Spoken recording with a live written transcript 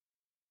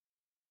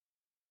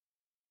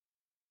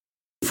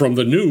from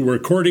the new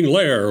recording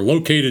lair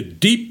located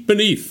deep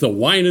beneath the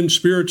Wine and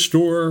Spirit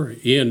store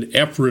in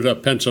Ephrata,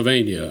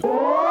 Pennsylvania.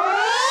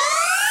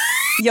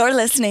 You're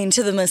listening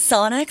to the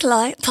Masonic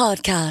Lite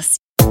podcast.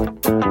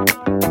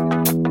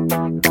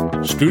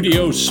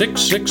 Studio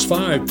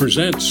 665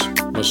 presents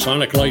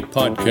Masonic Lite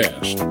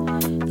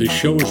Podcast. This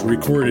show is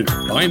recorded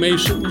by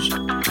Masons,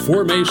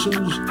 for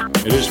Masons,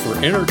 and is for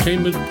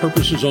entertainment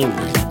purposes only.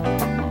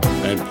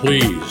 And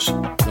please,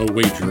 no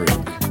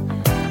wagering.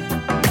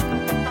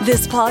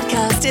 This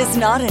podcast is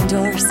not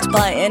endorsed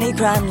by any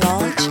Grand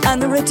Lodge,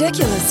 and the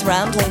ridiculous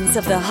ramblings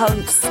of the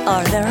hosts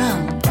are their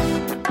own.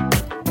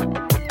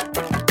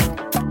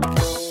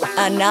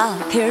 And now,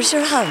 here's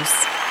your host.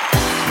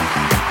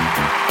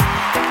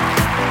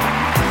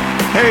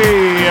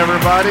 Hey,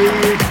 everybody.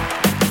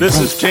 This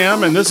is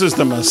Tim, and this is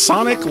the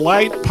Masonic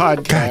Lite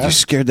Podcast. God, you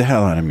scared the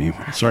hell out of me.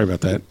 Sorry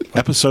about that.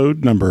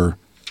 Episode number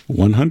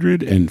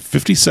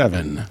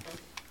 157.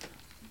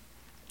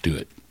 Do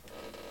it.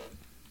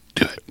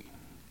 Do it.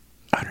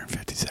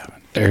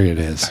 157. There it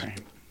is. Sorry.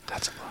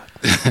 That's a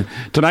lot.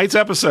 Tonight's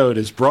episode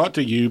is brought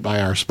to you by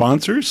our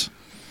sponsors,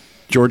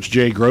 George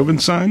J.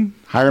 Grovenson,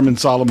 Hiram &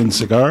 Solomon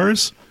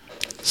Cigars,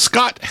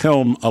 Scott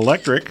Helm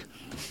Electric,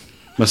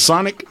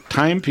 Masonic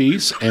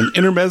Timepiece, and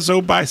Intermezzo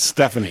by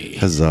Stephanie.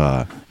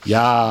 Huzzah.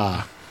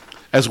 Yeah.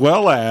 As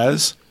well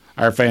as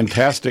our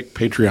fantastic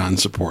Patreon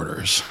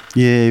supporters.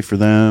 Yay for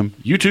them.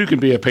 You too can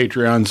be a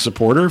Patreon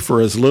supporter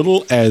for as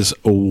little as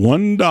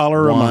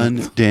 $1 a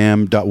month.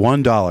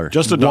 $1.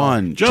 Just a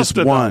dollar. Just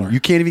a one. dollar. You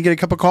can't even get a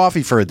cup of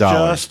coffee for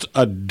 $1. Just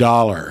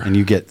 $1. And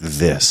you get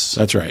this.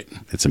 That's right.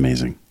 It's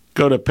amazing.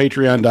 Go to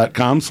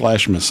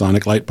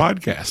patreon.com/Masonic Lite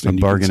Podcast. A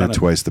bargain at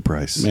twice the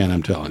price. Man,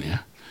 I'm telling you.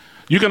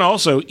 You can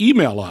also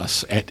email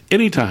us at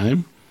any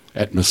time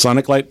at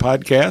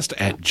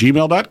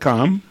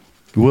masoniclightpodcast@gmail.com.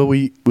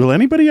 Will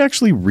anybody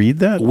actually read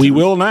that? We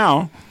will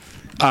now.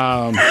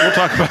 We'll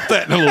talk about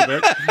that in a little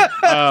bit.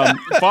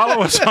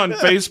 Follow us on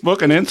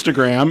Facebook and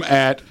Instagram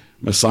at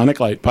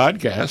Masonic Lite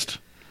Podcast,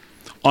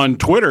 on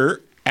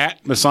Twitter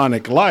at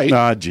Masonic Lite.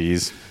 Ah,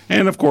 geez.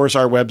 And, of course,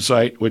 our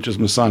website, which is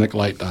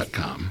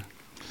masoniclight.com.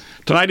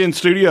 Tonight in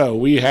studio,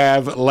 we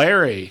have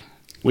Larry,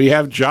 we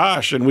have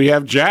Josh, and we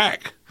have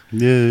Jack.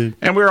 Yay.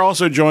 And we're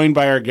also joined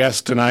by our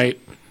guest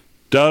tonight,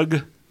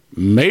 Doug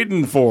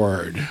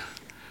Maidenford.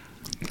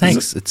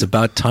 Thanks. It's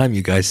about time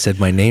you guys said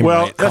my name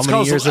Well, right. How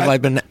many years have I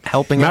been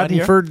helping out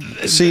here?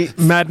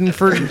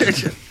 Maddenford.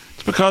 It's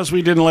because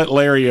we didn't let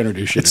Larry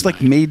introduce you. It's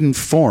like Maiden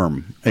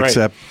Form,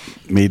 except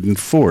Maiden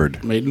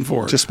Ford.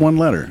 Maidenford. Just one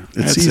letter.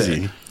 It's That's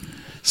easy. it.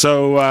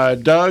 So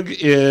Doug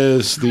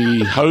is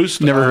the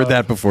host. Never heard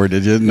that before,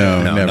 did you?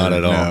 No, never. Not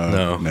at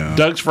all. No.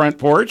 Doug's Front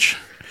Porch,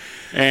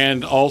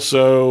 and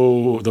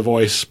also the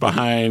voice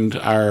behind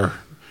our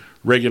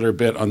regular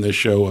bit on this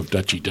show of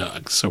Dutchy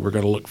Doug. So we're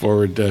going to look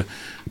forward to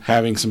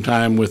having some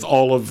time with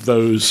all of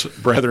those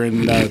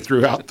brethren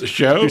throughout the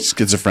show. You're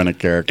schizophrenic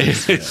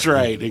characters. That's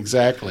right,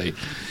 exactly.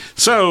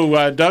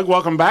 So, Doug,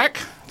 welcome back.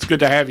 It's good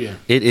to have you.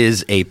 It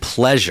is a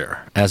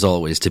pleasure, as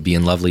always, to be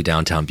in lovely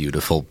downtown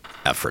beautiful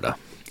Ephrata.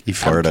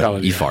 Ephrata.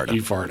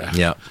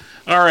 Yeah.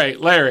 All right,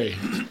 Larry,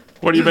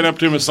 what have you been up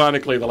to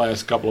Masonically the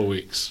last couple of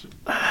weeks?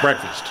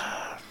 Breakfast.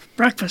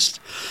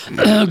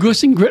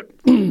 Goose and grit.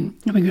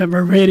 Let me get my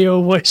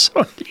radio voice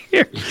on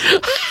here.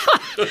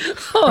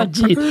 Oh,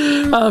 gee.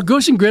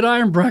 Goose and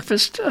gridiron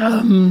breakfast.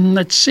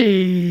 Let's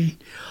see.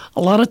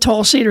 A lot of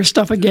tall cedar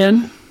stuff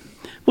again,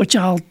 which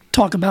I'll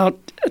talk about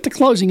at the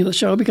closing of the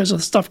show because of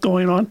the stuff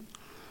going on.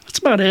 That's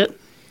about it.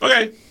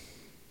 Okay.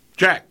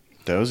 Jack.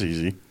 That was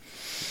easy.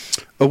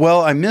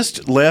 Well, I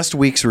missed last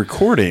week's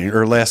recording,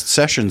 or last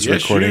session's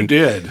recording. Yes,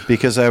 you did.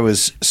 Because I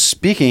was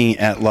speaking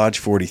at Lodge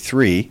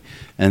 43,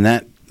 and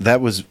that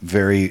was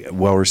very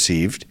well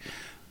received.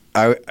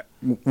 I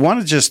want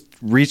to just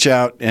reach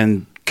out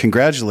and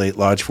congratulate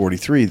Lodge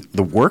 43.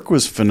 The work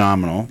was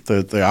phenomenal.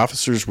 The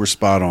officers were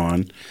spot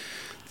on.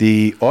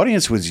 The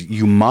audience was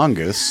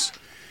humongous,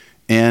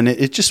 and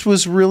it just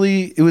was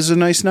really, it was a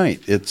nice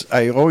night.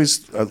 I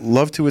always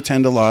love to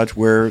attend a lodge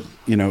where,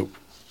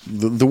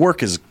 the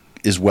work is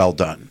well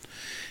done.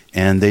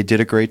 And they did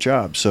a great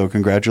job. So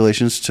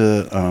congratulations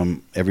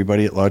to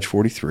everybody at Lodge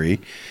 43.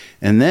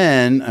 And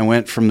then I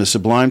went from the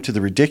sublime to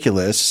the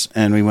ridiculous,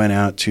 and we went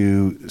out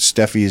to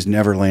Steffi's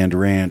Neverland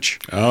Ranch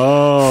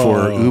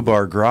for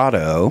Ubar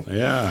Grotto.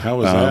 Yeah, how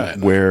was that?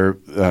 Where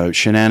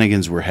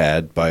shenanigans were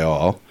had by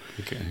all.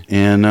 Okay.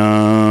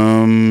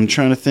 And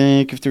trying to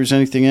think if there's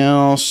anything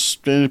else.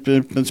 Nope,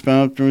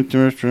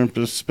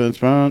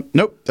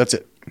 that's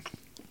it.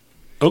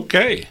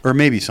 Okay. Or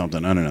maybe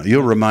something. I don't know.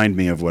 You'll remind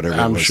me of whatever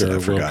I'm it was sure that I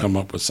we'll forgot. come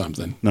up with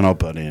something. Then I'll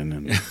butt in,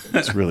 and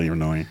it's really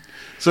annoying.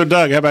 So,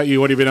 Doug, how about you?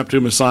 What have you been up to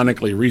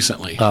Masonically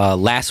recently?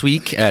 Last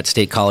week at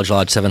State College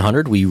Lodge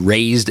 700, we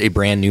raised a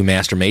brand new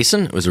Master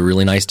Mason. It was a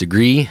really nice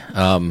degree.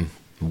 The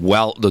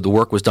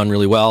work was done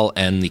really well,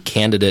 and the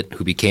candidate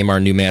who became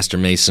our new Master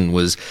Mason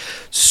was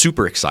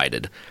super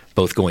excited,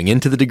 both going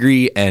into the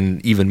degree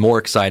and even more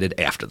excited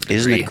after the degree.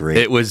 Isn't it great?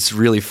 It was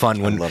really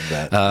fun. I love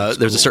that.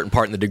 There's a certain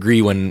part in the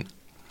degree when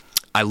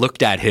I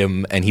looked at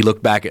him, and he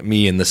looked back at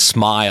me, and the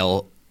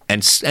smile.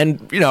 And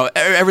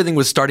everything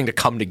was starting to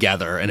come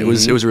together, and it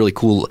was a really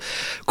cool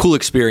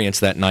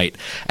experience that night.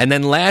 And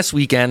then last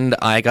weekend,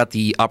 I got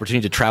the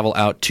opportunity to travel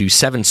out to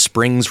Seven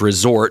Springs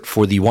Resort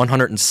for the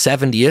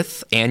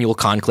 170th annual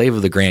conclave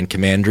of the Grand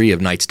Commandery of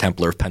Knights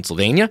Templar of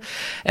Pennsylvania.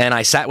 And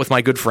I sat with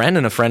my good friend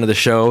and a friend of the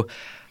show,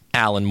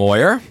 Alan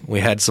Moyer. We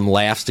had some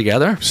laughs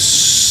together.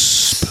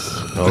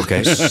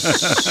 Okay.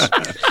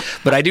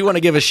 But I do want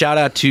to give a shout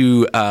out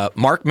to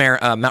Mark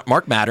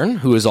Mattern,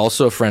 who is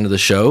also a friend of the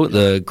show,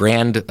 the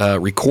grand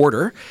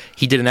recorder.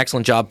 He did an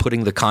excellent job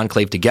putting the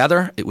conclave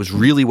together. It was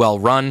really well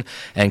run,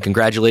 and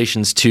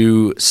congratulations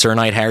to Sir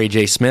Knight Harry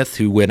J. Smith,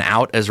 who went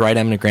out as Right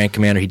Eminent Grand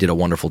Commander. He did a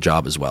wonderful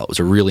job as well. It was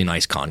a really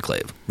nice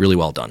conclave. Really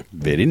well done.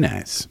 Very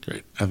nice.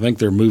 Great. I think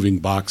they're moving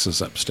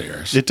boxes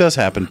upstairs. It does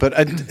happen, but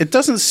it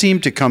doesn't seem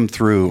to come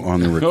through on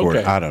the record.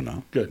 Okay. I don't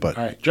know. Good. But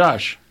all right,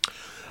 Josh.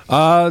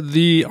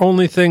 The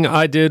only thing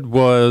I did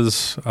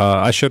was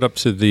I showed up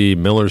to the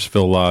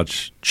Millersville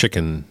Lodge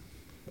chicken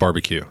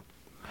barbecue.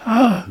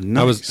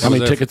 nice. How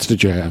many tickets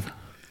did you have?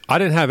 I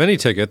didn't have any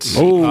tickets,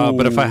 Oh.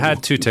 but if I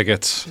had 2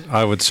 tickets,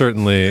 I would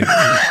certainly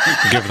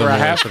give them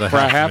away for the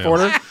half meal.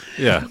 order?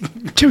 Yeah.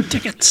 2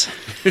 tickets.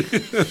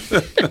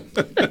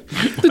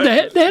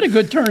 They had a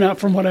good turnout,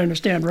 from what I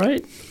understand,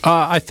 right?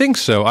 I think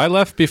so. I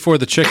left before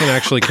the chicken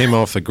actually came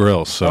off the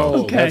grill, so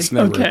Okay, That's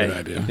never okay. a good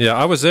idea. yeah,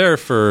 I was there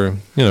for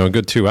a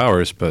good 2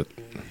 hours, but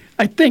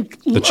I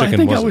think chicken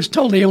I wasn't. was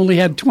told they only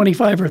had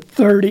 25 or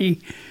 30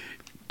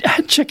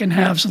 chicken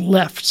halves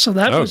left, so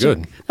that was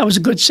good. that was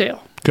a good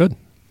sale. good.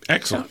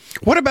 Excellent.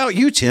 What about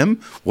you, Tim?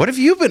 What have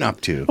you been up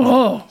to?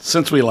 Oh,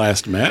 Since we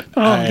last met,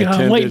 God,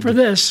 I'm waiting for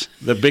this.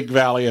 the Big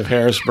Valley of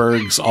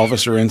Harrisburg's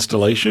officer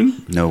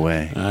installation. No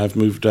way. I've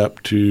moved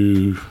up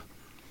to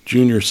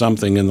junior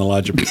something in the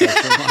Lodge of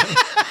Protection line.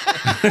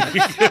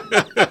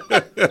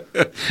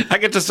 I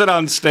get to sit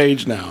on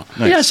stage now.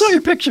 Yeah, I saw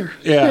your picture.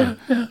 Yeah.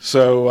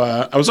 So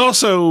I was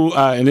also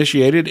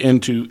initiated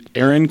into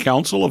Aaron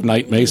Council of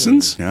Knight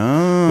Masons,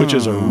 which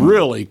is a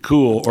really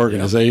cool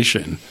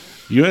organization.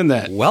 You in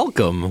that?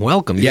 Welcome.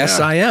 Yes,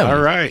 Yeah. I am.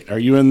 All right. Are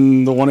you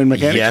in the one in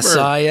Mechanicsburg? Yes,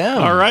 I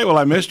am. All right. Well,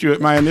 I missed you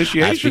at my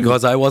initiation. That's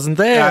because I wasn't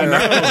there. I know.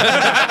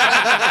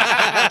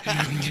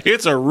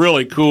 It's a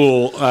really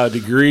cool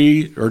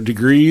degree or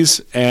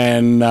degrees,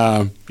 and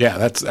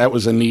that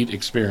was a neat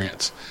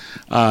experience.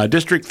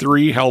 District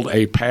 3 held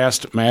a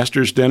past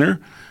masters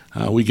dinner.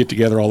 We get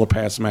together all the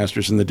past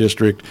masters in the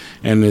district,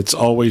 and it's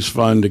always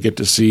fun to get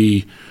to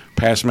see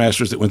past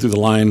masters that went through the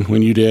line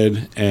when you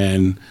did,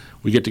 and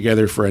we get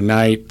together for a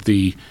night.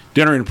 The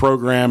dinner and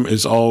program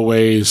is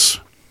always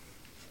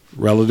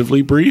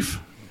relatively brief,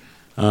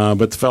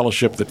 but the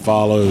fellowship that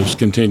follows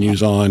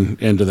continues on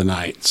into the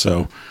night.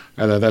 So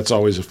that's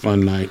always a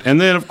fun night. And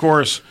then, of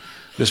course,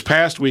 this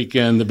past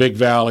weekend, the Big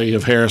Valley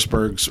of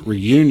Harrisburg's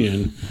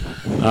reunion,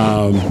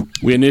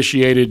 we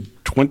initiated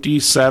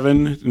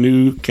 27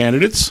 new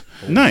candidates,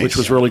 Nice. which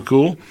was really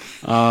cool. Is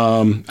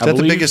that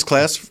the biggest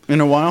class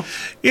in a while?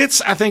 I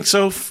think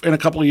so, in a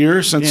couple of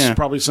years,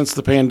 probably since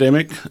the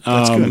pandemic.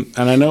 That's good.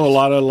 And I know a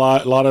lot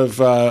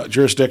of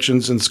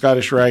jurisdictions in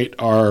Scottish Rite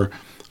are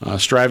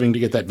striving to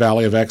get that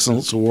Valley of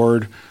Excellence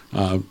award.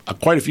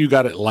 Quite a few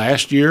got it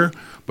last year,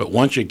 but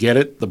once you get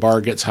it, the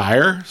bar gets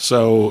higher,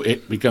 so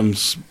it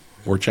becomes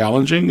more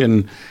challenging.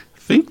 And I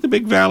think the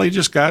Big Valley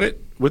just got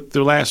it with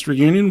their last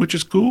reunion, which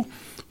is cool.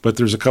 But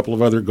there's a couple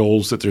of other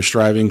goals that they're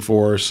striving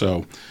for.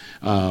 So,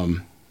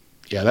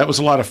 that was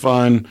a lot of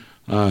fun.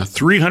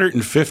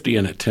 350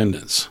 in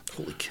attendance,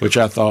 which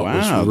I thought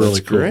was really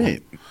that's cool.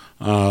 Great.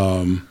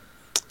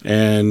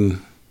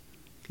 And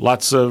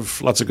lots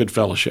of good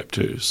fellowship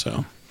too.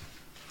 So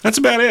that's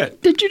about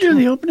it. Did you do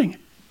the opening?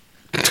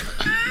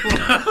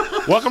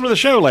 Welcome to the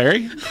show,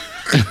 Larry.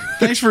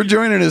 Thanks for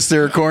joining us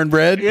there,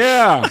 Cornbread.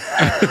 Yeah.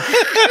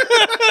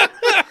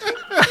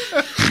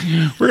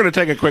 We're going to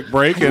take a quick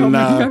break and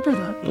remember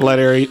that. let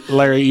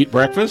Larry eat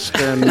breakfast,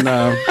 and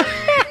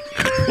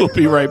we'll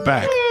be right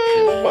back.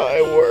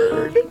 My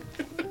word.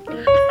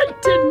 I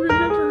didn't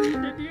remember you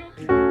did the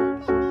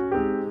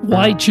opening.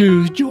 Why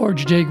choose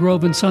George J.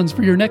 Grove & Sons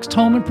for your next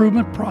home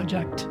improvement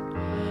project?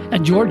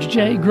 At George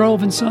J.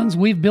 Grove & Sons,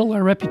 we've built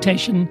our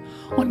reputation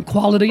on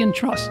quality and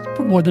trust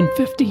for more than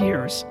 50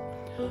 years.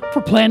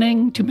 From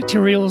planning to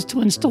materials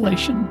to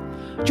installation,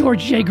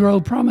 George J.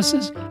 Grove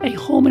promises a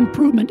home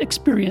improvement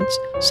experience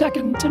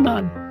second to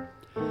none.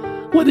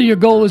 Whether your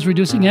goal is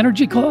reducing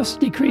energy costs,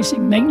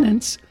 decreasing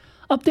maintenance,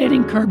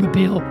 updating curb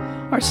appeal,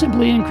 or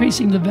simply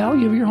increasing the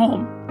value of your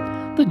home,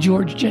 the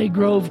George J.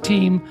 Grove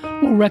team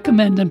will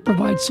recommend and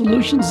provide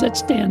solutions that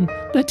stand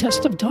the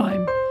test of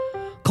time.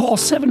 Call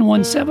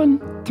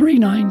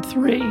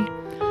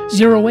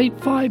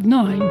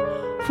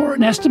 717-393-0859 for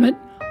an estimate,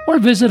 or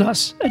visit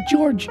us at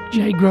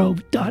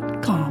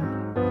georgejgrove.com.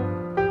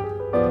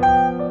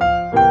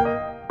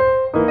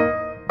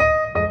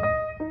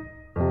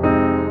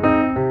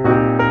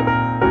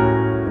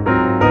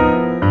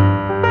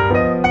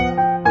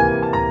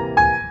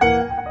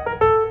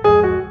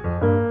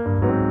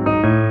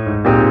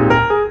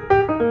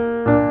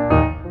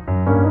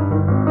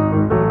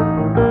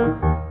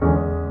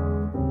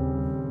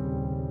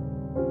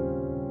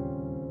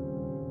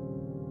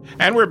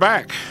 And we're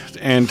back.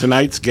 And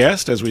tonight's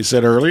guest, as we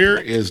said earlier,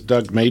 is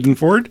Doug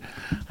Maidenford.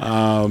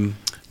 Doug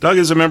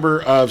is a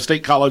member of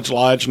State College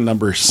Lodge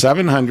number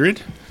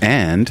 700.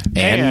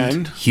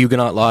 And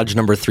Huguenot Lodge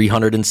number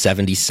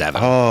 377.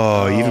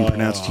 Oh, you even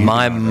pronounced Huguenot.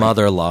 My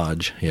mother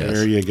lodge, yes.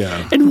 There you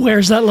go. And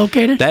where's that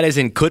located? That is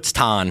in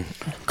Kutztown,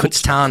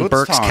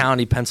 Berks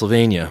County,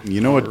 Pennsylvania.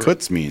 You know what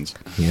Kutz means.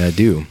 Yeah, I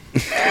do.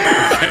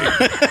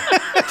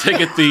 Take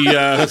it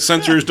the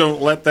censors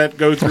don't let that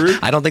go through?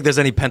 I don't think there's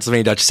any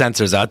Pennsylvania Dutch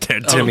censors out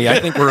there, Timmy. Okay. I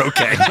think we're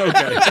okay.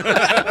 Okay.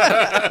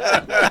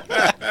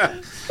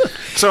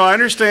 So I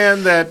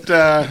understand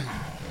that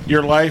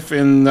your life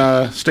in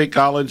State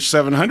College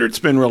 700's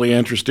been really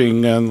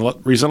interesting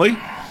recently.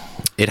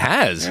 It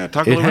has. Yeah,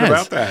 talk a little bit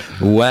about that.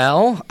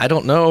 Well, I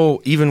don't know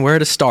even where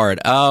to start.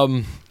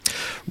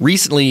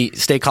 Recently,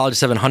 State College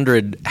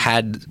 700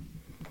 had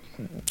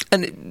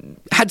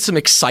some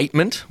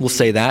excitement, we'll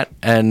say that,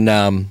 and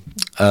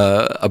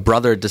a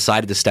brother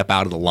decided to step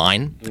out of the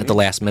line at the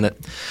last minute,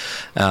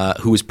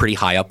 who was pretty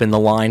high up in the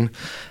line.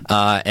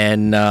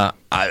 I'm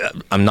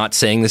not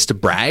saying this to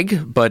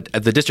brag, but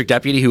the district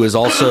deputy, who is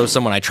also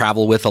someone I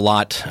travel with a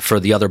lot for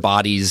the other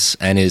bodies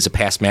and is a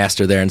past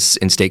master there in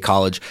State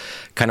College,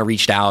 kind of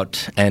reached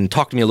out and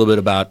talked to me a little bit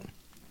about,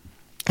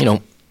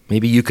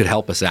 maybe you could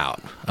help us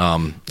out.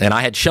 And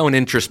I had shown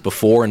interest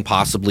before in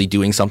possibly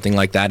doing something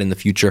like that in the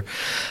future.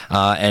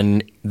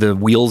 And the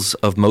wheels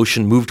of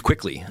motion moved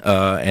quickly.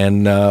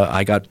 And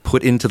I got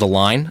put into the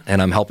line,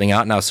 and I'm helping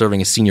out now,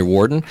 serving as senior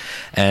warden,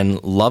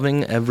 and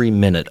loving every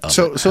minute of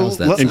it. So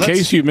in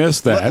case you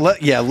missed that.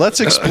 Let's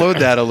explode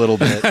that a little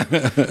bit.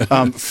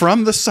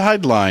 From the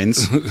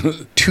sidelines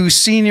to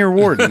senior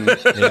warden.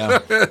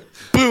 Yeah.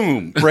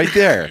 Boom, right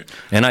there.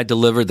 And I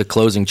delivered the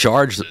closing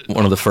charge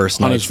one of the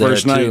first nights his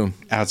first there, night. too.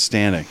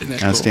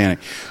 Outstanding.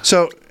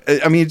 So,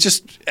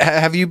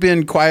 have you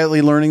been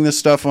quietly learning this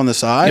stuff on the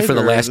side? For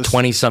the last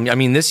 20-some years. I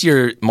mean, this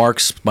year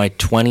marks my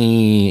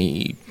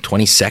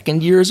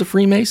 22nd year as a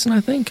Freemason,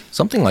 I think.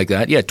 Something like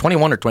that. Yeah,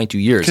 21 or 22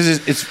 years.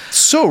 Because it's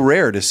so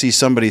rare to see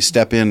somebody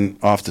step in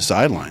off the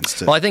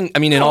sidelines. Well,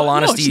 in all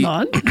honesty...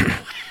 No,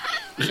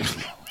 it's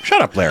not. Shut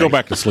up, Larry. Go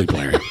back to sleep,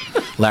 Larry.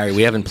 Larry,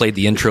 we haven't played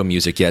the intro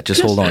music yet.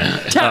 Just hold on.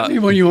 Tell me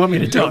when you want me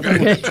to talk,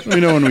 okay? Let me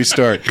know when we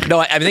start. No,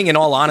 I think in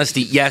all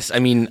honesty, yes.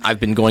 I've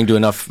been going to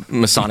enough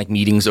Masonic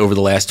meetings over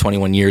the last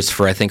 21 years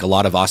for, I think, a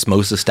lot of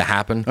osmosis to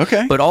happen.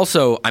 Okay. But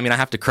also, I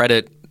have to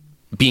credit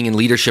being in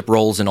leadership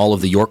roles in all of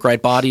the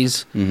York-Rite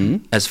bodies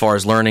as far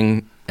as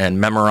learning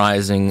and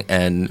memorizing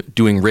and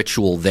doing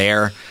ritual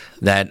there.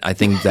 That I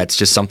think that's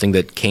just something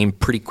that came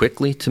pretty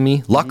quickly to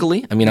me.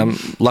 Luckily, I'm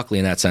luckily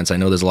in that sense. I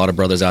know there's a lot of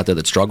brothers out there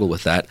that struggle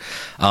with that.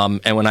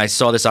 And when I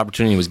saw this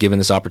opportunity, was given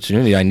this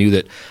opportunity, I knew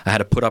that I had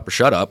to put up or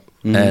shut up.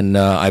 And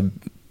I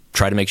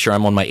try to make sure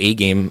I'm on my A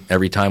game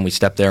every time we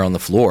step there on the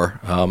floor.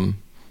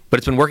 But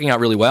it's been working out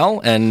really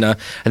well, and I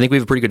think we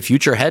have a pretty good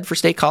future ahead for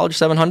State College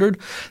 700.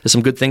 There's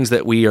some good things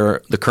that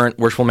the current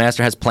Worshipful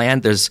Master has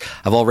planned. I've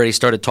already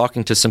started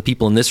talking to some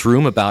people in this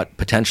room about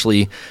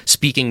potentially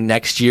speaking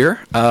next year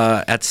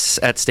at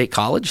State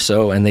College.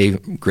 And they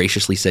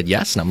graciously said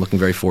yes, and I'm looking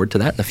very forward to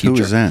that in the future.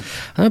 Who is that?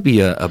 That'd be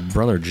a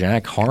brother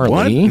Jack Harley.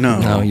 What? No.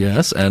 Oh,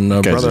 yes,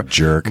 and Guy's a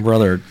jerk.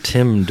 Brother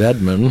Tim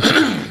Deadman.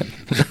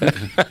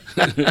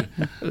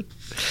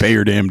 Pay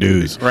your damn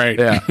dues. Right.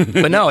 Yeah.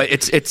 But no,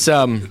 it's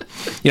I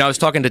was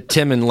talking to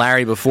Tim and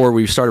Larry before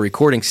we started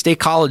recording. State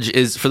College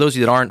is, for those of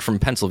you that aren't from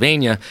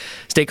Pennsylvania,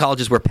 State College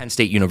is where Penn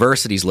State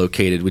University is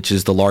located, which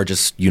is the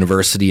largest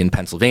university in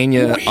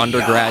Pennsylvania.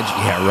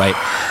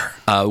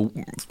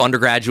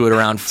 Undergraduate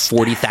around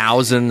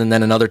 40,000, and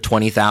then another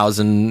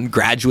 20,000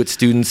 graduate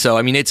students. So,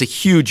 it's a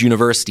huge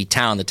university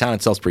town. The town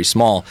itself is pretty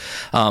small.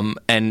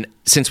 And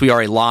since we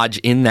are a lodge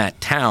in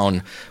that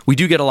town, we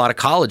do get a lot of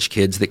college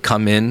kids that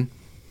come in,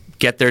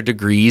 get their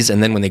degrees,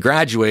 and then when they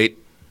graduate,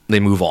 they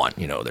move on.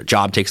 Their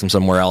job takes them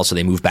somewhere else, or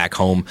they move back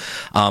home.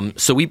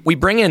 So we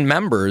bring in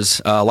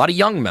members, a lot of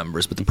young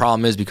members, but the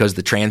problem is because of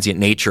the transient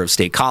nature of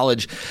State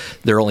College,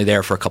 they're only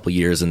there for a couple of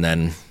years, and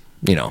then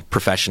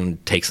profession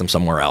takes them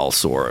somewhere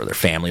else, or their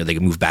family, or they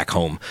can move back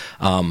home.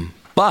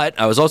 But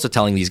I was also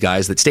telling these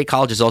guys that State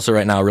College is also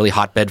right now a really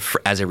hotbed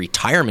as a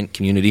retirement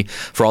community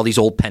for all these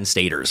old Penn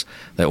Staters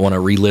that want to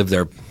relive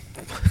their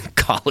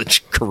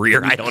college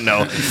career. I don't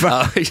know.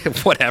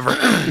 Whatever.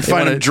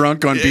 Find them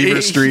drunk on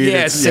Beaver Street.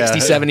 Yeah, 60,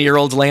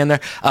 70-year-olds laying there.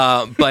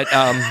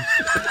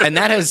 And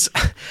that has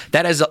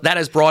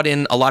brought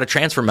in a lot of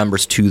transfer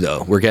members too,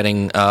 though. We're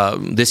getting,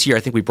 this year,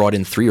 I think we brought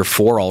in 3 or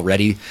 4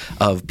 already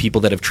of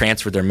people that have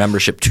transferred their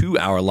membership to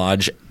our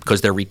lodge because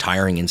they're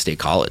retiring in State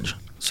College.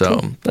 So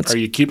Are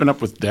you keeping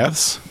up with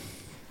deaths?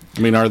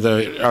 Are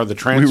the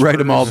transfers? We write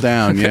them all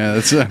down. Yeah,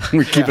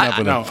 we're keeping up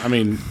with them.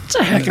 It's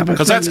a heck of a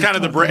because that's kind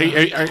of the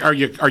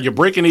are you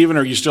breaking even,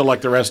 or are you still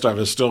like the rest of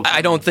us? Still,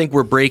 I don't think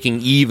we're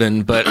breaking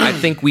even, but I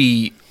think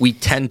we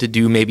tend to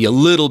do maybe a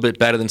little bit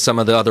better than some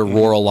of the other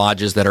rural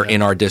lodges that are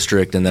in our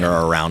district and that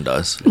are around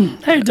us.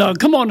 Hey, Doug,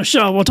 come on the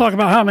show. We'll talk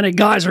about how many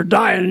guys are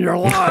dying in your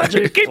lodge.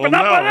 Are you keeping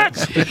up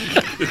with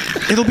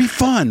it? It'll be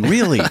fun,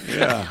 really.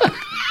 Yeah.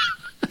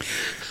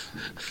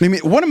 I mean,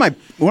 one of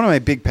my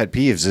big pet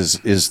peeves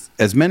is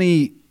as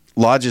many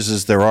lodges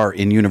as there are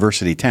in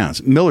university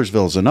towns.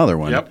 Millersville is another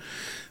one. Yep.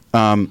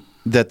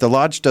 That the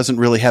lodge doesn't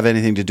really have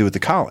anything to do with the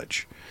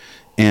college.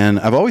 And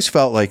I've always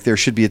felt like there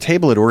should be a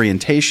table at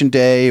orientation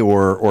day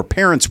or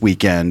parents'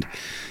 weekend,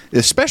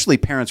 especially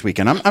parents'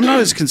 weekend. I'm not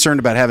as concerned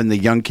about having the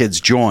young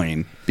kids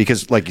join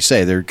because, like you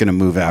say, they're going to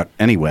move out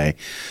anyway.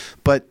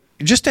 But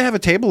just to have a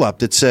table up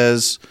that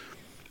says,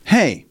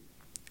 hey,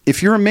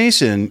 if you're a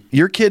Mason,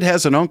 your kid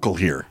has an uncle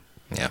here.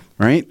 Yeah.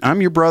 Right? I'm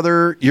your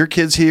brother. Your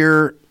kid's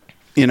here.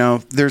 You know,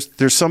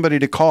 there's somebody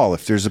to call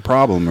if there's a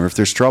problem or if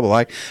there's trouble.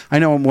 I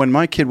know when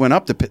my kid went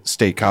up to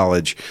State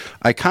College,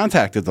 I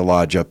contacted the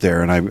lodge up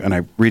there and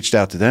I reached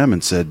out to them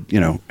and said,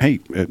 you know, hey,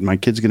 my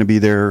kid's going to be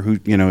there. Who,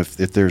 you know, if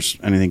there's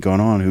anything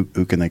going on,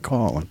 who can they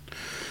call? And,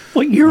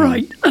 Well, you're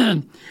right.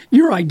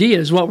 Your idea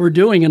is what we're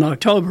doing in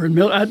October at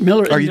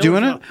Miller. Are you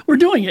doing it? We're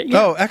doing it.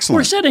 Yeah. Oh, excellent.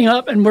 We're setting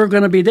up, and we're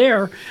going to be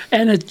there.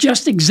 And it's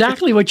just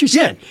exactly what you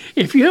said.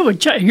 Yeah. If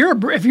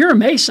you're a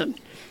Mason,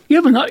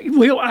 you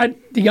have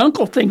the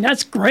uncle thing.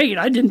 That's great.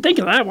 I didn't think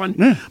of that one,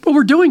 but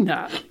we're doing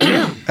that.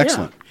 Yeah,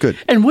 excellent. Good.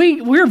 And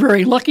we're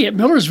very lucky at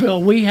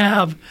Millersville. We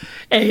have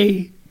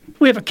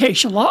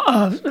Acacia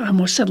I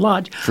almost said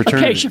lodge.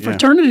 Fraternity, Acacia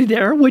Fraternity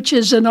there, which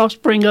is an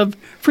offspring of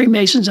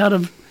Freemasons out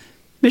of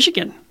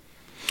Michigan.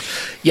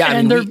 Yeah,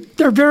 And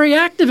they're very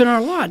active in our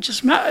lodge.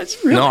 It's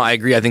really, No, I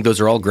agree. I think those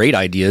are all great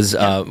ideas.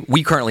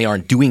 We currently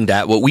aren't doing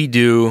that. What we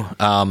do,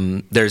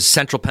 there's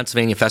Central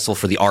Pennsylvania Festival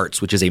for the Arts,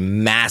 which is a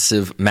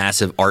massive,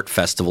 massive art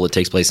festival that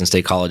takes place in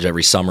State College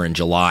every summer in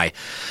July.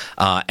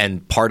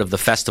 And part of the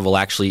festival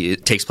actually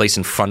it takes place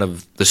in front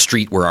of the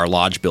street where our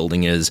lodge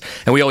building is.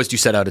 And we always do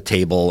set out a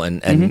table,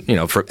 and you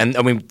know, and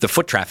I mean the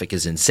foot traffic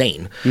is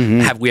insane.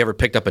 Have we ever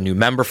picked up a new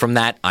member from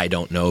that? I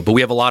don't know, but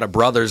we have a lot of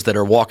brothers that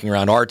are walking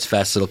around Arts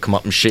Fest that'll come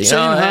up and shake.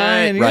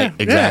 Right,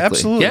 exactly. Yeah,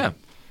 absolutely. Yeah.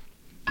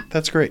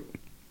 That's great.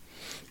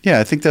 Yeah,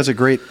 I think that's a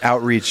great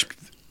outreach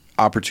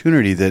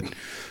opportunity that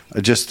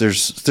just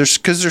there's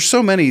because there's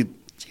so many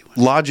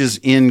lodges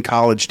in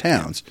college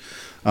towns.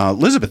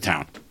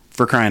 Elizabethtown,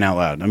 for crying out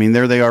loud. I mean,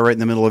 there they are right in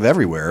the middle of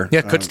everywhere.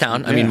 Yeah,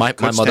 Kutztown. I mean, my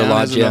mother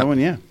lodge, another one,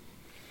 yeah.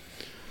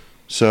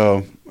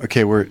 So,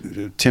 okay,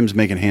 Tim's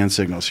making hand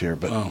signals here,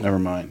 but never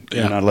mind.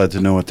 Yeah. You're not allowed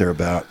to know what they're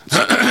about.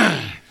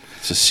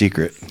 It's a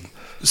secret.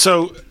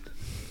 So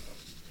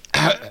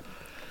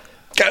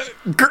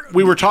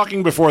we were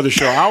talking before the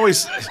show.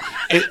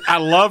 I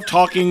love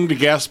talking to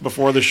guests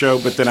before the show,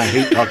 but then I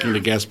hate talking to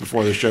guests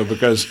before the show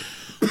because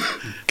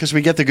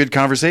we get the good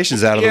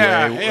conversations out of the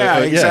way. Yeah,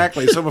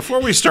 exactly. So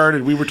before we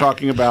started, we were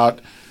talking about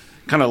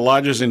kind of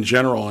lodges in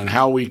general and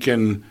how we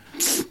can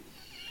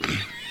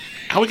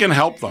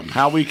help them,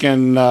 how we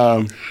can.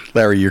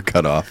 Larry, you're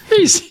cut off.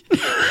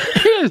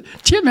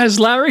 Tim has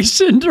Larry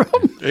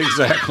syndrome.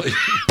 Exactly.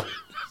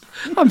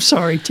 I'm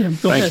sorry, Tim.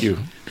 Go ahead.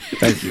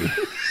 Thank you.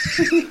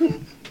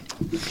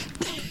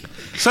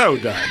 So,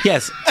 Doug.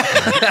 Yes.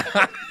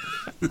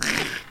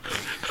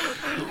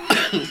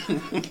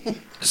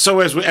 So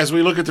as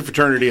we look at the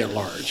fraternity at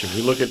large, if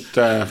we look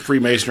at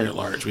Freemasonry at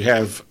large, we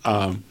have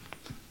a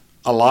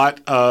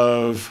lot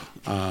of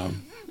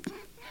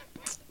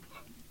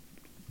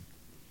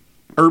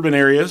urban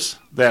areas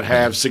that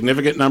have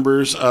significant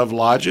numbers of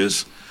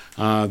lodges.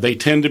 They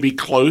tend to be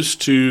close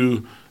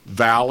to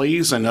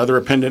valleys and other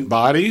appendant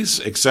bodies,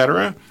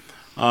 etc.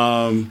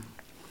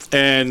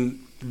 And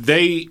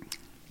they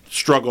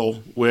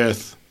struggle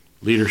with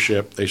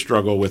leadership. They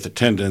struggle with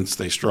attendance.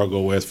 They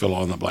struggle with fill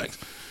in the blanks.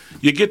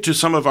 You get to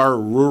some of our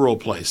rural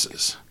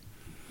places.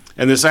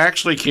 And this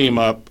actually came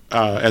up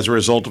as a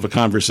result of a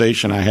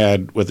conversation I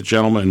had with a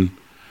gentleman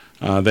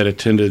that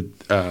attended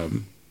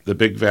the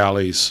Big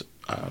Valley's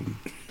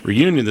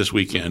reunion this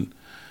weekend.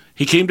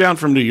 He came down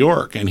from New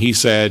York, and he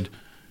said,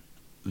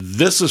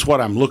 this is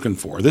what I'm looking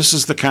for. This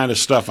is the kind of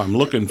stuff I'm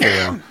looking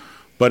for.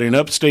 But in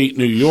upstate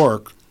New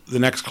York, the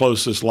next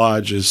closest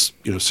lodge is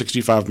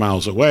 65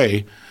 miles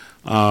away.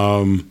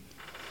 And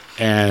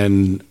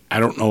I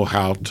don't know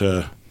how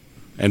to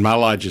 – and my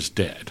lodge is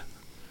dead.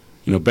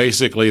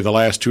 Basically the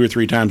last 2 or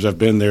 3 times I've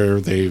been there,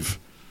 they've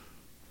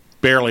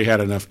barely had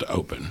enough to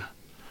open.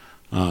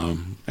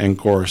 And, of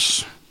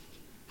course,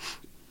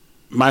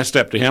 my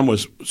step to him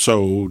was,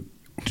 so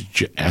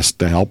did you ask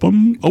to help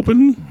him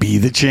open? Be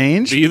the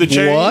change? Be the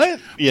change. What?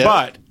 Yeah.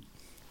 But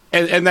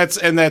and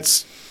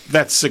that's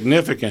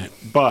significant.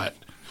 But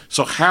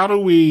so how do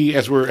we,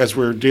 as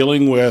we're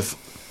dealing with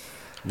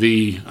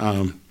the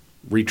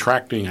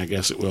retracting, I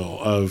guess it will,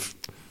 of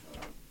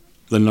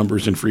the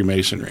numbers in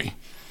Freemasonry,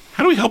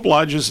 how do we help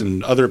lodges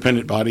and other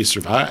appendant bodies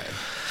survive?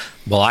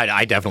 Well,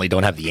 I definitely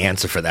don't have the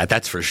answer for that.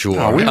 That's for sure.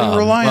 Oh, we've been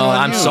relying on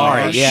I'm you.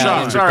 sorry. Yeah, I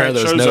didn't prepare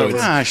those notes.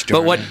 Gosh,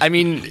 but I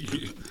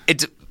mean,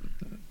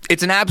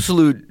 It's an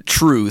absolute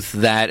truth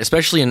that,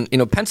 especially in,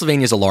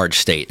 Pennsylvania is a large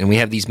state, and we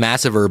have these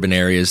massive urban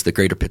areas, the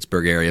greater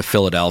Pittsburgh area,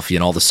 Philadelphia,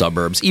 and all the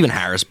suburbs, even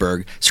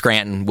Harrisburg,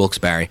 Scranton,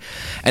 Wilkes-Barre.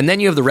 And then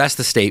you have the rest of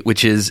the state,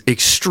 which is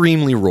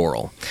extremely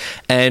rural.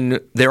 And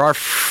there are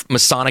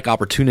Masonic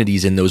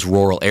opportunities in those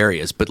rural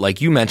areas. But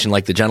like you mentioned,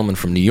 like the gentleman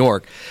from New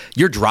York,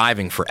 you're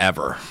driving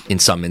forever in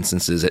some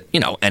instances,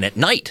 and at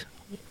night.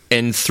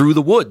 And through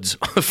the woods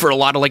for a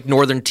lot of like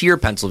northern tier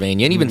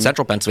Pennsylvania and even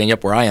central Pennsylvania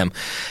up where I am.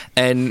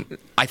 And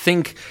I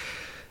think,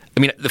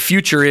 the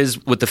future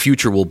is what the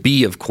future will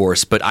be, of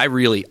course. But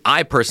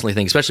I personally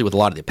think, especially with a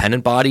lot of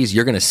dependent bodies,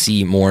 you're going to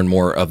see more and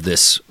more of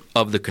this,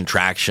 of the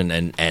contraction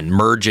and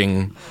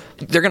merging.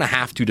 They're going to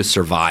have to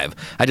survive.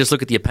 I just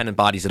look at the dependent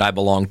bodies that I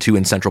belong to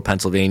in central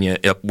Pennsylvania,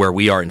 where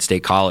we are in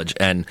State College,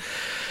 and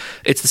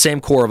it's the same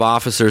core of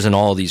officers in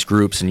all of these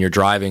groups, and you're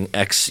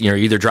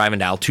either driving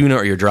to Altoona,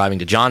 or you're driving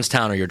to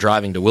Johnstown, or you're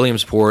driving to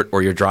Williamsport,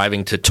 or you're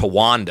driving to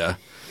Towanda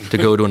to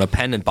go to an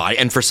appendant body.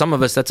 And for some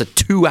of us, that's a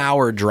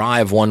 2-hour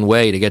drive one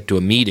way to get to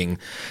a meeting,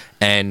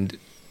 and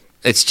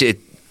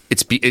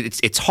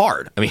it's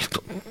hard.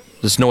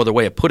 There's no other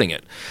way of putting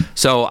it.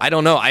 So I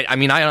don't know. I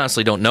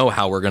honestly don't know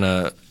how we're going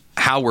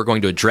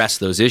to address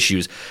those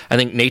issues. I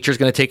think nature's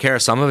going to take care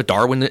of some of it.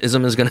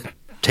 Darwinism is going to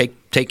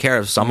take care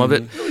of some of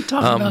it. Are we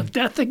talking about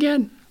death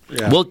again?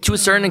 Yeah. Well, to a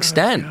certain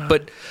extent,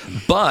 but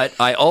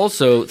I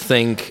also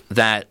think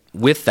that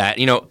with that,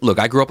 look,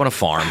 I grew up on a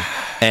farm,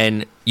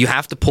 and you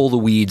have to pull the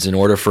weeds in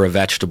order for a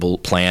vegetable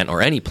plant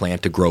or any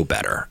plant to grow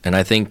better. And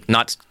I think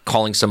not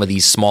calling some of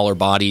these smaller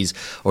bodies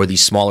or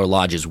these smaller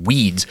lodges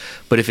weeds,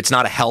 but if it's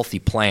not a healthy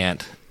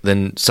plant,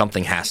 then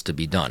something has to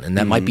be done. And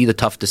that might be the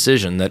tough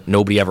decision that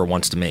nobody ever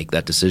wants to make,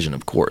 that decision,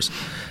 of course.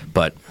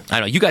 But I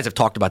don't know. You guys have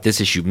talked about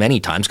this issue many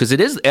times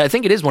because I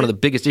think it is one of the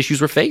biggest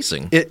issues we're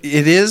facing. It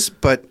is,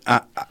 but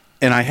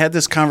and I had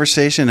this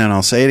conversation, and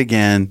I'll say it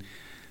again.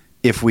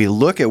 If we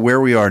look at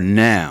where we are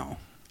now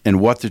and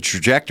what the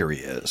trajectory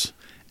is,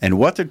 and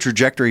what the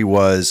trajectory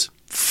was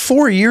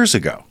 4 years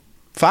ago,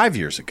 5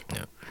 years ago,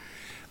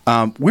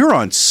 we're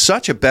on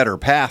such a better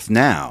path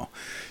now.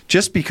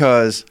 Just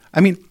because,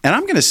 and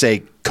I'm going to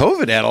say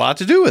COVID had a lot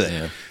to do with it.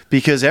 Yeah.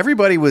 Because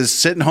everybody was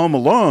sitting home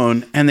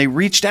alone, and they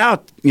reached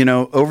out,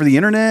 over the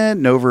internet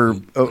and over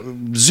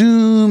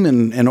Zoom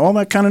and all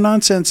that kind of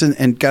nonsense,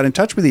 and got in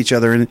touch with each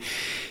other. And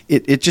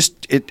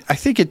I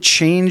think it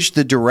changed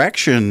the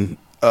direction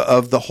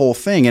of the whole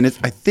thing. And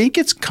I think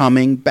it's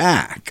coming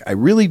back. I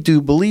really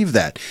do believe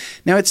that.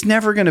 Now, it's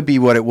never going to be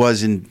what it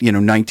was in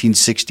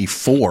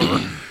 1964.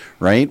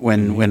 Right?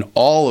 When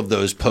all of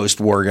those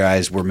post-war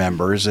guys were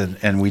members,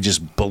 and we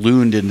just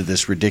ballooned into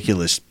this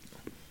ridiculous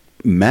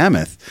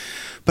mammoth.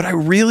 But I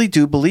really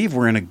do believe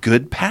we're in a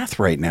good path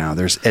right now.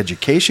 There's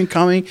education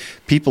coming.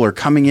 People are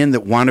coming in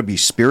that want to be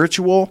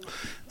spiritual,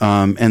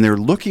 and they're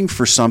looking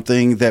for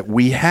something that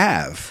we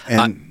have.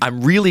 And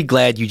I'm really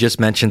glad you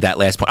just mentioned that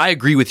last point. I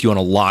agree with you on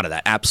a lot of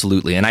that,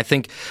 absolutely. And I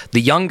think the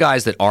young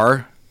guys that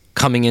are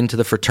coming into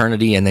the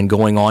fraternity and then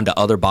going on to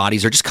other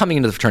bodies, or just coming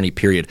into the fraternity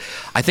period,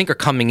 I think are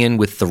coming in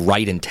with the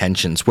right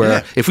intentions.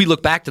 Where if we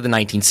look back to the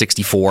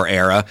 1964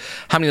 era,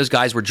 how many of those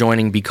guys were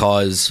joining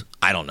because,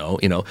 I don't know,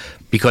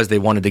 because they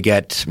wanted to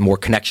get more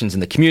connections in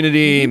the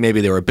community,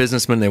 maybe they were a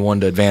businessman, they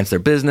wanted to advance their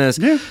business,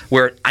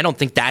 where I don't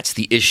think that's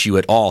the issue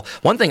at all.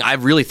 One thing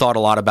I've really thought a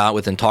lot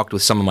about and talked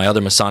with some of my other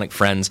Masonic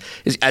friends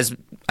is, as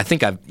I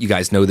think you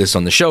guys know this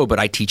on the show, but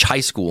I teach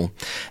high school.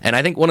 And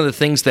I think one of the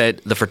things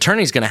that the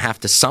fraternity is going to have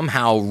to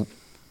somehow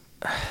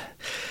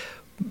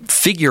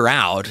figure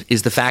out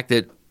is the fact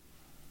that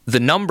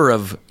the number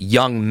of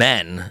young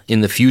men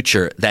in the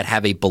future that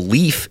have a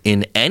belief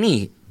in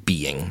any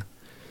being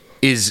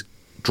is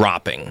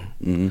dropping.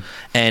 Mm-hmm.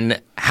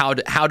 And how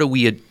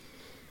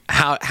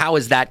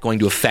is that going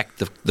to affect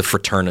the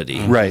fraternity?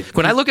 Right.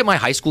 When I look at my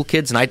high school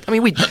kids, and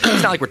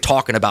it's not like we're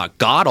talking about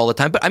God all the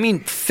time, but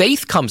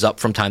faith comes up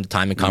from time to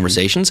time in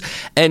conversations.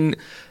 And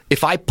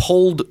if I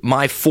polled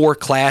my 4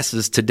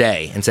 classes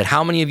today and said,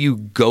 how many of you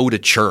go to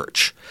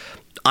church?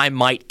 I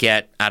might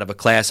get, out of a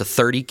class of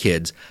 30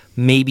 kids,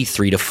 maybe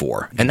 3 to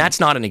 4. And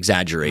that's not an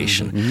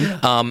exaggeration.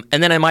 Mm-hmm.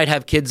 And then I might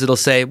have kids that'll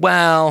say,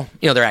 well,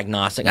 they're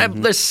agnostic.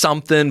 There's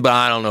something, but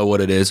I don't know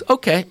what it is.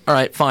 Okay, all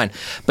right, fine.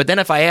 But then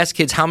if I ask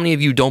kids, how many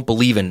of you don't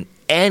believe in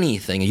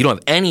anything, you don't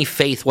have any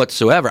faith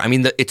whatsoever,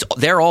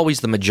 they're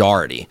always the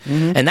majority.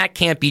 Mm-hmm. And that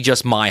can't be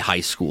just my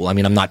high school. I'm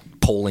not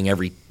polling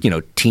every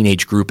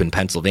teenage group in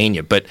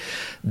Pennsylvania, but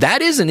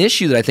that is an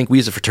issue that I think we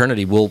as a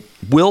fraternity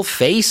will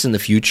face in the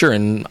future.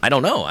 And I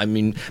don't know.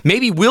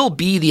 Maybe we'll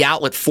be the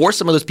outlet for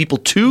some of those people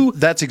to.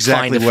 That's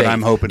exactly what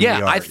I'm hoping. We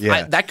are.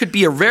 That could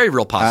be a very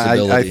real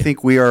possibility. I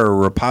think we are a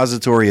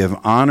repository of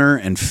honor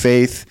and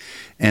faith,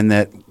 and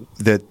that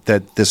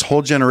this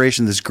whole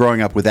generation that's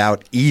growing up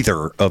without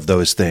either of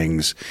those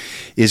things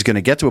is going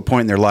to get to a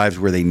point in their lives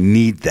where they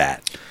need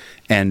that.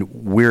 And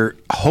we're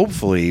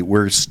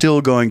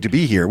still going to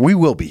be here. We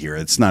will be here.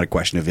 It's not a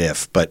question of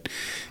if, but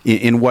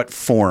in what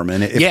form.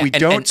 And if we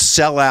don't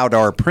sell out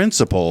our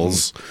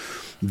principles,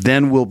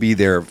 then we'll be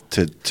there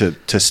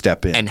to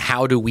step in. And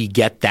how do we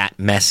get that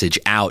message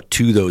out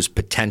to those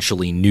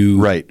potentially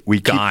new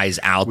guys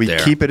out there?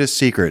 We keep it a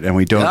secret, and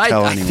we don't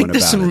tell anyone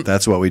about it.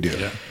 That's what we do.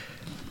 Yeah.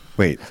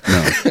 Wait,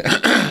 no.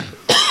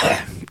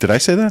 Did I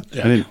say that?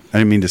 Yeah. I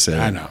didn't mean to say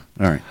that. I know.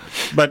 All right.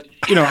 But,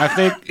 I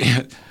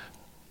think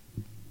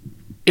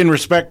in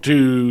respect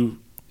to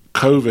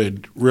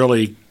COVID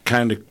really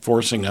kind of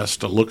forcing us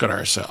to look at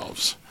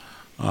ourselves,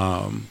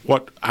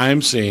 what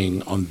I'm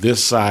seeing on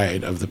this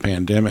side of the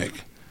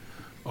pandemic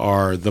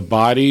are the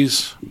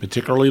bodies,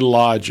 particularly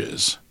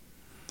lodges,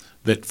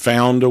 that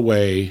found a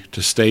way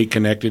to stay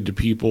connected to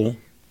people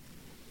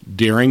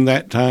during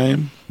that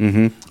time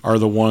are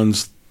the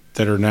ones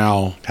that are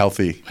now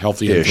healthy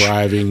and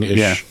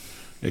thriving-ish,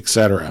 et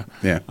cetera.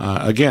 Yeah.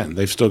 Again,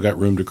 they've still got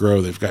room to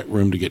grow. They've got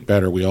room to get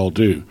better. We all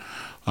do.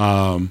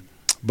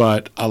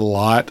 But a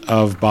lot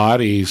of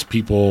bodies,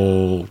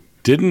 people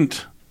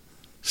didn't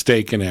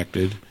stay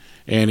connected,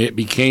 and it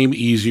became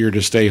easier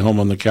to stay home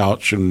on the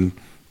couch and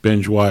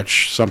binge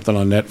watch something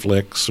on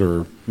Netflix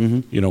or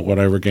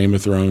whatever, Game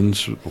of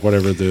Thrones,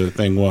 whatever the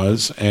thing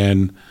was,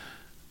 and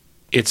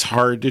it's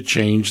hard to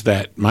change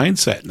that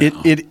mindset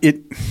now.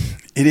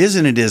 It is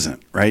and it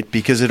isn't, right?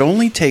 Because it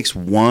only takes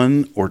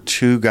one or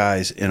two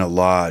guys in a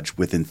lodge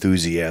with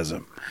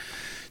enthusiasm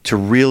to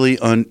really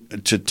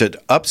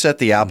to upset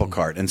the apple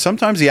cart. And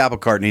sometimes the apple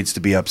cart needs to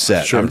be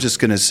upset. Sure. I'm just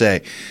going to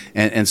say.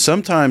 And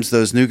sometimes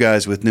those new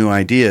guys with new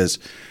ideas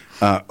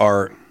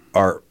are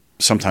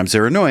sometimes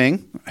they're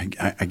annoying.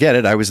 I get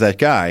it. I was that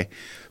guy.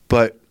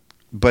 But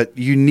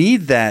you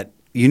need that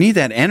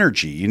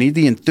energy. You need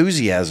the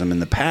enthusiasm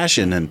and the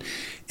passion.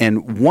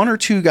 And one or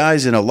two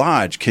guys in a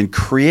lodge can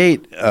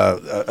create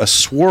a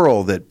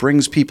swirl that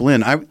brings people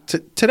in.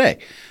 Today,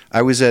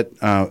 I was at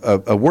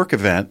a work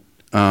event.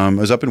 I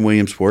was up in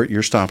Williamsport,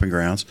 your stomping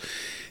grounds,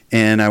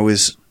 and I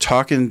was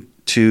talking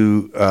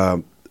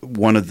to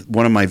one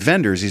of my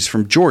vendors. He's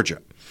from Georgia.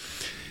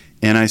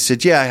 And I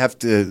said, I have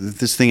to.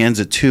 This thing ends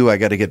at 2:00. I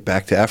got to get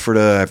back to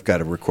Ephrata. I've got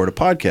to record a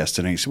podcast.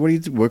 And he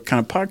said, what kind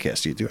of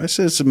podcast do you do? I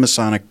said, it's a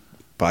Masonic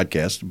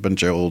podcast. A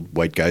bunch of old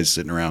white guys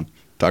sitting around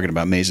talking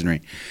about Masonry.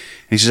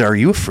 And he says, are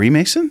you a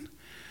Freemason?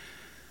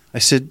 I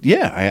said,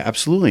 yeah, I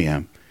absolutely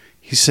am.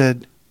 He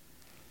said,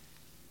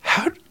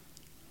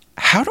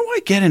 how do I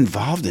get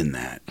involved in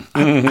that?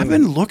 I've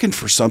been looking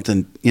for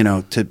something,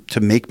 to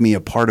make me a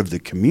part of the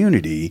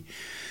community.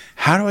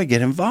 How do I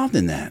get involved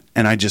in that?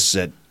 And I just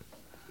said,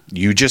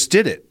 you just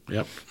did it.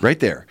 Yep. Right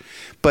there.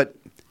 But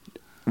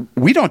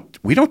we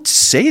don't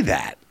say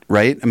that,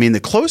 right? I mean, the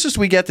closest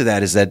we get to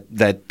that is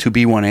that to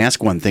be one,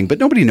 ask one thing, but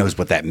nobody knows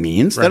what that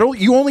means. Right.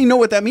 You only know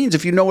what that means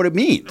if you know what it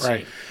means.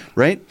 Right.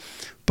 Right?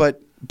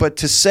 But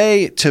to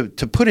say to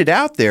put it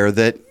out there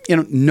that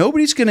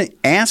nobody's going to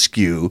ask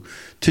you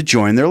to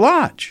join their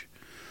lodge.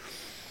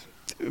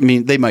 I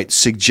mean, they might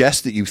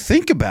suggest that you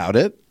think about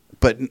it,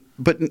 but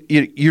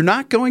you're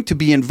not going to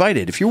be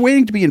invited. If you're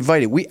waiting to be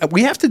invited,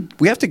 we have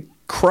to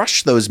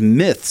crush those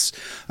myths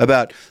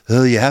about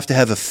you have to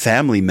have a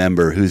family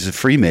member who's a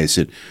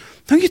Freemason.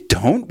 No, you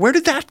don't. Where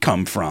did that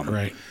come from?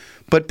 Right.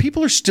 But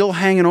people are still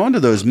hanging on to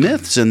those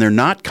myths, and they're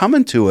not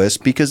coming to us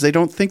because they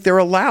don't think they're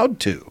allowed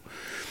to.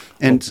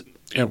 And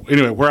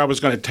anyway, where I was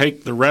going to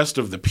take the rest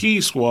of the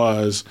piece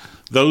was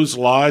those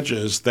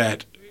lodges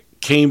that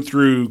came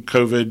through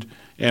COVID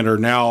and are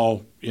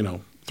now,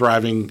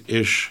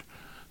 thriving-ish,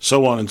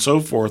 so on and so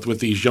forth, with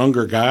these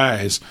younger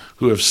guys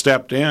who have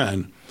stepped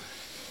in,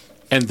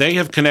 and they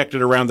have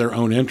connected around their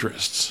own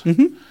interests.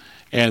 Mm-hmm.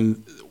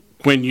 And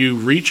when you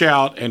reach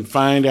out and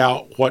find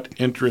out what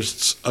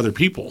interests other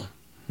people,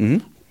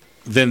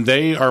 then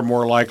they are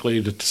more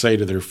likely to say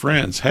to their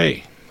friends,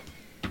 hey,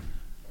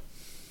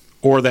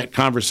 or that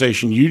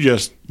conversation you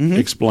just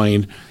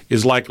explained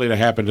is likely to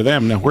happen to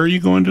them. Now, where are you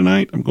going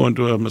tonight? I'm going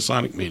to a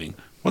Masonic meeting.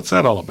 What's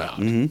that all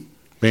about?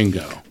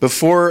 Bingo.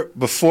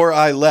 Before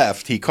I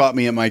left, he caught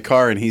me in my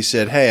car and he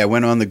said, hey, I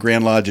went on the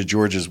Grand Lodge of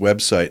Georgia's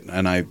website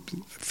and I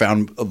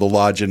found the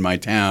lodge in my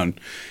town.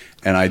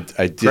 And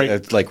I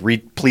did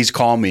please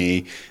call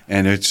me.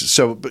 And it's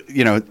so,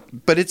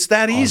 but it's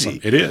that easy.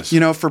 It is.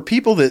 For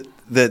people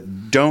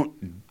that don't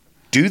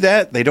do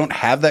that, they don't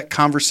have that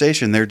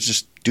conversation. They're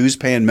just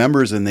dues-paying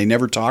members, and they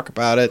never talk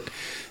about it.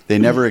 They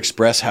never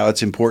express how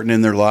it's important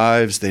in their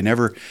lives. They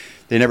never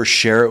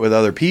share it with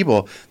other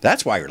people.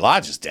 That's why your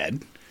lodge is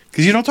dead,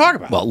 because you don't talk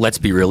about it. Well, let's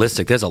be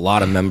realistic. There's a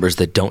lot of members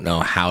that don't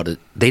know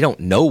they don't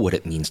know what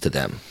it means to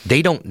them.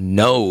 They don't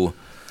know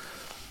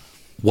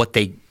what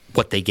they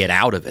get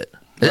out of it.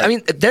 Right. I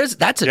mean,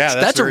 that's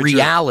a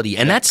reality,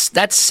 true. And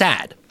that's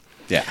sad.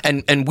 Yeah,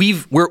 and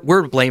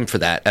we're blamed for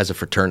that as a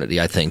fraternity.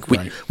 I think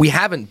we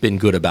haven't been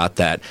good about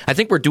that. I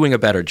think we're doing a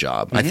better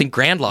job. I think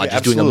Grand Lodge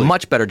is doing a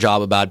much better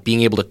job about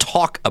being able to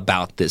talk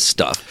about this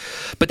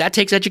stuff. But that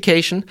takes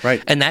education,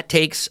 right? And that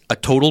takes a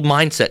total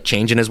mindset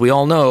change. And as we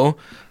all know,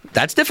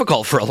 that's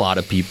difficult for a lot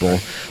of people.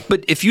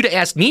 But if you'd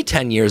asked me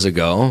 10 years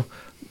ago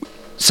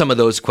some of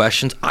those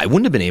questions, I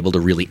wouldn't have been able to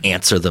really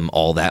answer them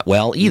all that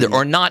well either,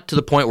 or not to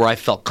the point where I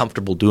felt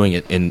comfortable doing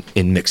it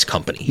in mixed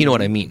company. You know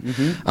what I mean?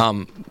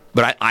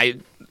 But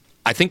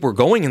I think we're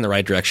going in the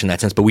right direction in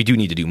that sense, but we do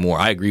need to do more.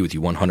 I agree with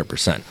you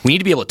 100%. We need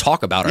to be able to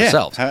talk about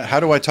ourselves. How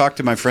do I talk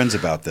to my friends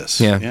about this?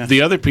 Yeah.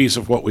 The other piece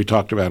of what we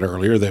talked about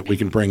earlier that we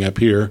can bring up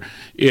here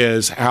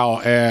is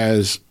how,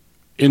 as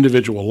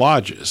individual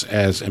lodges,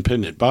 as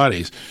independent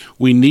bodies,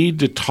 we need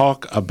to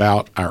talk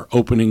about our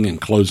opening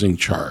and closing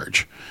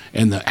charge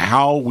and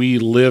how we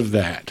live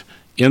that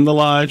in the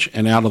lodge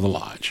and out of the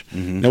lodge.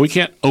 Now, we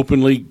can't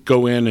openly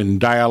go in and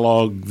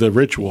dialogue the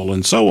ritual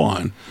and so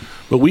on,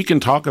 but we can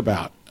talk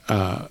about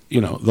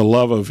the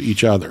love of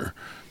each other,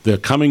 the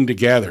coming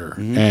together,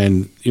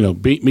 and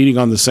meeting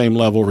on the same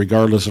level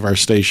regardless of our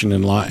station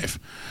in life.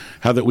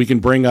 How that we can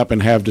bring up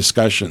and have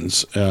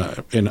discussions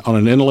on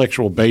an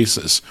intellectual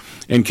basis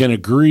and can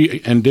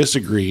agree and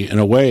disagree in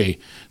a way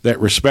that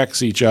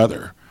respects each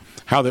other.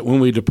 How that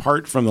when we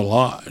depart from the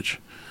lodge,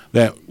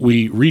 that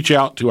we reach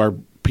out to our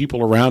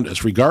people around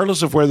us,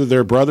 regardless of whether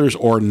they're brothers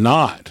or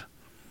not.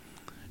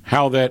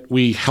 How that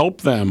we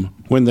help them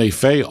when they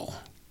fail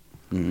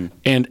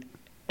and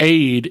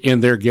aid in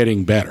their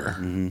getting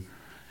better.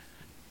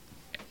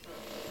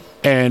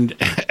 And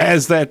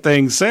as that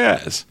thing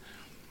says,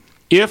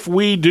 if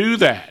we do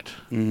that,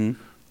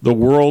 the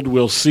world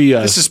will see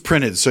us. This is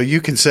printed, so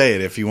you can say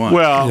it if you want.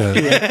 Well,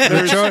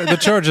 the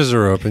charges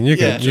are open. You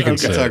can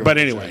say it. But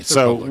anyway,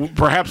 so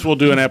perhaps we'll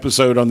do an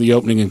episode on the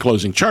opening and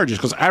closing charges,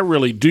 because I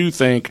really do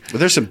think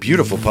there's some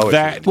beautiful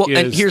poetry.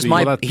 And here's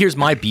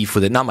my beef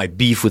with it. Not my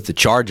beef with the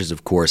charges,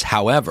 of course.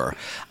 However,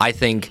 I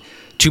think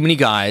too many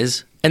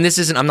guys, and this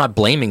isn't, I'm not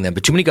blaming them,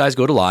 but too many guys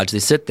go to lodge, they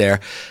sit there,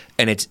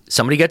 and it's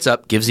somebody gets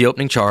up, gives the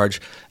opening charge,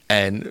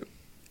 and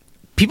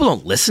people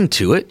don't listen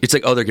to it. It's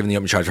like, oh, they're giving the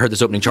opening charge. I heard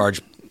this opening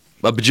charge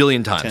a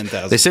bajillion times.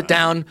 10,000 they sit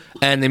down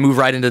and they move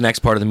right into the next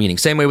part of the meeting.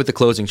 Same way with the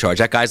closing charge.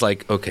 That guy's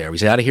like, okay, are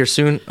we out of here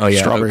soon? Oh, yeah.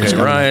 Strawberries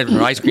okay, right.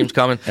 Ice cream's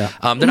coming.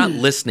 They're not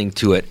listening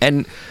to it.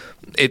 And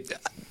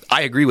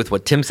I agree with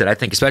what Tim said. I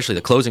think especially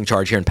the closing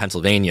charge here in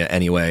Pennsylvania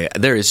anyway,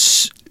 there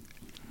is,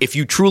 if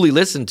you truly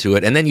listen to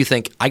it and then you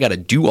think, I got to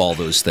do all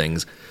those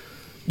things,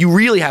 you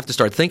really have to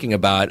start thinking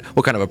about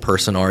what kind of a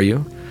person are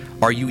you?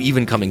 Are you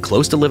even coming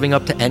close to living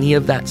up to any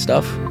of that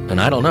stuff? And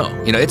I don't know.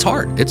 It's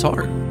hard. It's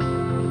hard.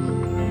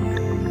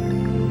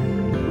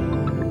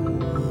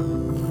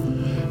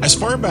 As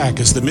far back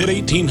as the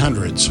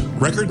mid-1800s,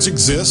 records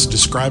exist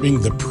describing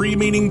the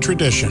pre-meeting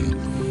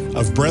tradition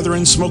of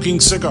brethren smoking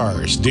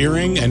cigars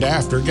during and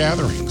after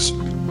gatherings.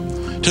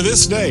 To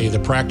this day, the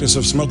practice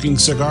of smoking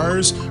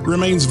cigars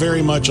remains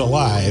very much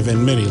alive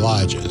in many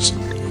lodges.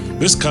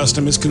 This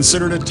custom is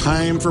considered a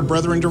time for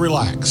brethren to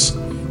relax,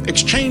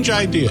 exchange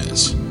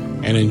ideas,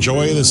 and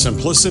enjoy the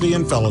simplicity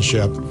and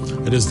fellowship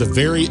that is the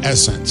very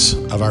essence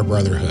of our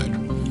brotherhood.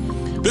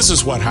 This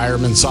is what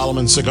Hiram &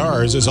 Solomon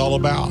Cigars is all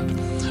about.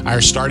 Our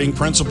starting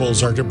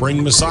principles are to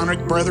bring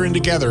Masonic brethren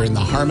together in the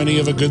harmony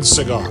of a good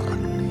cigar.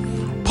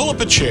 Pull up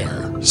a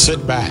chair,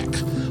 sit back,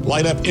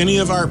 light up any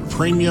of our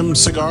premium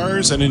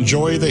cigars, and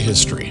enjoy the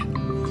history.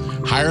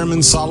 Hiram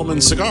 &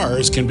 Solomon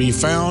Cigars can be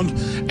found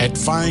at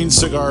fine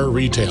cigar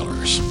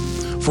retailers.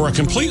 For a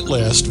complete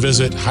list,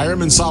 visit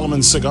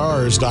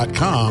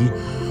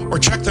hiramandsolomonscigars.com or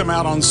check them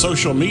out on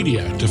social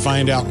media to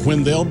find out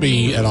when they'll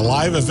be at a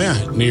live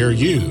event near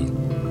you.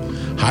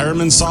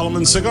 Hiram &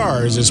 Solomon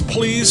Cigars is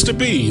pleased to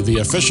be the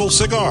official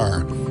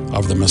cigar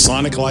of the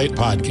Masonic Lite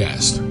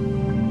podcast.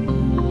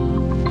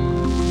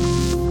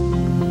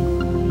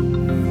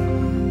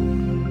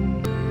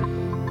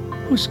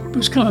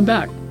 Who's coming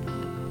back?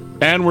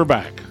 And we're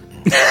back.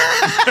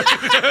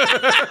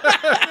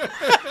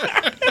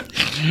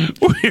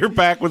 We're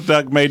back with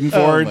Doug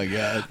Maidenford. Oh, my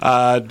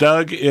God.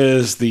 Doug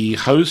is the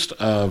host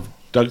of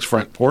Doug's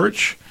Front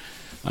Porch.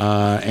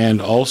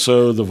 And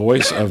also the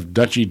voice of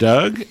Dutchy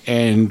Doug.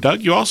 And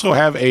Doug, you also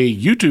have a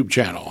YouTube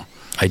channel.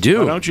 I do.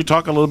 Why don't you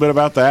talk a little bit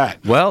about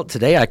that? Well,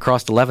 today I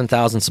crossed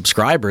 11,000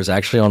 subscribers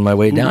actually on my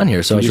way down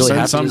here, so I was really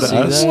happy to see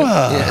that.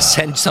 Yeah,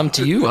 send some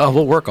to you.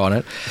 We'll work on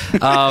it.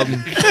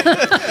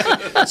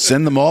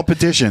 Send them all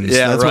petitions.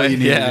 Yeah, that's right. what you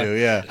need to do.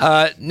 Yeah.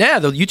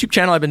 The YouTube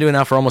channel I've been doing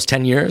now for almost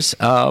 10 years.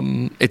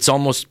 It's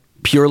almost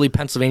purely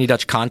Pennsylvania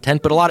Dutch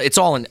content, but it's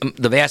all in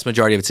the vast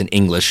majority of it's in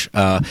English,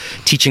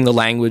 teaching the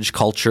language,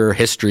 culture,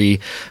 history.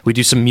 We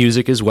do some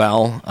music as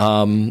well.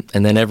 And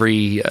then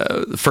every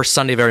first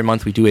Sunday of every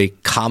month, we do a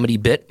comedy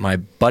bit, my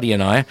buddy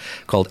and I,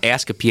 called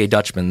Ask a PA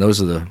Dutchman.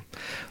 Those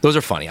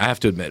are funny. I have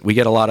to admit, we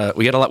have a lot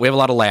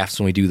of laughs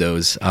when we do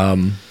those.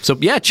 So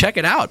yeah, check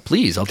it out,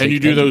 please. And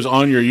you do those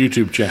on your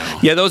YouTube channel?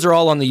 Yeah, those are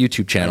all on the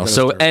YouTube channel.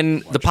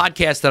 And the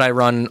podcast that I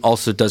run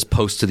also does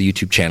post to the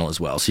YouTube channel as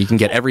well. So you can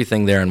get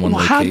everything there in one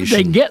location. How do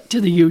they get to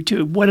the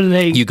YouTube? What do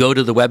they? You go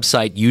to the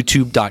website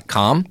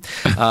youtube.com.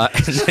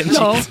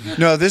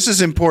 No, this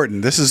is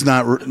important. This is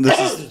not.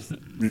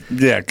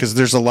 Yeah, because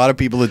there's a lot of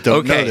people that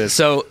don't know this.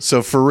 So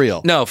for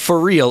real. No, for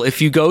real.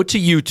 If you go to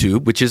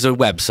YouTube, which is a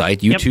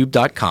website,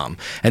 youtube.com,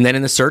 and then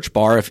in the search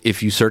bar,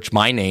 if you search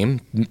my name,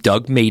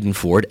 Doug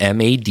Maidenford,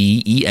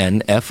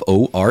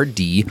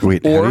 Madenford.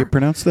 Wait, how do you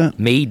pronounce that?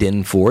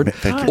 Maidenford.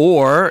 Thank you.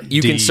 Or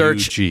you can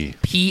search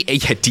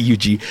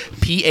D-U-G.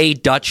 PA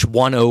Dutch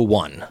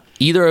 101.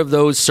 either of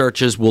those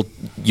searches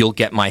you'll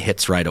get my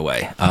hits right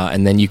away.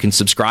 And then you can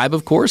subscribe,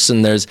 of course.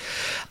 And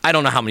I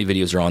don't know how many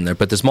videos are on there,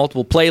 but there's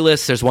multiple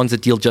playlists. There's ones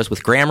that deal just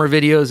with grammar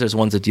videos. There's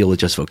ones that deal with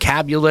just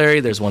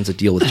vocabulary. There's ones that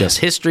deal with just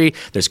history.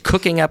 There's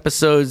cooking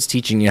episodes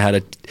teaching you how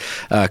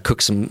to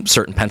cook some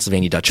certain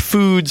Pennsylvania Dutch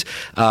foods.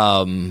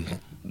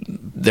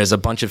 There's a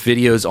bunch of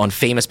videos on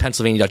famous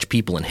Pennsylvania Dutch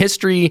people in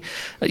history.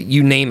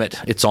 You name it,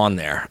 it's on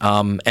there.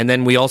 And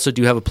then we also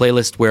do have a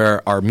playlist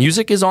where our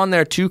music is on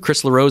there too.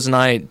 Chris LaRose and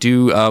I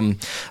do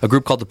a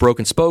group called the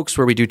Broken Spokes,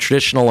 where we do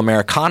traditional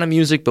Americana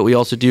music, but we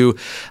also do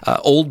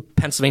old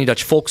Pennsylvania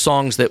Dutch folk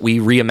songs that we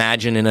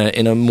reimagine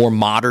in a more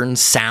modern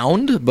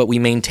sound, but we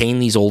maintain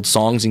these old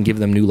songs and give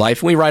them new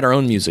life. And we write our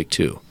own music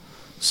too.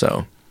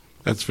 So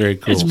that's very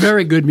cool. It's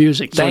very good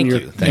music. Thank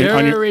you.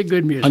 Very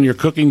good music. On your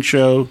cooking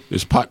show,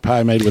 is pot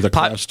pie made with a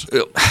crust?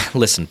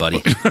 Listen,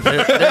 buddy.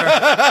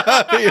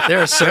 There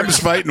are certain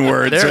fighting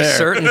words. There are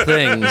certain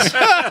things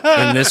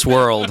in this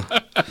world.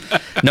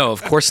 No,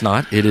 of course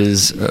not. It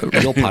is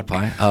real pot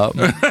pie.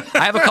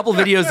 I have a couple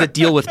videos that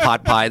deal with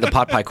pot pie, the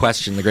pot pie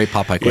question, the great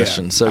pot pie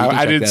question. Yeah. So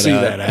I did see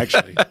that,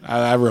 actually.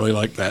 I really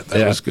liked that.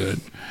 That was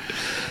good.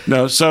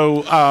 No,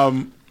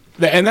 so...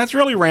 and that's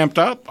really ramped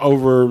up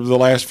over the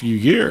last few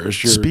years.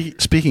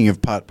 Speaking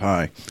of pot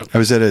pie, I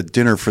was at a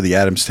dinner for the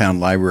Adamstown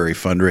Library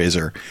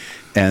fundraiser,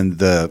 and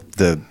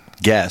the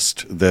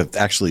guest,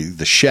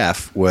 the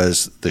chef,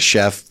 was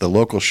the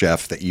local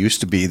chef that used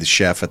to be the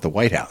chef at the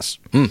White House.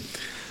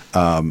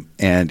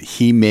 And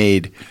he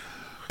made,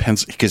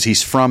 because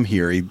he's from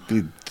here,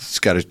 he's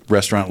got a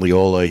restaurant,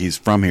 Leola, he's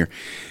from here.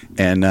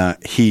 And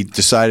he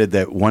decided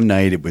that one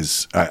night it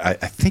was, I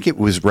think it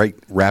was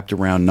wrapped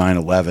around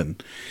 9/11,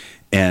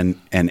 and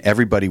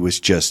everybody was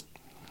just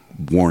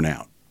worn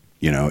out.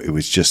 It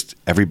was just,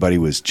 everybody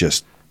was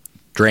just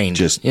drained,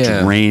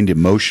 drained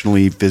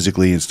emotionally,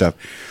 physically, and stuff.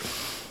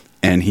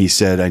 And he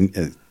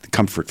said,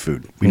 "Comfort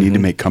food. We need to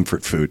make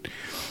comfort food."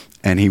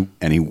 And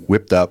he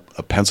whipped up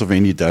a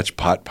Pennsylvania Dutch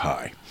pot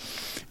pie,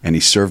 and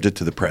he served it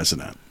to the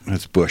president. It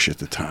was Bush at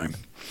the time.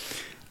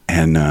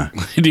 And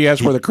did he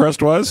ask where the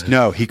crust was?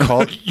 No, he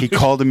called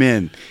him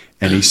in,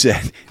 and he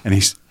said,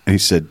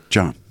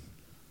 "John,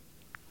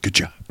 good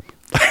job."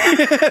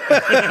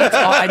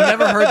 I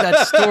never heard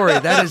that story.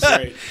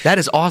 That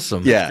is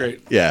awesome. Yeah,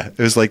 great. Yeah, it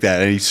was like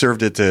that. And he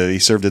served it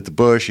to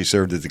Bush. He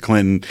served it to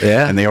Clinton.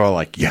 Yeah, and they were all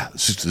like, "Yeah,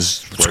 this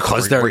is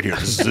because they're right here."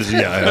 That's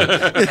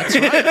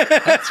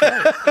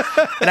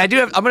right. And I'm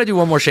going to do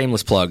one more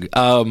shameless plug.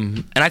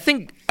 And I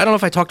don't know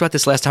if I talked about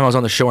this last time I was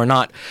on the show or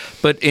not,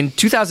 but in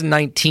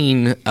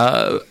 2019,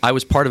 I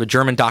was part of a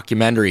German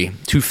documentary.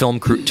 Two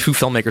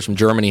filmmakers from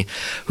Germany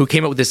who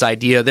came up with this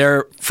idea.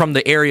 They're from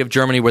the area of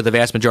Germany where the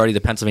vast majority of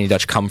the Pennsylvania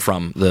Dutch come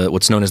from,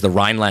 what's known as the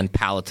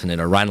Rhineland-Palatinate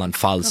or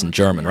Rhineland-Pfalz in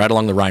German, right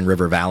along the Rhine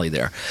River Valley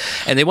there.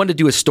 And they wanted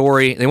to do a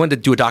story. They wanted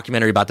to do a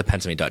documentary about the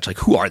Pennsylvania Dutch. Like,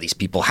 who are these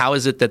people? How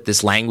is it that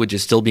this language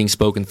is still being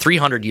spoken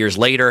 300 years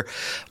later?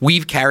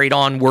 We've carried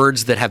on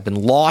words that have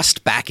been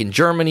lost back in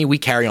Germany. We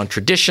carry on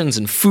traditions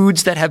and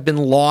foods that have been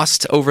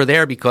lost over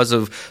there because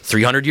of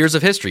 300 years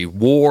of history,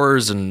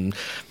 wars and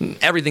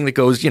everything that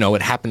goes,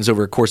 it happens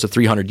over a course of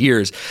 300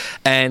 years.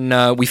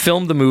 And we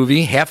filmed the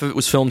movie. Half of it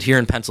was filmed here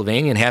in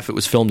Pennsylvania and half of it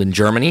was filmed in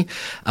Germany.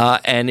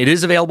 And it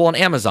is available on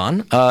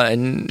Amazon,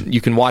 and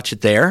you can watch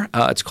it there.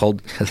 It's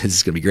called, this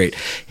is going to be great,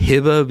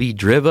 Hibba Be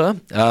Dribba.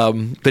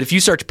 But if you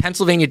search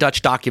Pennsylvania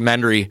Dutch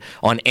documentary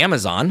on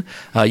Amazon,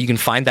 you can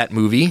find that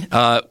movie.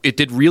 It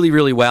did really,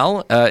 really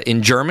well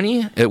in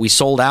Germany. We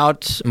sold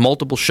out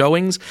multiple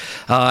showings.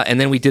 And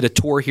then we did a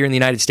tour here in the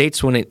United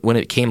States when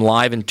it came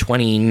live in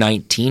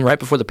 2019, right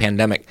before the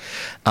pandemic.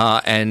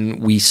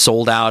 And we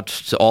sold out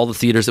to all the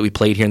theaters that we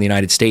played here in the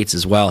United States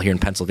as well, here in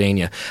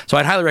Pennsylvania. So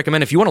I'd highly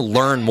recommend, if you want to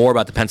learn more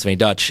about the Pennsylvania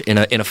Dutch in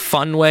a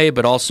fun way,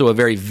 but also a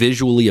very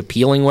visually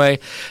appealing way,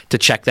 to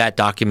check that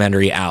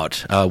documentary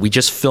out. We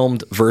just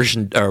filmed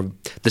the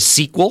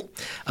sequel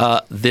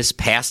this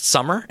past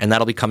summer, and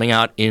that'll be coming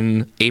out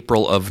in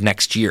April of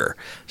next year.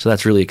 So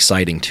that's really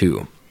exciting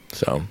too.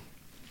 So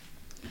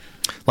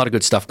a lot of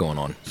good stuff going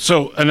on.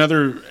 So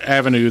another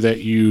avenue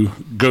that you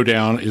go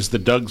down is the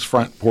Doug's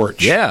Front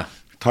Porch. Yeah.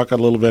 Talk a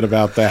little bit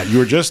about that. You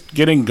were just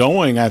getting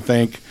going, I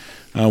think,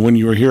 when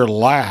you were here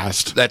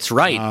last. That's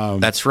right.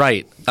 That's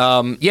right.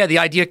 The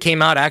idea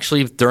came out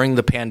actually during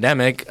the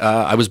pandemic.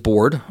 I was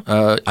bored.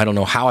 I don't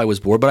know how I was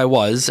bored, but I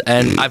was.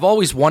 And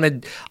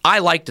I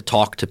like to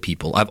talk to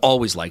people. I've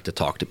always liked to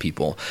talk to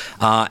people.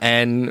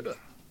 And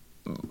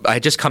I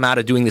had just come out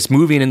of doing this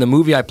movie, and in the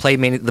movie I played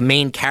the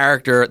main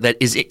character that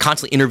is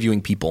constantly interviewing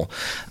people,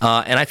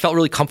 and I felt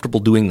really comfortable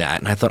doing that.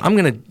 And I thought, I'm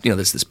going to,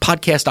 this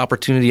podcast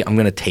opportunity, I'm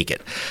going to take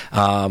it.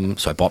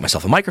 So I bought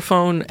myself a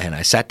microphone, and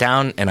I sat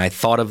down, and I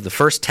thought of the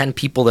first 10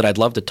 people that I'd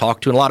love to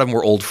talk to, and a lot of them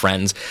were old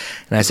friends.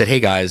 And I said, hey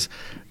guys,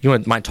 you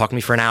wouldn't mind talking to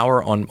me for an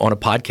hour on a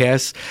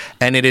podcast?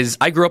 And it is,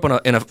 I grew up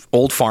in an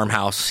old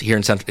farmhouse here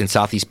in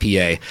Southeast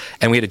PA,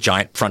 and we had a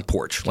giant front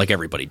porch, like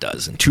everybody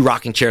does. And 2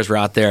 rocking chairs were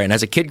out there. And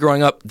as a kid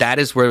growing up, that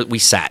is where we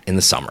sat in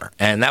the summer.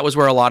 And that was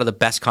where a lot of the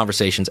best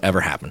conversations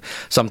ever happened.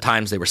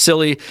 Sometimes they were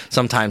silly.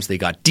 Sometimes they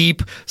got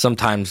deep.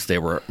 Sometimes they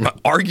were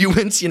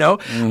arguments,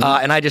 Mm-hmm.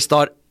 And I just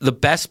thought, the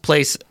best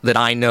place that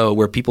I know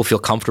where people feel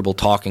comfortable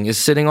talking is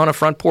sitting on a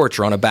front porch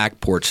or on a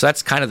back porch. So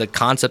that's kind of the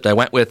concept I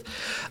went with.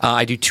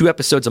 I do 2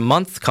 episodes a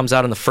month, comes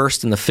out on the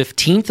 1st and the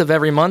 15th of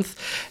every month,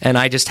 and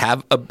I just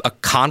have a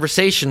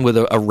conversation with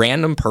a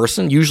random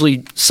person,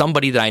 usually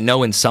somebody that I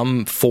know in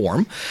some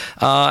form,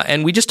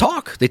 and we just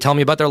talk. They tell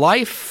me about their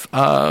life,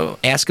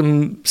 ask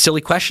them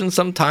silly questions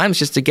sometimes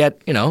just to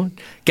get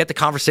the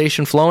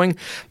conversation flowing.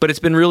 But it's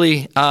been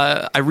really,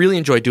 I really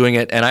enjoy doing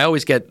it, and I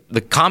always get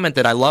the comment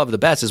that I love the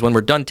best is when we're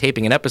done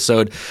taping an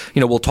episode,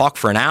 we'll talk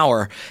for an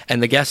hour,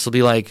 and the guests will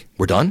be like,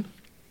 "We're done?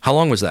 How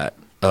long was that?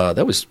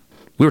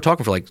 We were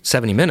talking for like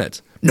 70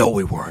 minutes. No,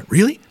 we weren't.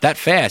 Really? That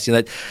fast?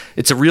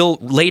 It's a real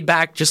laid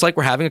back, just like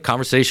we're having a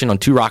conversation on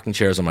 2 rocking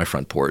chairs on my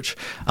front porch.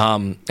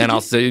 And I'll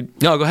say,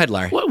 no, go ahead,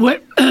 Larry.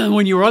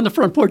 When you were on the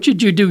front porch,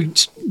 did you do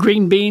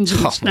green beans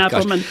and snap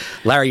them? And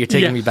Larry, you're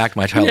taking me back to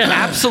my childhood. Yeah.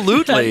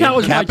 Absolutely. That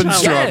was Capping my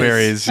childhood.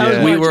 strawberries. That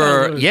was We my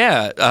were,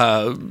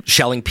 childhood.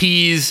 shelling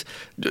peas,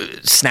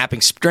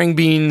 snapping string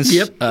beans,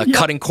 Yep.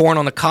 cutting corn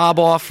on the cob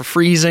off for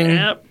freezing.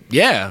 Yep.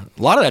 Yeah,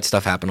 a lot of that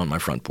stuff happened on my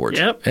front porch.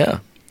 Yep. Yeah.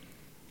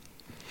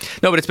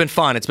 No, but it's been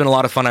fun. It's been a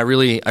lot of fun. I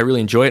really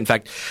enjoy it. In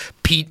fact,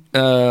 Pete,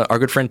 our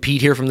good friend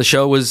Pete here from the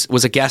show, was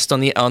a guest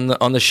on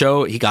the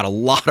show. He got a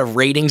lot of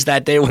ratings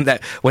that day when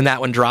that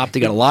one dropped. He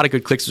got a lot of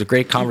good clicks. It was a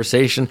great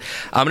conversation.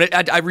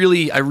 I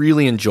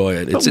really enjoy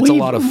it. It's a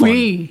lot of fun.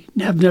 We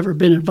have never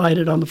been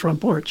invited on the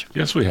front porch.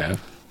 Yes, we have.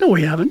 No,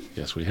 we haven't.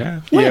 Yes, we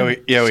have. Yeah,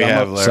 we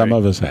have, Larry. Some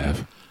of us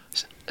have.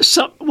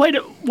 So wait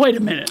a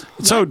minute.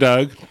 So,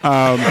 Doug,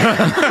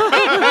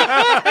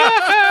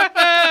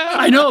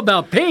 I know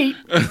about Pete.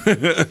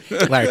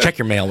 Larry, check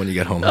your mail when you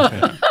get home.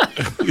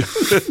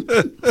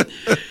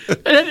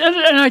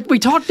 We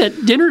talked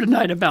at dinner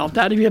tonight about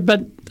that.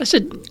 But I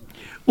said,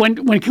 when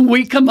can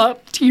we come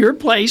up to your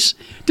place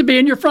to be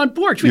in your front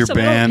porch? Your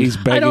band. He's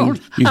begging. I don't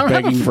have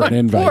begging a for front an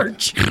invite.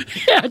 porch.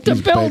 Yeah, to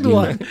build begging.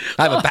 one.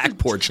 I have a back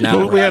porch now.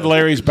 Well, we had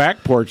Larry's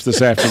back porch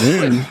this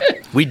afternoon.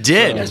 We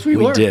did. Yes, we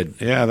did.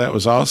 Yeah, that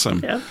was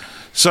awesome. Yeah.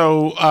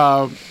 So,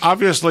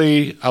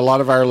 obviously, a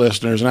lot of our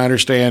listeners, and I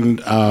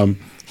understand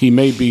he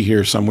may be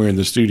here somewhere in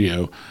the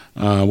studio.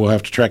 We'll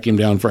have to track him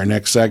down for our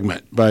next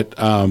segment. But,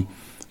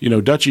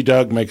 Dutchy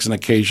Doug makes an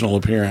occasional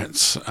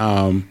appearance.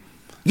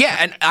 Yeah,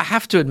 and I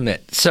have to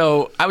admit,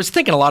 so I was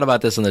thinking a lot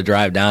about this on the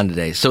drive down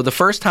today. So the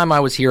first time I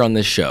was here on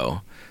this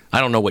show,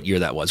 I don't know what year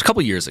that was, a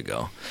couple years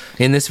ago,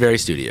 in this very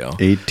studio.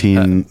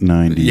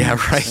 1890. Yeah,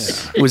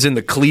 right. It was in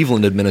the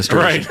Cleveland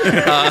administration.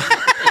 Right.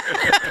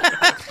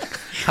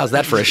 How's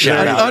that for a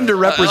shout out?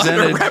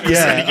 Underrepresented.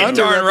 Yeah,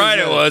 darn right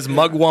it was.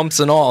 Mugwumps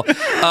and all.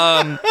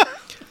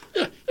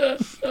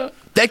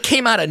 That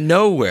came out of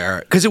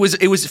nowhere because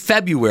it was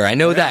February. I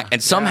know that,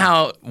 and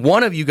somehow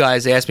one of you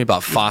guys asked me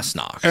about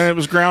Fosnock. And it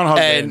was Groundhog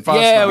Day. And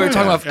yeah, we were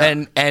talking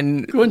about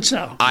and Going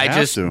south. I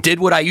just did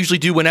what I usually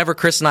do whenever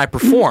Chris and I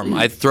perform.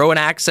 I throw an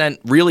accent,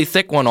 really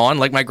thick one on,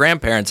 like my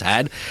grandparents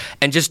had,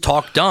 and just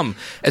talk dumb.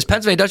 As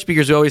Pennsylvania Dutch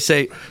speakers, we always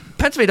say,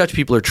 Pennsylvania Dutch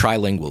people are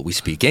trilingual. We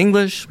speak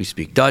English, we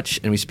speak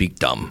Dutch, and we speak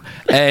dumb.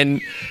 And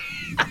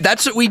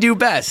that's what we do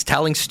best,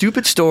 telling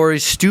stupid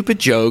stories, stupid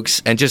jokes,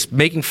 and just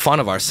making fun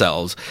of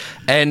ourselves.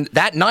 And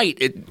that night,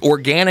 it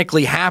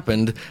organically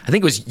happened. I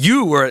think it was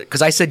you,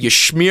 because I said you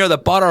smear the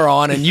butter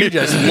on, and you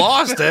just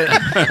lost it.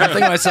 I think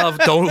to myself,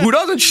 who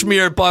doesn't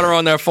smear butter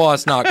on their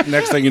Fosnock?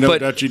 Next thing you know,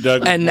 Dutchy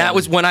Doug. And that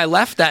was when I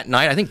left that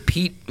night. I think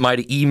Pete might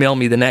have emailed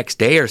me the next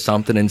day or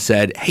something and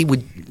said, "Hey,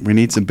 we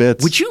need some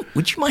bits. Would you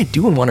mind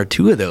doing 1 or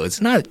 2 of those?"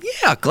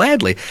 Yeah,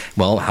 gladly.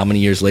 Well, how many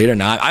years later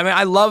now? I mean,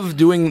 I love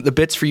doing the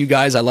bits for you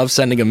guys. I love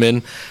sending them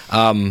in.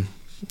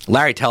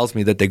 Larry tells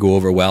me that they go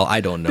over well. I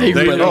don't know. They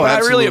But do. I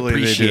really Absolutely they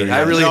appreciate do, it. yeah.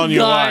 I really Telling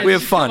you why. we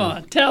have fun. Come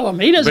on, tell him.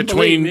 He doesn't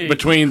believe me.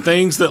 Between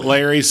things that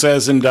Larry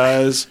says and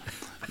does,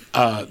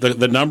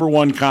 the number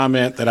one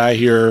comment that I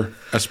hear,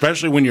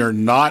 especially when you're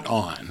not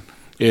on,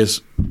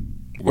 is,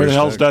 "Where the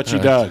hell's Dutchy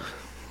Doug?"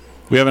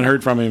 We haven't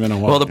heard from him in a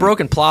while. Well, the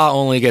broken plow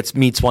only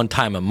meets one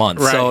time a month,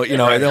 so it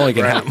only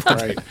can happen.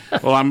 Right.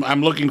 Well,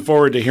 I'm looking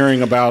forward to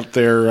hearing about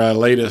their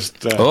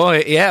latest. Oh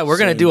yeah, we're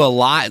gonna do a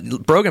lot.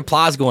 Broken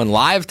Plow's going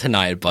live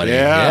tonight, buddy.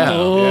 Yeah,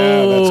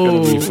 that's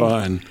going to be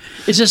fun.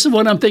 Is this the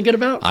one I'm thinking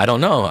about? I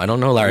don't know,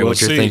 Larry, We'll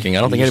what you're see. thinking.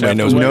 I don't think You just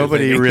anybody have knows. to What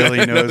Nobody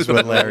really knows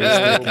what Larry's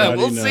thinking. Nobody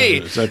we'll see.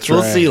 knows. That's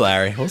We'll right. see,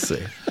 Larry. We'll see.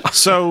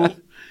 So,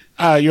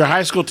 you're a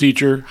high school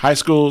teacher.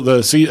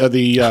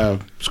 The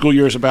school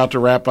year is about to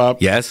wrap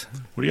up. Yes.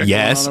 What do you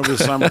got going on over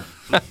the summer?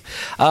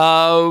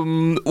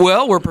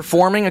 Well, we're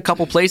performing a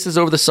couple places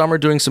over the summer,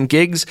 doing some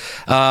gigs.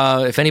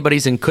 If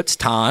anybody's in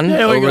Kutztown,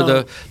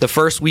 over the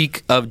first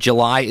week of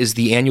July is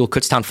the annual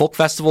Kutztown Folk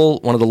Festival,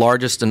 one of the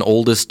largest and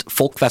oldest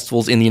folk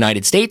festivals in the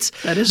United States.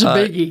 That is a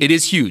biggie. It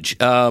is huge.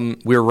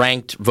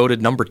 We're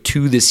voted number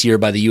 2 this year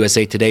by the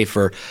USA Today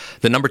for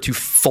the number 2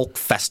 folk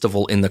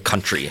festival in the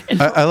country.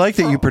 I like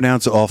that you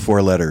pronounce all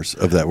 4 letters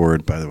of that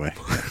word, by the way.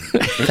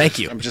 Thank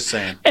you. I'm just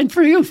saying. And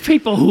for you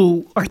people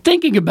who are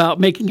thinking about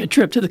making a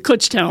trip to the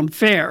Kutztown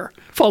Fair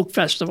Folk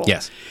Festival,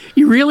 yes,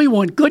 you really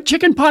want good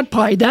chicken pot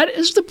pie, that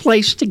is the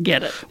place to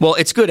get it. Well,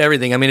 it's good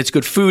everything. I mean, it's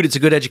good food. It's a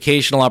good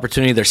educational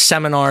opportunity. There's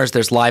seminars.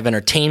 There's live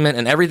entertainment.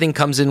 And everything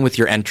comes in with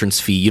your entrance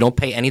fee. You don't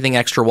pay anything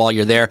extra while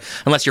you're there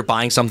unless you're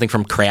buying something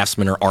from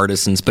craftsmen or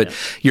artisans. But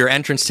your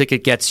entrance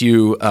ticket gets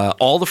you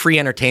all the free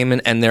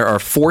entertainment. And there are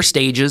 4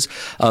 stages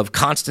of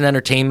constant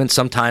entertainment.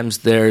 Sometimes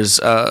there's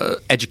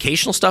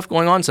educational stuff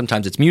going on.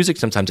 Sometimes it's music.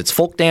 Sometimes it's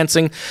folk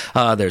dancing.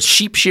 There's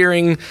sheep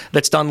shearing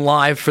that's done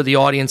live for the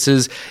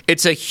audiences.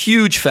 It's a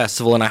huge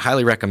festival, and I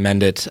highly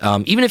recommend it.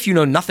 Even if you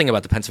know nothing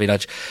about the Pennsylvania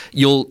Dutch,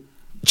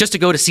 just to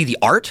go to see the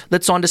art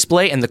that's on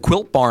display, and the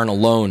Quilt Barn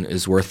alone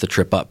is worth the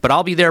trip up. But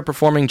I'll be there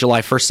performing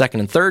July 1st, 2nd,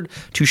 and 3rd,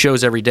 2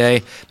 shows every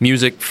day,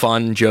 music,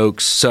 fun,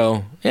 jokes.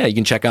 So, yeah, you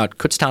can check out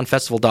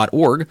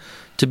kutztownfestival.org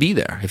to be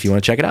there if you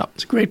want to check it out.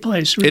 It's a great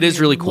place. Really, it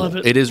is really cool.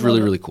 It is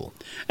really cool.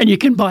 And you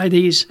can buy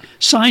these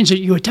signs that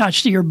you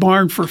attach to your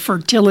barn for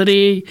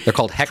fertility. They're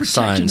called hex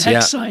signs.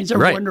 Hex signs are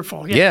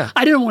wonderful. Yeah.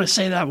 I didn't want to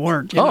say that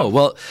word.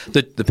 Well,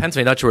 the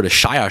Pennsylvania Dutch word is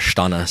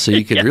Shia-Stanne, so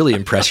you could really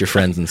impress your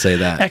friends and say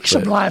that.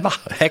 Hexableibe.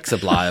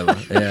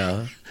 Hexableibe,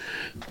 yeah.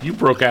 You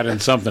broke out in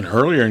something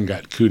earlier and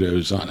got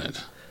kudos on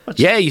it.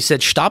 You said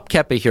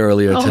Stoppkeppig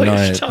earlier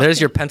tonight. There's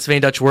your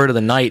Pennsylvania Dutch word of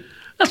the night.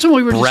 That's what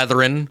we were.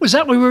 Brethren. Was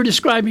that what we were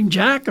describing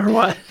Jack or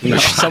what?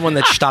 Someone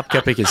that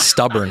Stoppkeppig is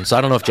stubborn. So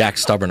I don't know if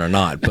Jack's stubborn or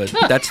not, but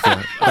that's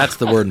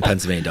the word in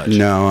Pennsylvania Dutch.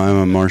 No, I'm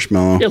a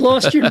marshmallow. You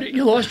lost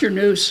your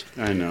noose.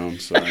 I know. I'm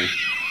sorry.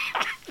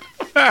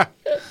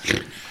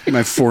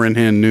 My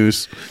 4-in-hand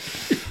noose.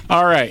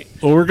 All right.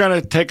 Well, we're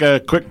going to take a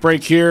quick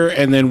break here,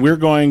 and then we're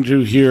going to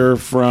hear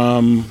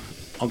from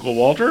Uncle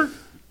Walter.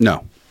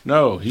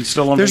 No, he's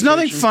still on There's vacation.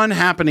 nothing fun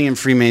happening in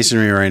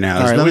Freemasonry right now.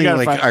 There's All right,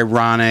 nothing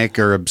ironic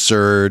or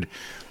absurd,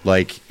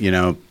 like,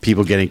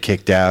 people getting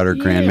kicked out or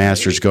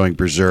grandmasters going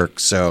berserk.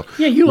 So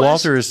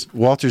Walter's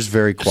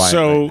very quiet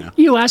right now.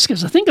 You asked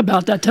us to think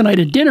about that tonight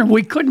at dinner.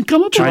 We couldn't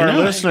come up with our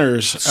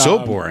listeners. So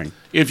boring.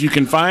 If you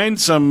can find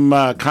some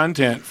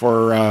content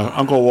for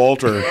Uncle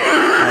Walter,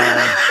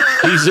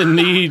 he's in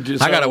need.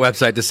 So I got a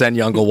website to send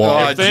you, Uncle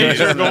Walter. if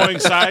things are going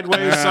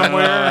sideways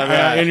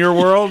somewhere in your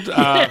world,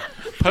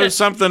 post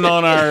something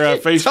on our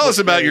Facebook. Tell us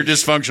about page. your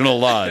dysfunctional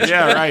lodge.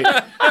 Yeah,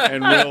 right.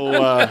 And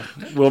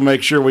we'll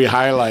make sure we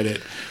highlight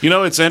it.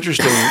 It's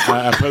interesting.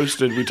 I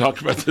posted. We talked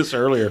about this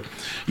earlier.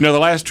 The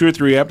last 2 or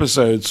 3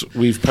 episodes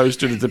we've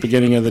posted at the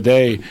beginning of the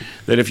day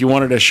that if you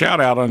wanted a shout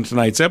out on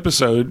tonight's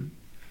episode,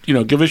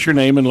 give us your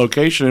name and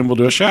location, and we'll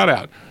do a shout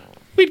out.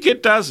 We'd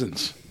get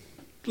dozens,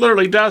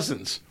 literally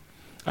dozens.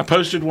 I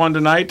posted one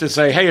tonight to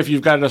say, hey, if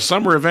you've got a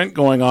summer event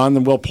going on,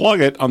 then we'll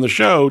plug it on the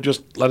show.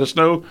 Just let us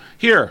know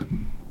here.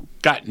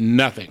 Got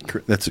nothing.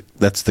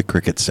 That's the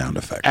cricket sound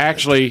effect.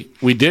 Actually,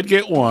 we did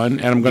get one,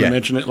 and I'm going to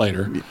mention it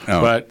later.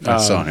 Oh, but I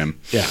saw him.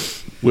 Yeah.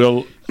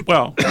 No,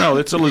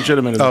 it's a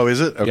legitimate event. Oh,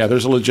 is it? Okay. Yeah,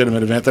 there's a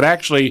legitimate event that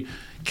actually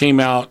came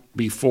out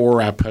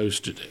before I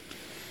posted it.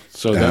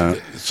 So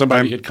that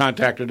somebody had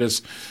contacted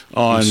us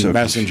on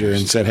Messenger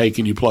and said, hey,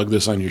 can you plug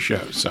this on your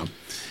show? So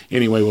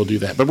anyway, we'll do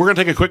that. But we're going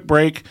to take a quick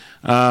break.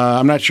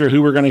 I'm not sure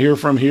who we're going to hear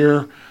from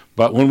here,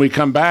 but when we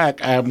come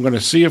back, I'm going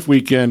to see if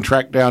we can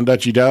track down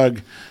Dutchy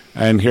Doug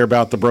and hear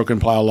about the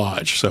Broken Plow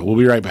Lodge. So we'll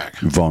be right back.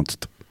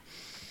 Vonst.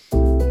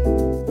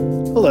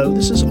 Hello,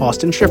 this is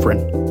Austin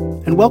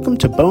Schifrin, and welcome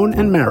to Bone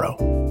and Marrow,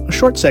 a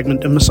short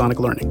segment of Masonic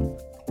learning.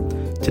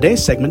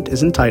 Today's segment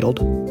is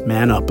entitled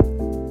Man Up.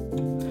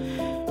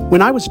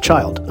 When I was a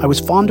child, I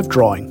was fond of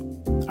drawing.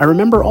 I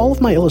remember all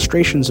of my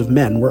illustrations of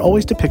men were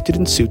always depicted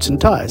in suits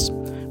and ties,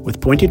 with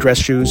pointy dress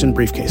shoes and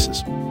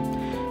briefcases.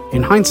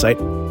 In hindsight,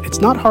 it's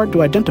not hard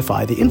to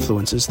identify the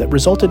influences that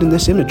resulted in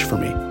this image for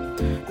me.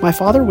 My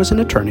father was an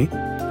attorney.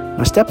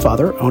 My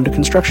stepfather owned a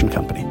construction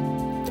company.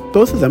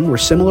 Both of them were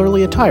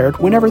similarly attired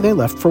whenever they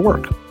left for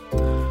work.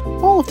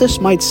 All of this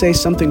might say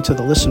something to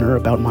the listener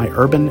about my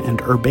urban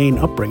and urbane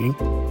upbringing.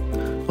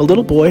 A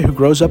little boy who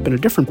grows up in a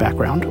different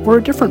background or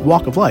a different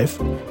walk of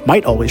life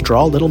might always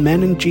draw little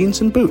men in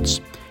jeans and boots,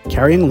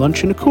 carrying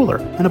lunch in a cooler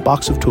and a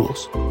box of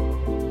tools.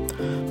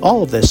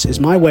 All of this is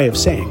my way of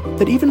saying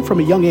that even from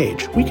a young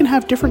age, we can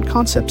have different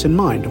concepts in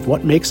mind of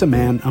what makes a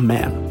man a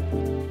man.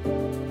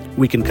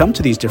 We can come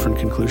to these different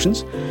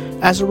conclusions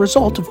as a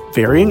result of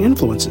varying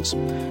influences,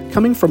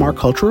 coming from our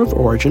culture of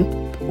origin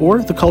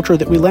or the culture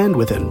that we land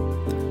within,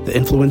 the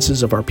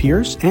influences of our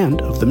peers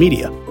and of the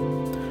media.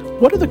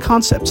 What are the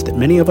concepts that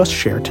many of us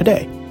share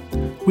today?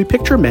 We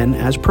picture men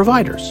as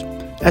providers,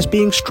 as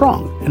being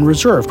strong and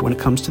reserved when it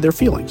comes to their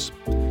feelings,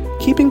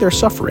 keeping their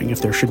suffering,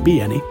 if there should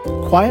be any,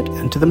 quiet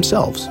and to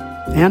themselves,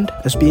 and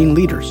as being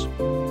leaders.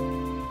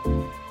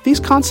 These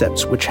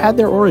concepts, which had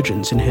their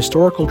origins in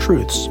historical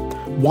truths,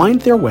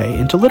 wind their way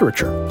into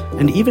literature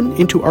and even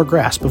into our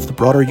grasp of the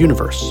broader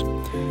universe.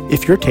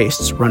 If your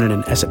tastes run in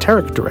an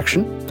esoteric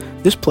direction,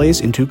 this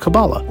plays into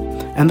Kabbalah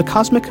and the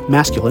cosmic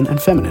masculine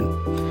and feminine.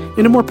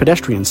 In a more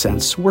pedestrian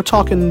sense, we're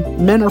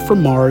talking men are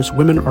from Mars,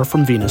 women are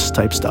from Venus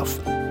type stuff.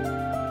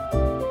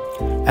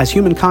 As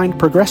humankind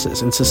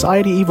progresses and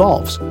society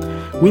evolves,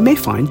 we may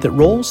find that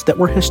roles that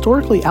were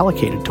historically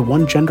allocated to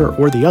one gender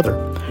or the other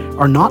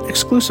are not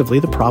exclusively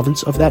the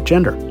province of that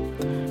gender.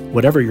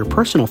 Whatever your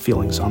personal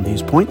feelings on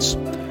these points,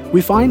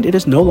 we find it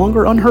is no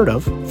longer unheard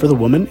of for the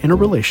woman in a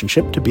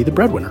relationship to be the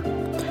breadwinner.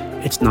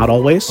 It's not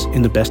always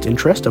in the best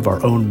interest of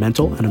our own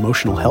mental and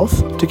emotional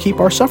health to keep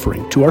our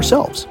suffering to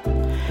ourselves.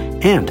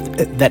 And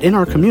that in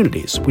our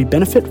communities, we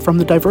benefit from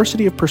the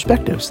diversity of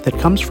perspectives that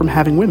comes from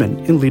having women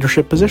in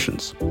leadership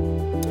positions.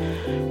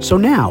 So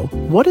now,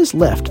 what is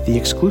left the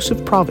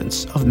exclusive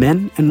province of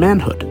men and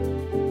manhood?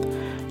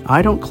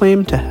 I don't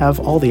claim to have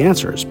all the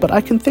answers, but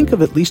I can think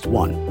of at least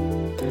one.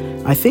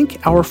 I think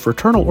our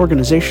fraternal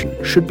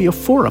organization should be a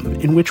forum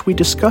in which we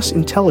discuss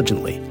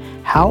intelligently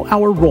how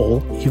our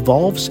role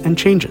evolves and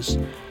changes,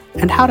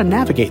 and how to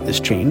navigate this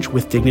change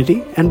with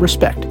dignity and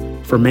respect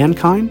for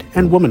mankind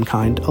and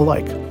womankind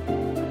alike.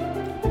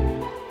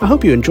 I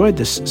hope you enjoyed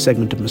this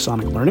segment of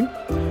Masonic Learning,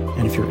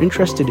 and if you're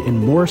interested in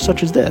more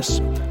such as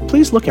this,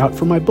 please look out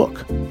for my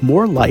book,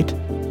 More Lite,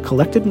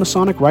 Collected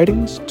Masonic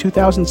Writings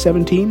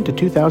 2017 to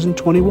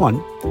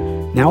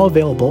 2021, now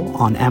available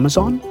on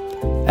Amazon,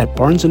 at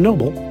Barnes &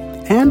 Noble,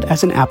 and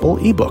as an Apple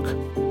ebook.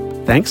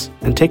 Thanks,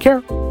 and take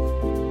care.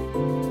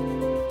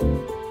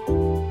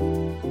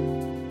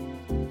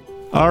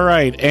 All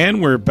right,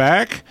 and we're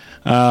back.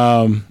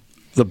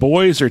 The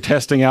boys are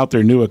testing out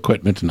their new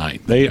equipment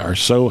tonight. They are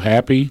so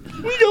happy.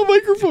 We got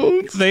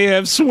microphones. They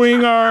have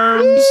swing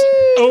arms.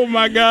 Oh,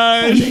 my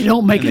gosh. And they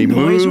don't make They a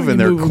noise move when and you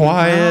they're move them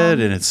quiet,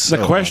 around. and it's so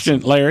The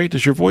question, Larry,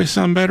 does your voice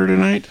sound better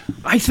tonight?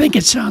 I think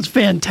it sounds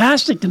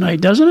fantastic tonight,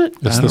 doesn't it?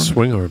 It's the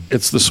swing arm.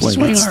 It's the swing,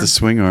 Swing arm. It's arm. the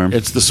swing arm.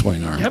 It's the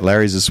swing arm. Yep.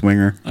 Larry's a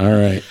swinger. All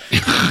right.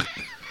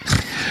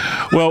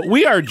 Well,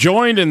 we are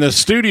joined in the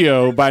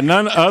studio by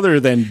none other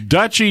than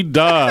Dutchy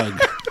Doug.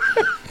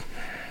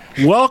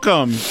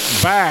 Welcome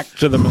back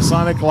to the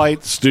Masonic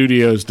Lite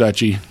Studios,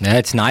 Dutchy.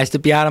 It's nice to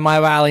be out of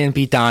my valley and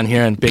be down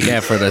here in Big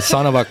Air for the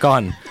son of a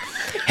gun.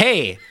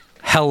 Hey,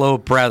 hello,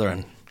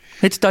 brethren.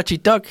 It's Dutchy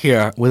Doug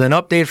here with an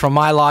update from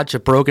my lodge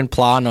at Broken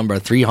Plow number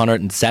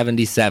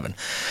 377.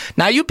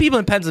 Now, you people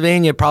in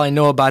Pennsylvania probably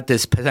know about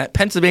this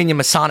Pennsylvania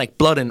Masonic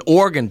Blood and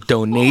Organ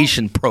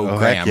Donation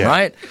Program, yeah.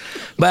 right?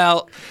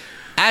 Well,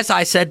 as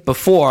I said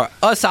before,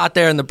 us out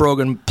there in the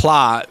Broken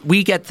Plow,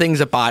 we get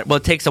things about, well,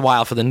 it takes a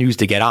while for the news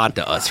to get on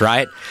to us,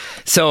 right?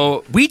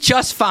 So we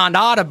just found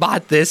out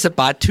about this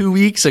about 2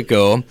 weeks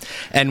ago,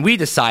 and we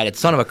decided,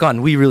 son of a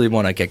gun, we really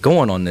want to get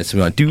going on this.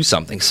 We want to do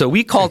something. So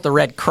we called the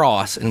Red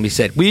Cross, and we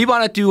said, we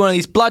want to do one of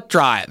these blood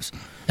drives,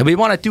 and we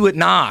want to do it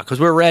now because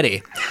we're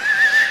ready.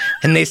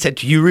 And they said,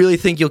 do you really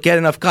think you'll get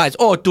enough guys?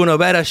 Oh,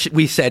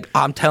 we said,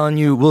 I'm telling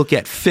you, we'll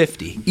get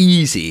 50.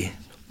 Easy.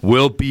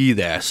 We'll be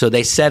there. So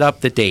they set up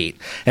the date.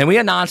 And we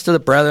announced to the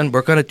brethren,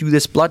 we're going to do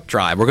this blood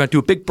drive. We're going to do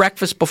a big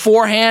breakfast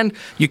beforehand.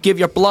 You give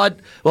your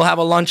blood. We'll have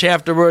a lunch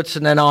afterwards,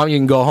 and then you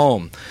can go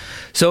home.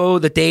 So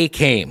the day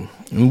came.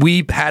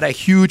 We had a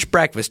huge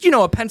breakfast. You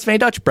know, a Pennsylvania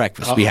Dutch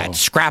breakfast. Uh-oh. We had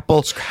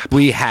scrapple.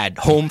 We had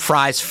home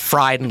fries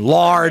fried in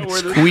lard.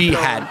 We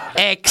had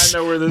eggs.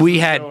 We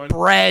had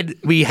bread.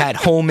 We had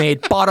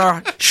homemade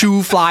butter,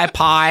 shoe fly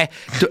pie.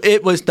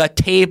 It was the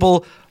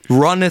table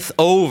runneth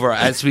over,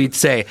 as we'd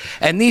say.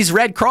 And these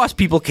Red Cross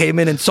people came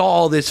in and saw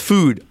all this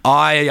food.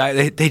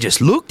 They just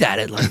looked at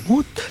it like,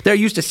 what? They're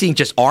used to seeing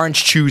just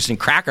orange juice and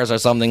crackers or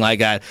something like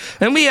that.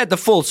 And we had the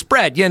full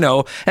spread, you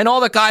know. And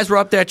all the guys were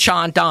up there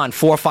chawing down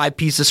 4 or 5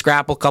 pieces of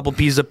scrapple, couple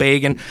pieces of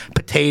bacon,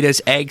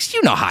 potatoes, eggs.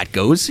 You know how it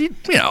goes, you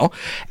know.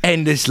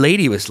 And this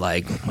lady was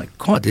like, oh my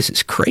God, this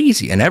is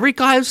crazy. And every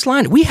guy was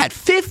lined. We had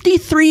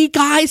 53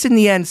 guys in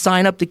the end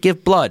sign up to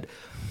give blood.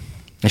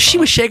 And she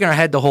was shaking her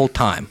head the whole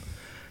time.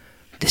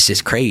 This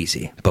is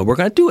crazy, but we're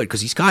going to do it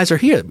because these guys are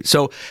here.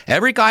 So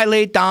every guy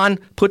laid down,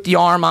 put the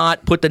arm on,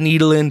 put the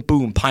needle in,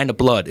 boom, pint of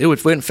blood. It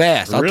went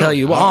fast. I'll tell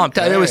you what.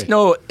 There was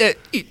no...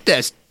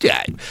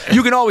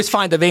 you can always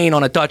find the vein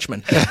on a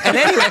Dutchman. And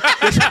anyway...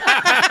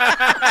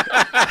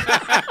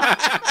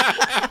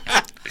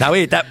 Now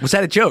wait, was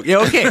that a joke? Yeah,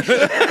 okay.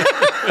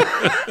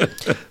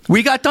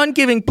 We got done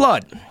giving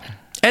blood.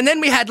 And then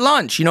we had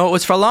lunch. You know what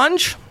was for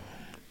lunch?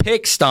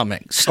 Pig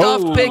stomach.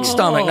 Stuffed pig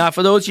stomach. Now,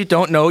 for those you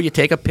don't know, you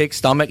take a pig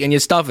stomach and you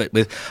stuff it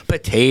with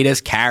potatoes,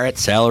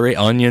 carrots, celery,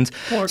 onions,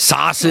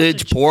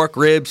 sausage, pork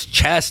ribs,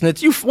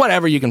 chestnuts,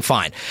 whatever you can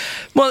find.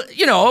 Well,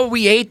 you know,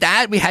 we ate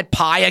that. We had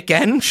pie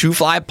again, shoe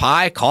fly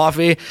pie,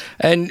 coffee,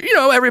 and, you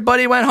know,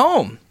 everybody went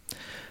home.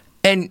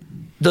 And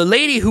the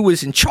lady who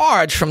was in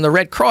charge from the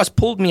Red Cross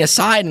pulled me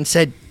aside and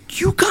said,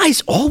 you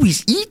guys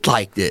always eat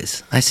like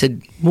this. I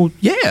said, well,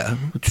 yeah.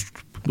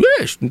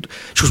 yeah. She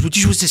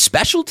goes, was this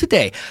special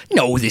today?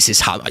 No, this is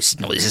how. I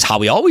said, no, this is how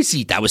we always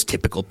eat. That was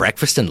typical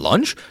breakfast and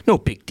lunch. No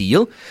big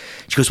deal.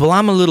 She goes, well,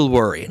 I'm a little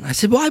worried. I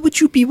said, why would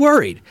you be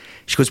worried?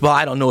 She goes, well,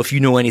 I don't know if you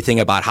know anything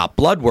about how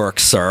blood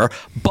works, sir,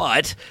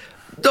 but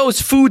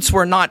those foods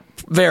were not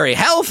very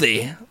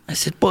healthy. I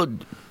said, well,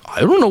 I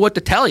don't know what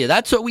to tell you.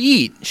 That's what we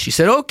eat. She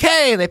said,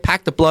 okay. They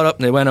packed the blood up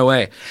and they went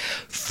away.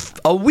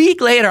 A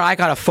week later, I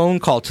got a phone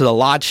call to the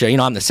lodge.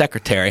 I'm the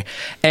secretary,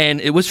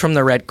 and it was from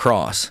the Red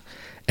Cross.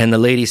 And the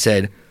lady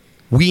said,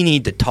 we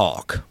need to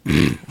talk.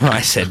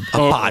 I said,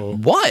 about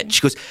what?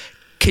 She goes,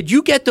 could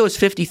you get those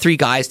 53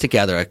 guys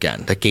together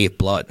again that gave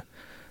blood?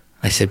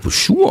 I said, well,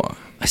 sure.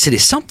 I said,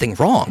 is something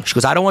wrong? She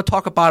goes, I don't want to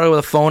talk about it over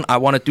the phone. I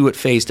want to do it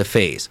face to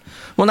face.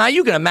 Well, now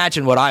you can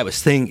imagine what I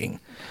was thinking.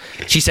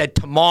 She said,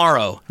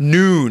 tomorrow,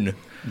 noon.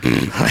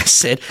 I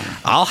said,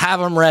 I'll have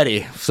them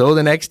ready. So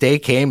the next day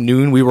came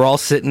noon. We were all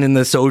sitting in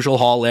the social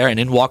hall there, and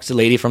in walks a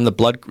lady from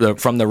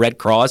the Red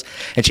Cross,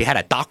 and she had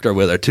a doctor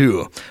with her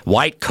too.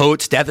 White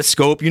coat,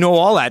 stethoscope,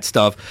 all that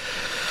stuff.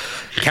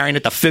 Carrying a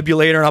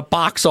defibrillator in a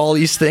box, all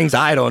these things.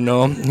 I don't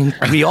know. And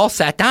we all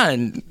sat down,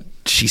 and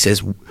she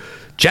says,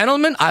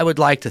 gentlemen, I would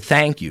like to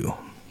thank you.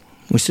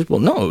 We said, well,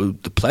 no,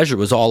 the pleasure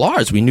was all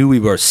ours. We knew we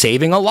were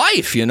saving a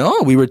life,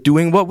 We were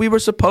doing what we were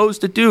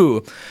supposed to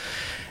do.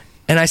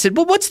 And I said,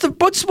 well, what's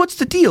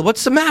the deal?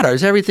 What's the matter?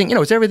 Is everything,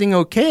 is everything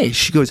okay?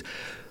 She goes,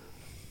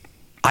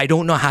 I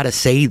don't know how to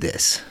say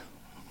this.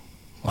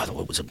 Well, I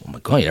thought, oh my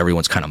God,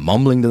 everyone's kind of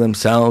mumbling to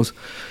themselves.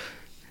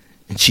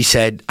 And she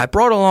said, I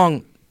brought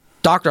along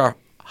Dr.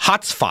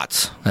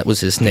 Hotspots. That was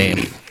his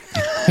name.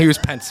 He was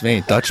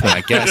Pennsylvania Dutchman,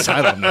 I guess.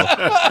 I don't know.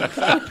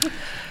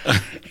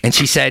 And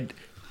she said,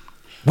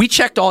 we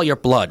checked all your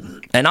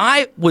blood, and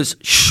I was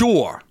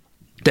sure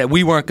that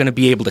we weren't going to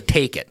be able to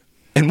take it.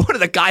 And one of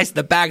the guys in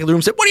the back of the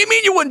room said, what do you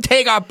mean you wouldn't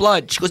take our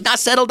blood? She goes, now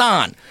settle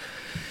down.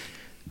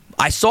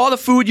 I saw the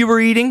food you were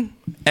eating,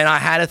 and I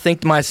had to think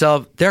to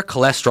myself, their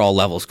cholesterol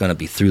level's going to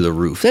be through the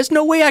roof. There's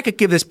no way I could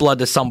give this blood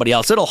to somebody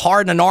else. It'll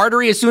harden an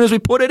artery as soon as we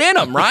put it in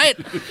them, right?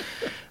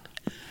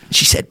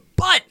 She said,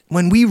 but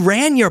when we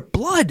ran your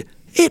blood,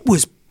 it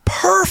was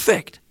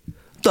perfect.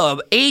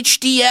 The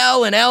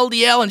HDL and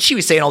LDL, and she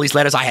was saying all these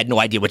letters. I had no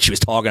idea what she was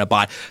talking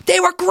about. They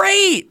were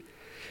great.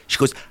 She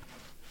goes,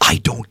 I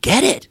don't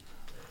get it.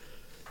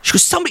 She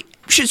goes,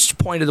 she just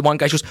pointed to the one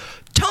guy. She goes,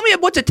 tell me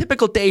what's a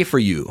typical day for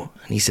you?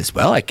 And he says,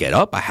 well, I get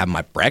up, I have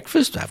my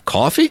breakfast, I have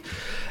coffee,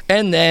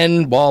 and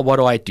then, well,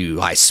 what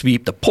do? I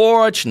sweep the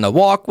porch and the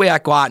walkway. I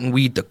go out and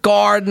weed the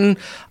garden.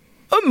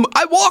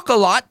 I walk a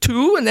lot,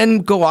 too, and then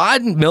go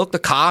out and milk the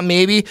cow,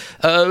 maybe,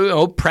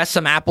 press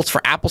some apples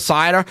for apple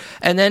cider,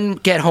 and then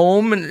get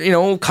home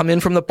and, come in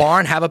from the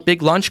barn, have a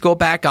big lunch, go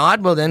back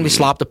on. Well, then we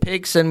slop the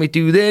pigs, and we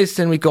do this,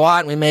 and we go out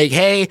and we make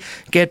hay,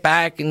 get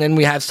back, and then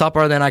we have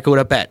supper, and then I go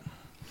to bed.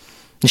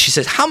 And she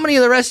says, how many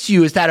of the rest of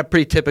you, is that a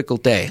pretty typical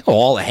day? Oh,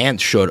 all the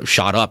hands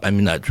shot up. I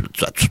mean,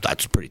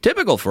 that's pretty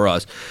typical for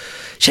us.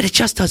 She said, it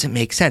just doesn't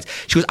make sense.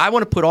 She goes, I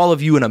want to put all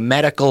of you in a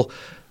medical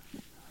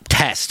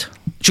test.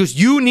 She goes,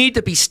 you need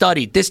to be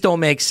studied. This don't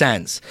make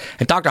sense.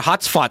 And Dr.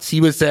 Hotspots, he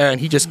was there,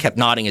 and he just kept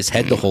nodding his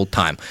head the whole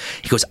time.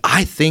 He goes,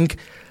 I think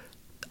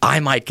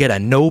I might get a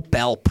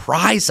Nobel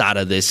Prize out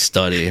of this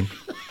study.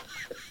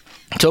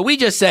 So we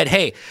just said,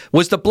 hey,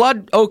 was the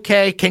blood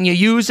okay? Can you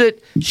use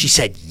it? She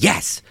said,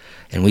 yes.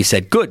 And we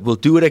said, good, we'll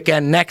do it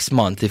again next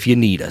month if you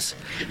need us.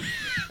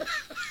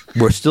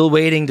 We're still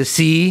waiting to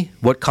see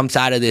what comes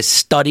out of this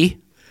study.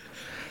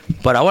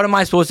 But what am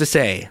I supposed to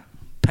say?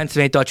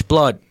 Pennsylvania Dutch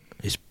blood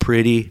is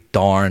pretty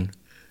darn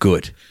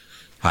good,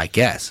 I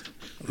guess.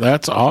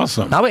 That's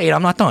awesome. Now wait,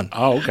 I'm not done.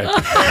 Oh, okay.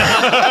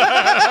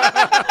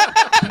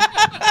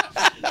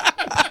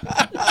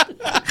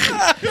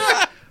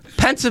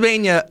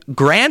 Pennsylvania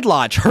Grand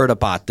Lodge heard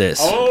about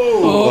this.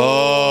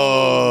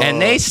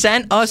 And they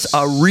sent us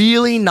a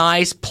really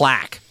nice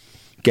plaque.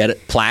 Get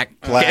it? Plaque.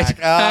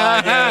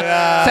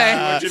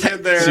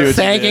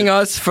 Thanking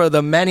us for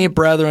the many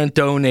brethren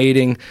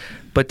donating,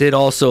 but did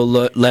also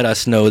let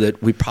us know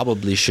that we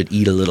probably should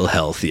eat a little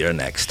healthier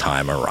next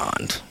time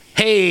around.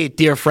 Hey,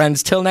 dear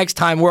friends, till next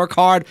time, work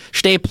hard,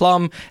 stay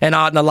plumb, and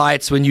out in the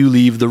lights when you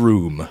leave the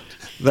room.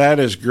 That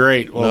is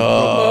great.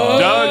 Well,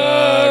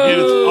 Doug,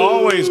 it's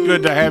always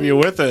good to have you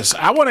with us.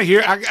 I want to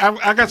hear,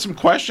 I got some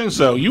questions,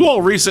 though. You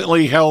all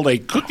recently held a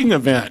cooking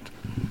event.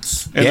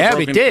 Yeah,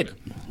 we did.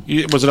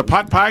 Was it a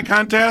pot pie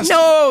contest?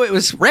 No, it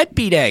was red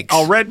beet eggs.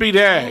 Oh, red beet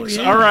eggs.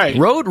 Oh, yeah. All right.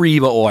 Road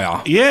Reba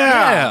oil.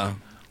 Yeah.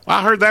 Well,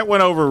 I heard that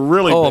went over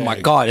really big. Oh, my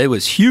God. It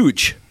was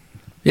huge.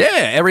 Yeah,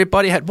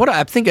 everybody had,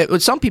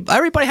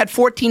 everybody had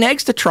 14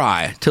 eggs to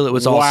try till it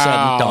was all said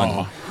and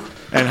done.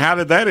 And how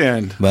did that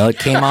end? Well, it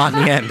came out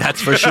in the end,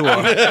 that's for sure.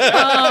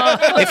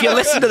 If you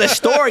listen to the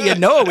story, you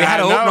know we had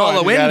to open all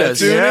the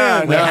windows.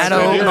 Yeah, we had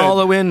to open all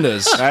the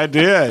windows. I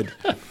did.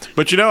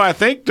 But, I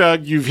think,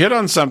 Doug, you've hit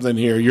on something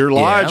here. Your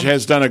lodge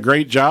has done a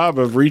great job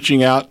of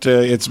reaching out to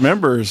its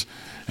members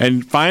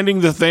and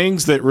finding the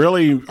things that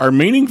really are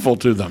meaningful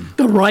to them.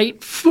 The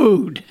right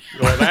food.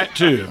 Well, that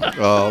too.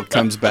 Well, it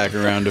comes back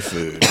around to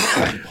food.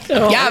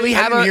 Yeah, we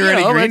have I didn't hear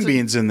any green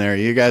beans in there.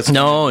 You guys?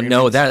 No,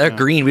 they're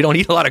green. We don't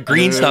eat a lot of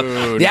green stuff.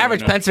 The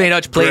average Pennsylvania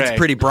Dutch plate's Gray.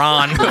 pretty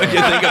brown. When you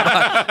think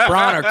about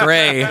brown or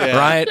gray,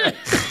 right?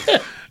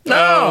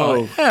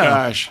 Oh,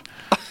 gosh.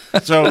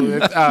 So,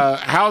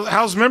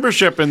 how's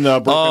membership in the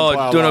Broken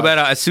Plow doing no Lodge?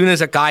 better. As soon as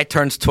a guy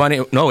turns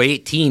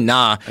 18,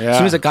 As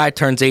soon as a guy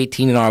turns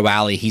 18 in our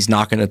valley, he's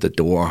knocking at the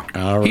door.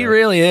 All right. He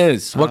really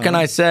is. What can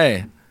I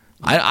say?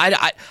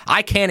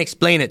 I can't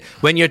explain it.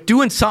 When you're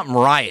doing something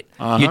right,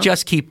 you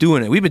just keep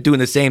doing it. We've been doing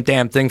the same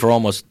damn thing for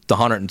almost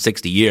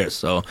 160 years,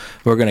 so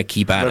we're going to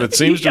keep at But it. it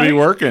seems to be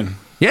working.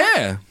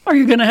 Yeah. Are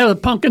you going to have a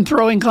pumpkin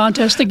throwing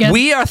contest again?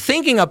 We are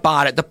thinking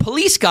about it. The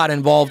police got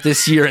involved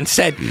this year and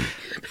said,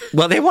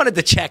 well, they wanted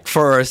to check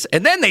first,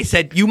 and then they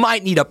said, you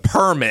might need a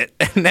permit.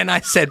 And then I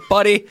said,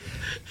 buddy,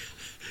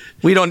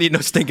 we don't need no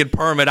stinking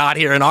permit out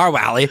here in our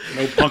valley.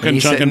 No pumpkin He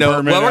said, chunking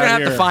permit well, we're out going to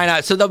have here. to find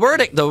out. So the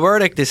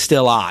verdict is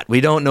still out. We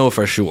don't know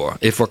for sure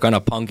if we're going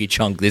to punky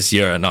chunk this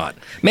year or not.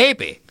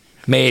 Maybe.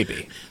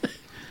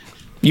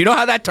 You know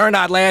how that turned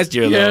out last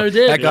year, though. Yeah, it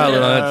did. That got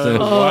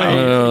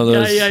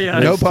Yeah.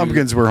 No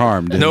pumpkins were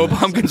harmed. No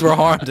pumpkins were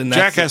harmed in that.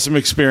 Jack has some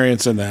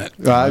experience in that.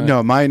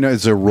 No, mine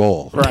is a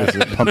roll. Right. It's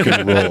a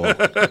pumpkin roll.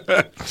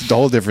 It's a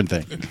whole different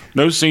thing.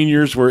 No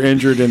seniors were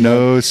injured in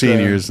No that,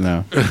 seniors,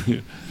 no.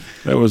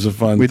 That was a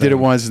fun We thing. did it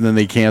once, and then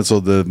they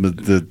canceled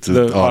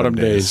the autumn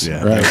days.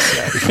 Yeah.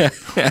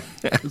 Right.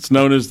 It's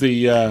known as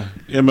the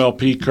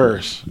MLP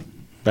curse.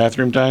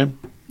 Bathroom time?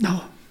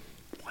 No.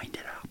 Wind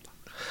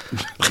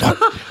it up.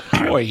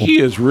 Boy, he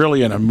is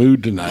really in a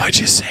mood tonight. What'd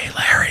you say,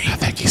 Larry? I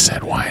think he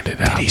said wind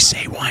it up. Did he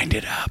say wind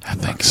it up? I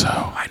think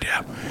so. Wind it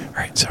up. All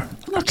right, so.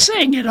 I'm not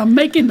saying it. I'm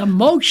making the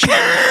motion.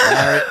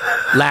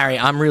 Larry,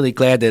 I'm really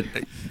glad that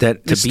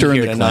to Stir be in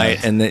here the tonight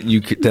class. and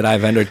that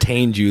I've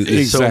entertained you so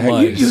Exactly.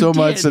 much. You So did.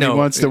 much that he No,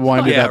 wants to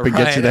wind it Yeah, up and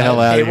get you the right. hell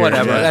out Hey, of here.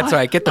 whatever. Yeah. That's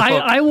right. Get the fuck.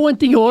 I want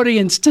the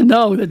audience to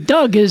know that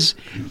Doug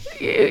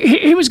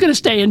he was going to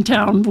stay in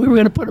town. We were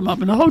going to put him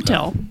up in a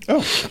hotel.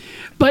 Oh.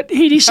 But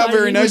he decided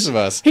very nice of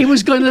us. He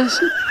was going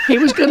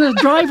to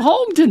drive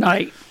home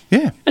tonight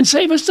Yeah. and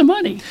save us the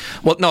money.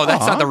 Well, no,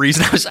 that's not the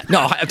reason.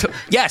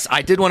 Yes,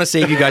 I did want to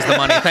save you guys the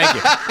money. Thank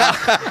you.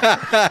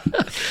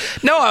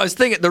 No, I was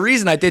thinking the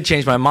reason I did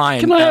change my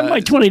mind. Can I have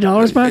my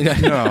 $20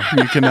 back? No,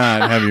 you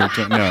cannot have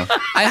your no.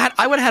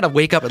 I would have had to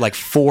wake up at like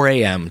 4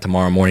 a.m.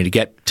 tomorrow morning to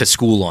get to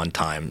school on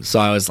time. So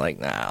I was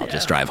like, I'll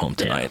just drive home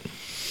tonight.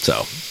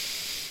 So,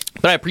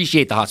 but I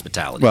appreciate the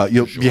hospitality. Well,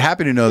 you'll be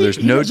happy to know there's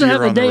He no doesn't deer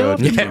have a on the day road.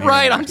 off. Yeah,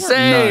 right, I'm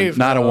saved.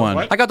 None, not a one.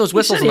 I got those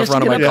whistles He in the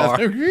said he front of has my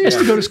to car. He has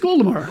to go to school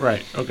tomorrow.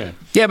 Right, okay.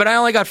 Yeah, but I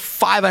only got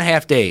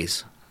 5.5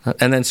 days,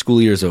 and then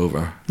school year's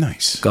over.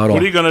 Nice. Got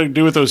What are you going to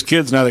do with those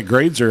kids now that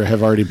grades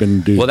have already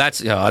been due? Well,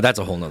 that's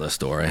a whole nother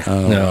story.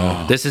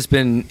 No, this has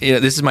been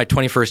this is my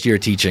 21st year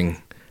teaching,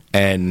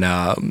 and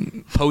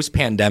post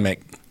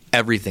pandemic,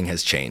 everything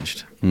has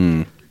changed.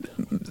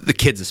 The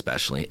kids,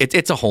 especially,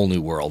 it's a whole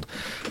new world.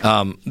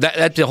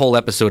 That's the whole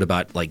episode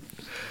about like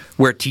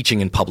where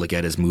teaching in public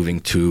ed is moving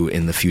to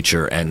in the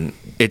future, and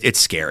it's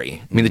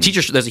scary. I mean,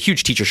 there's a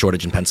huge teacher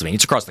shortage in Pennsylvania.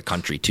 It's across the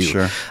country too.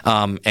 Sure.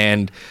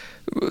 And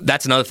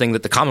that's another thing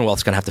that the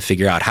Commonwealth's going to have to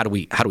figure out. How do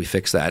we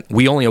fix that?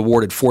 We only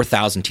awarded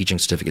 4,000 teaching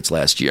certificates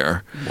last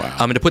year. Wow.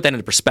 And to put that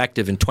into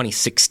perspective, in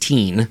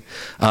 2016,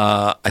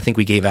 I think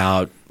we gave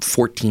out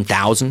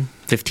 14,000,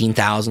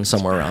 15,000,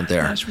 somewhere around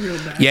there. That's real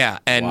bad. Yeah,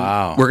 and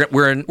Wow.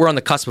 we're on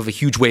the cusp of a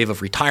huge wave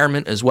of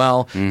retirement as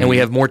well, and we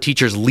have more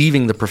teachers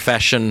leaving the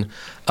profession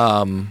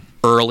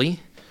early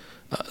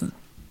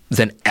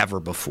than ever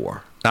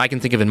before. Now, I can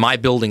think of in my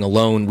building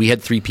alone, we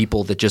had 3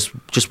 people that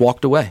just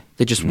walked away.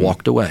 They just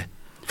walked away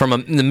from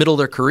in the middle of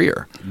their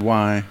career.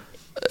 Why?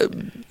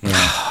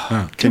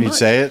 Can you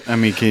say it? I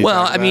mean, can you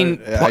Well, talk I about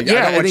mean, it? I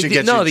don't want you to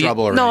get you in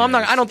trouble. Or I'm not.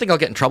 anything. I don't think I'll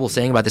get in trouble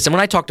saying about this. And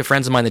when I talk to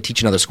friends of mine that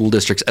teach in other school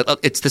districts,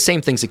 it's the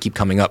same things that keep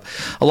coming up.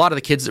 A lot of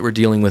the kids that we're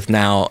dealing with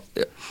now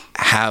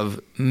have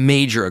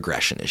major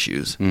aggression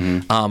issues.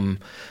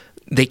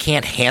 They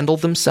can't handle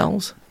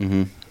themselves.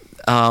 And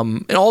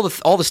all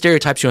the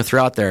stereotypes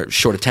throw out there,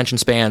 short attention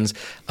spans.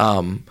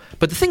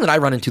 But the thing that I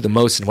run into the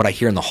most and what I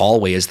hear in the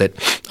hallway is that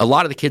a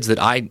lot of the kids that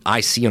I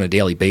see on a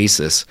daily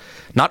basis,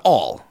 not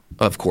all,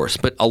 of course,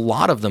 but a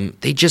lot of them,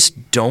 they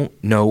just don't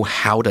know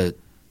how to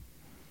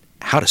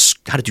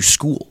do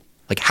school.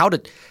 Like how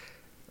to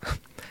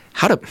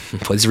well,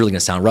 this is really going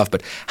to sound rough,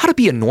 but how to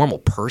be a normal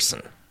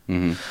person.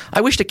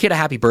 I wished a kid a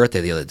happy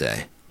birthday the other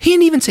day. He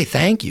didn't even say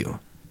thank you,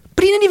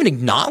 but he didn't even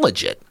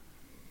acknowledge it.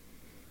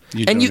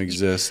 You and don't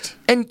exist.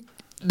 And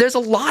there's a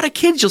lot of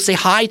kids you'll say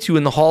hi to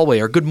in the hallway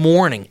or good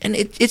morning, and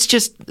it's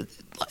just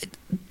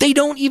they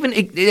don't even.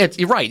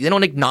 You're right. They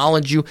don't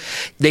acknowledge you.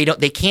 They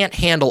can't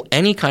handle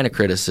any kind of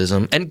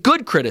criticism, and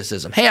good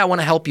criticism. Hey, I want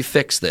to help you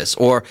fix this,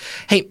 or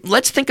hey,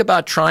 let's think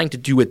about trying to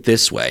do it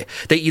this way.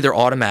 They either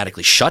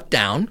automatically shut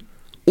down,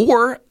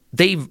 or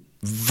they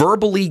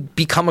verbally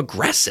become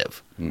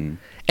aggressive.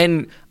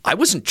 And I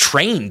wasn't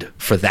trained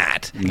for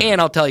that.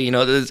 And I'll tell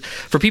you,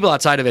 for people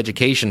outside of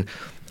education,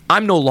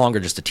 I'm no longer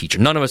just a teacher.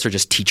 None of us are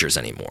just teachers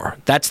anymore.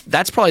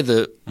 That's probably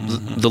the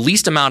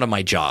least amount of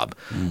my job.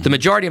 The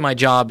majority of my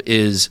job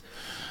has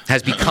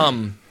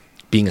become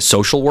being a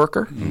social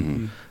worker,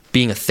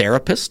 being a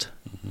therapist,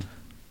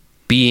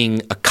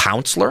 being a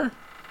counselor,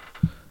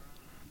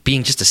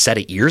 being just a set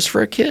of ears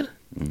for a kid.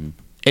 And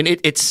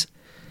it's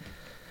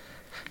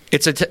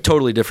a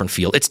totally different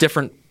field. It's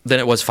different than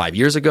it was 5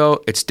 years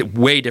ago. It's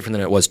way different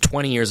than it was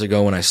 20 years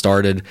ago when I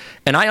started.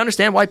 And I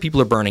understand why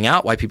people are burning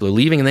out, why people are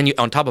leaving. And then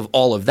on top of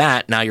all of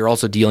that, now you're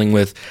also dealing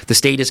with the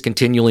state is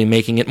continually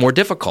making it more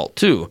difficult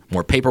too.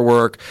 More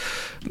paperwork,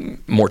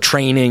 more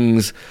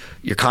trainings.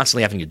 You're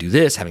constantly having to do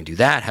this, having to do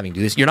that, having to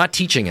do this. You're not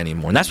teaching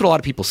anymore. And that's what a lot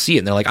of people see.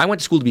 And they're like, I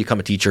went to school to become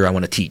a teacher. I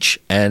want to teach.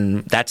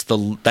 And that's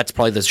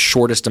probably the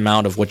shortest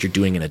amount of what you're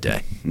doing in a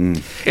day.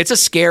 It's a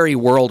scary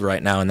world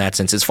right now in that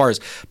sense, as far as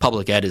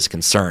public ed is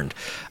concerned.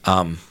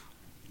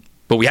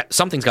 But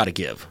something's got to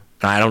give.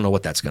 And I don't know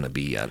what that's going to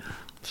be yet.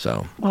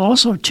 So, well,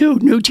 also, too,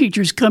 new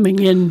teachers coming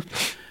in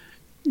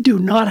do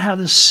not have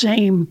the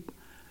same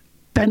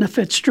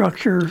benefit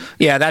structure.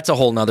 Yeah, that's a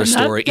whole nother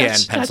story. In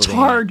That's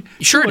Pennsylvania. hard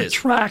Sure to it is.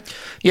 attract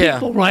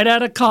people right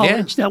out of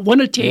college that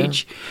want to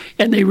teach,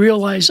 and they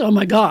realize, oh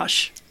my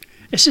gosh,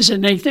 this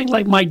isn't anything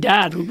like my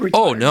dad who retired.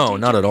 Oh, no,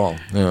 not at all.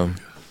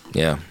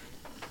 Yeah.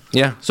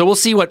 So we'll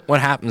see what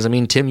happens. I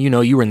mean, Tim,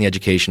 you were in the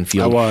education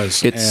field. I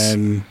was.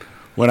 And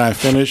when I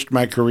finished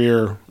my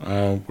career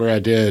where I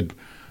did,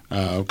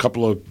 a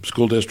couple of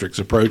school districts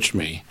approached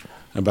me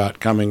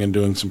about coming and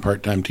doing some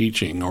part-time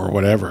teaching or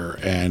whatever,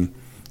 and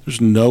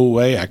there's no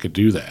way I could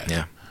do that.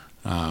 Yeah.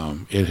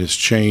 It has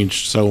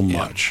changed so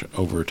much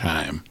over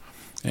time,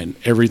 and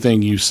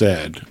everything you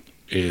said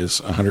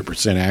is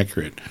 100%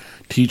 accurate.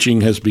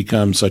 Teaching has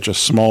become such a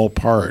small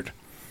part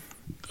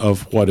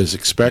of what is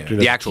expected of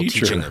the actual a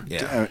teacher. teaching.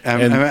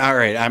 All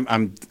right,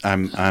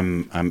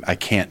 I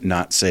can't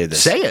not say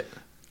this. Say it.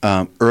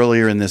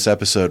 Earlier in this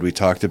episode, we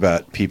talked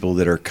about people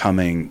that are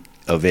coming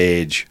of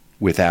age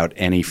without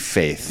any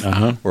faith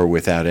or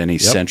without any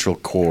central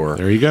core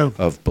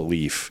of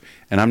belief.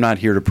 And I'm not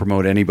here to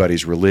promote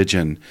anybody's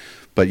religion,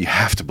 but you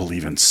have to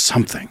believe in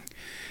something.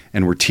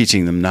 And we're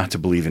teaching them not to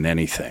believe in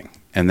anything.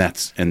 And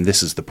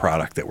this is the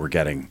product that we're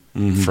getting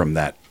from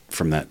that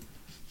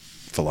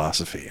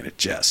philosophy, and it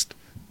just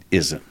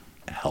isn't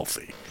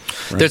healthy.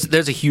 Right.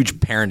 There's a huge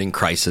parenting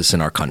crisis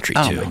in our country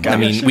too. My God. I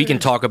mean, we can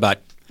talk about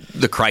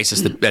the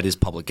crisis that is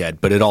public ed,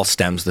 but it all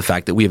stems the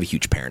fact that we have a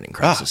huge parenting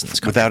crisis in this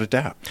country. Without a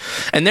doubt.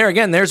 And there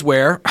again, there's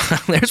where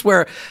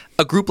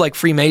a group like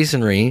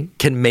Freemasonry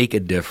can make a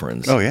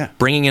difference. Oh, yeah.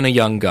 Bringing in a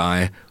young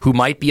guy who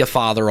might be a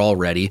father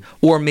already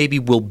or maybe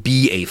will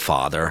be a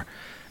father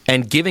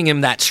and giving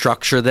him that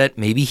structure that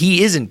maybe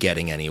he isn't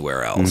getting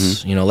anywhere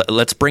else.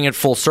 Let's bring it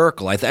full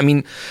circle. I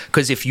mean,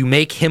 because if you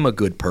make him a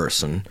good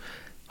person,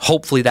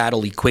 hopefully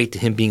that'll equate to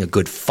him being a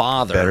good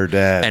father, better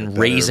dad, and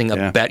raising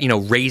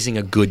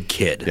a good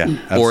kid,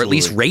 or at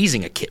least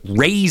raising a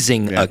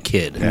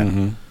kid.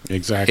 Yeah.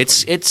 Exactly.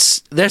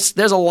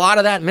 There's a lot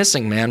of that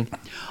missing, man.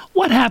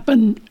 What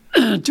happened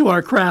to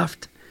our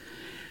craft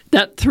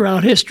that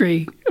throughout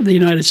history of the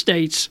United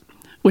States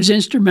was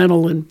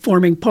instrumental in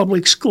forming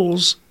public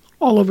schools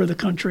all over the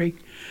country.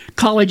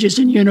 Colleges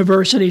and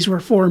universities were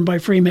formed by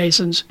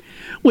Freemasons.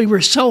 We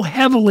were so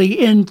heavily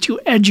into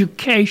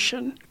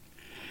education.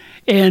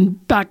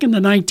 And back in the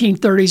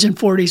 1930s and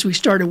 40s, we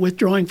started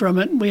withdrawing from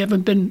it, and we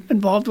haven't been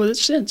involved with it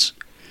since.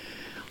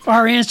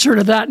 Our answer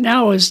to that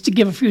now is to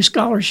give a few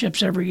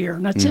scholarships every year,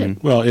 and that's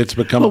it. Well, it's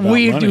become about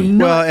we money. do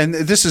not. Well, and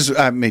this is,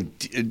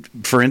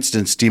 for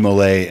instance,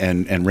 Demolay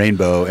and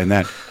Rainbow, and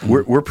that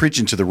we're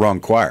preaching to the wrong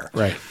choir.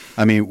 Right.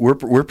 I mean,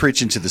 we're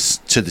preaching to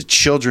the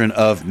children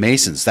of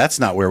Masons. That's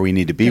not where we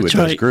need to be with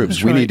those groups.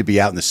 That's we right. need to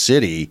be out in the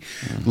city,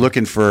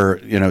 looking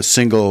for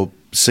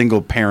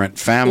single parent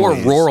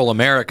families or rural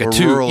America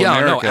too. Rural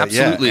America, no,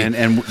 absolutely. Yeah.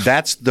 And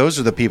those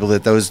are the people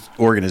that those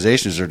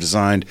organizations are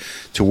designed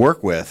to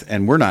work with,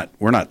 and we're not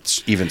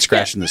even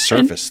scratching the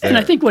surface there. And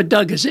I think what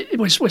Doug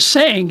was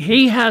saying,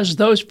 he has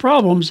those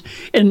problems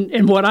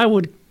in what I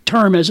would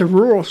term as a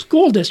rural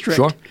school district.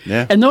 Sure.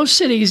 Yeah. And those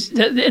cities,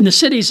 in the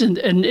cities in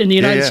the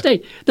United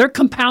States, they're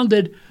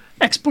compounded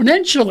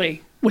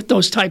exponentially with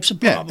those types of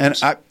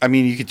problems. And I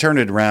mean, you could turn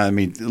it around. I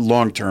mean,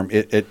 long term,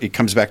 it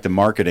comes back to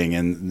marketing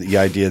and the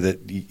idea that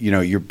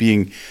you're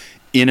being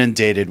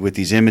inundated with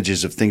these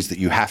images of things that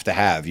you have to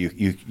have.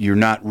 You're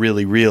not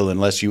really real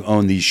unless you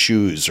own these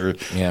shoes or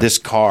this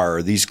car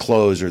or these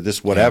clothes or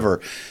this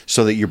whatever.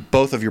 So that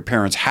both of your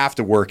parents have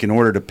to work in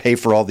order to pay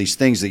for all these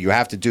things that you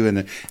have to do,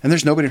 and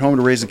there's nobody at home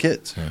to raise the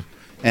kids. Yeah.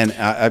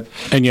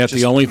 And yet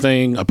the only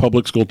thing a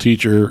public school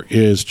teacher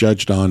is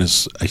judged on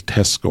is a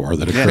test score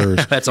that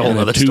occurs. That's a whole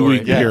other story.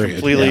 story. Period.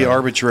 Completely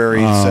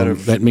arbitrary set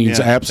of that means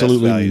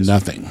absolutely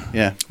nothing.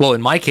 Yeah. Well,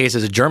 in my case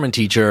as a German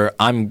teacher,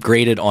 I'm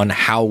graded on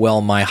how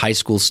well my high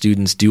school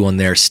students do on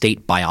their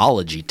state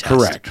biology test.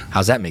 Correct.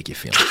 How's that make you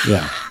feel?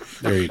 Yeah.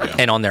 There you go.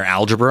 And on their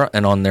algebra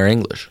and on their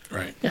English.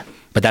 Right. Yeah.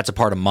 But that's a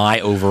part of my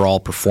overall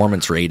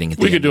performance rating.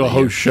 We could do a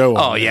whole show.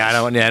 Oh,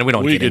 yeah. We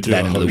don't get into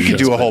that. We could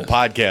do a whole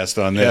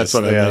podcast on this. That's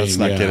what I mean, let's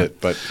not get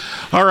it. But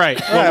all right.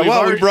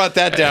 Well, we brought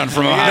that down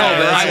from a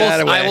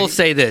high. I will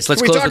say this.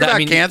 Let's Can we close talk with that.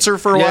 about cancer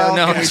for a while?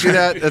 No, Can we do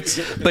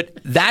that? But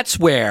that's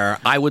where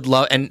I would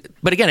love.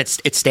 But again,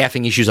 it's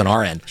staffing issues on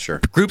our end. Sure.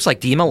 Groups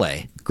like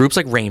DMLA, groups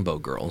like Rainbow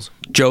Girls,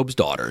 Job's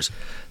Daughters,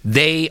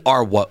 they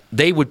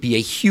would be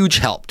a huge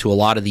help to a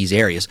lot of these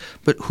areas.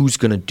 But who's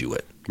going to do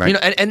it? Right.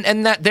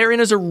 And that therein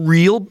is a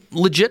real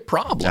legit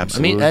problem.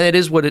 Absolutely. I mean, it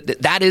is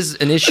that is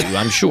an issue,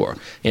 I'm sure.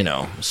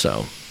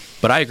 So,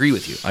 but I agree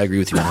with you.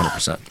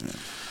 100%.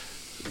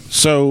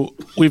 So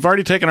we've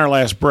already taken our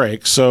last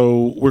break,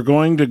 so we're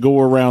going to go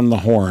around the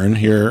horn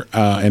here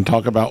and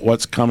talk about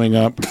what's coming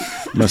up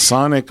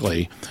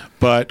Masonically.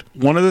 But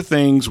one of the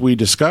things we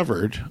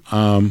discovered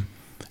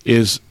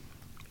is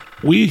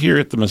we here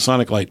at the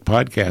Masonic Lite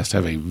podcast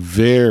have a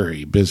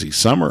very busy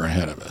summer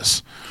ahead of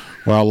us.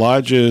 While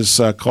lodges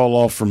call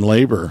off from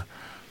labor,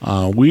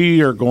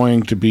 we are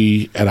going to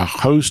be at a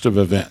host of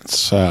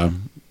events,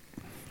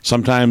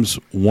 sometimes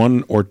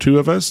one or two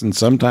of us and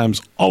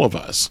sometimes all of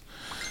us.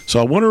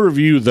 So I want to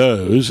review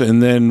those,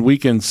 and then we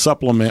can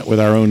supplement with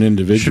our own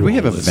individual Should we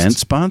have lists. event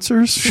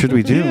sponsors? Should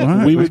we do?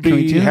 Yeah, we would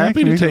be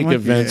happy to take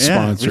event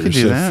sponsors we could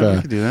do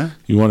that.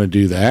 You want to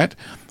do that.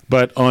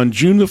 But on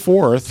June the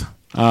 4th,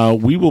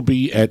 we will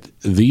be at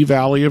the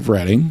Valley of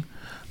Reading.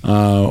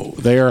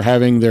 They are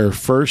having their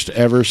first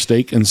ever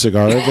steak and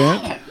cigar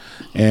event.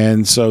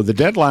 And so the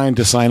deadline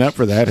to sign up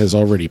for that has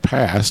already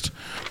passed.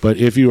 But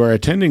if you are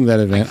attending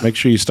that event, make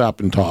sure you stop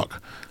and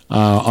talk.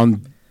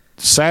 On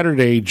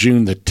Saturday,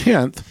 June the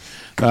 10th,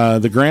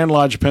 the Grand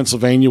Lodge of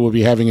Pennsylvania will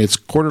be having its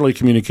quarterly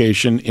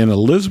communication in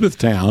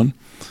Elizabethtown.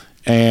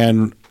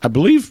 And I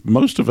believe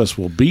most of us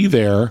will be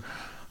there.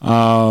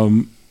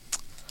 And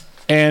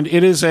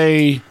it is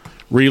a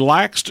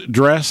relaxed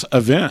dress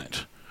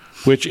event,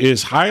 which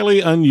is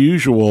highly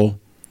unusual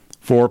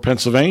for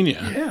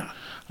Pennsylvania.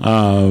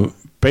 Yeah.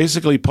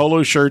 Basically,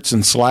 polo shirts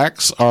and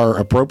slacks are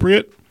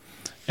appropriate,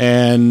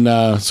 and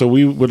so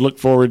we would look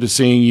forward to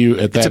seeing you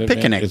at that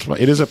event. Picnic.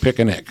 It is a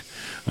picnic.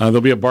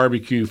 There'll be a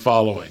barbecue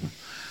following.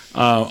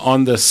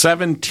 On the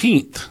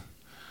 17th,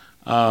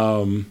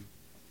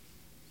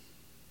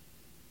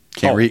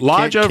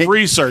 Lodge of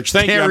Research.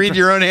 Thank you. Can't read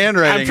your own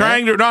handwriting.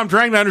 I'm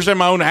trying to understand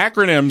my own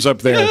acronyms up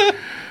there.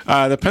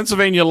 The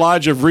Pennsylvania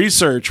Lodge of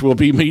Research will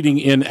be meeting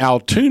in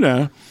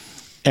Altoona,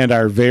 and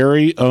our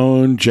very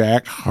own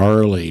Jack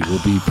Harley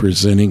will be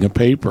presenting a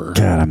paper.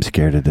 God, I'm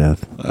scared to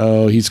death.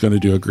 Oh, he's going to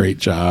do a great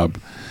job.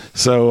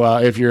 So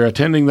if you're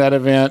attending that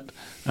event,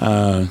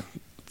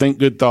 think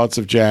good thoughts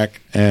of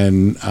Jack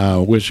and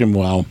wish him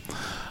well.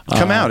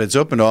 Come out. It's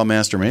open to all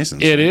Master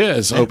Masons. It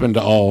is open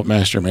to all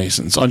Master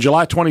Masons. On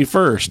July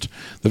 21st,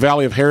 the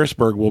Valley of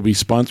Harrisburg will be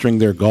sponsoring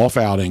their golf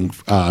outing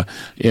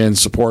in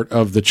support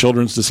of the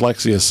Children's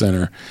Dyslexia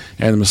Center.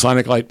 And the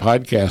Masonic Lite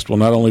podcast will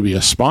not only be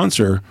a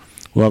sponsor,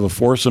 we'll have a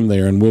foursome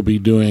there, and we'll be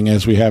doing,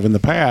 as we have in the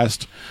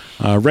past,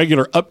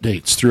 regular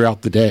updates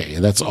throughout the day.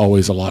 That's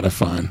always a lot of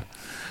fun.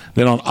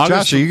 Then on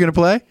August, Josh, are you going to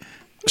play?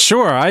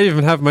 Sure, I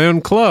even have my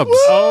own clubs.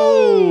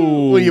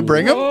 Oh, will you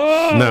bring them?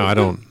 No, I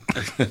don't.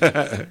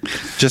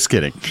 Just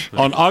kidding.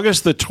 On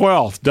August the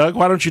 12th, Doug,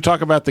 why don't you talk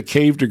about the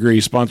cave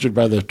degree sponsored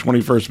by the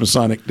 21st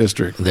Masonic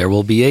District? There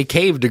will be a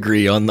cave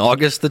degree on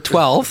August the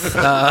 12th.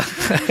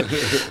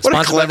 What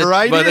a clever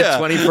idea. By the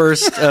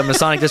 21st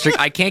Masonic District.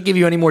 I can't give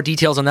you any more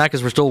details on that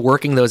because we're still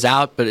working those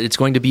out, but it's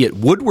going to be at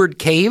Woodward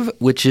Cave,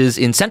 which is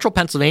in central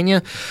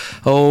Pennsylvania,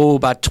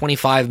 about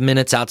 25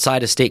 minutes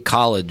outside of State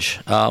College.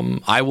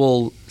 I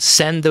will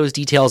send those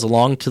details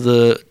along to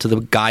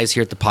the guys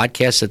here at the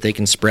podcast so that they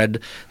can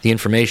spread the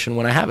information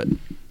when I have it.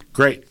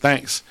 Great,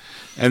 thanks.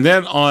 And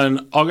then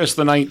on August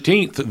the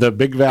 19th, the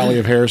Big Valley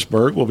of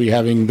Harrisburg will be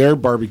having their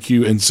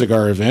barbecue and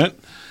cigar event.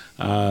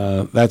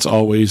 That's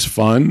always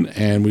fun,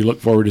 and we look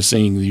forward to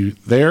seeing you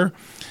there.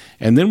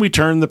 And then we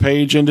turn the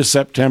page into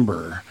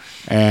September.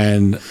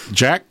 And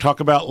Jack, talk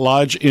about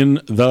Lodge in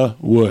the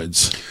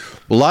Woods.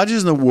 Well,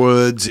 Lodges in the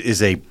Woods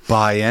is a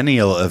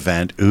biennial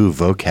event. Ooh,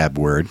 vocab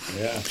word.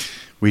 Yeah.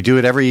 We do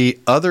it every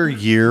other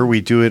year. We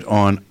do it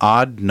on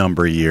odd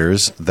number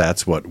years.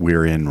 That's what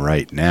we're in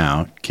right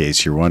now, in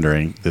case you're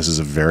wondering. This is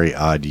a very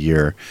odd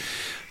year.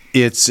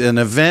 It's an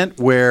event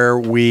where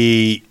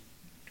we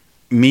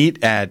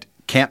meet at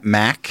Camp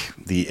Mack,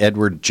 the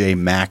Edward J.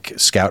 Mack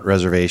Scout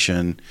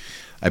Reservation.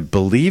 I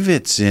believe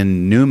it's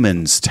in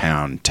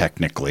Newmanstown,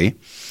 technically,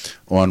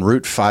 on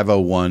Route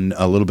 501,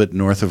 a little bit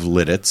north of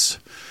Lidditz.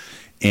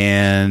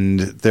 And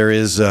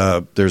there's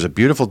a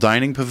beautiful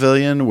dining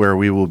pavilion where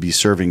we will be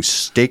serving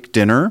steak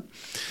dinner.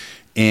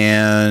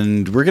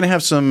 And we're going to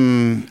have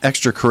some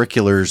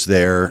extracurriculars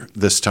there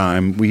this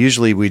time.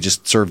 We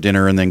just serve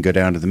dinner and then go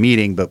down to the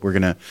meeting, but we're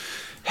going to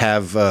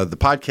have the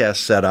podcast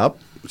set up.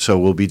 So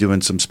we'll be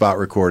doing some spot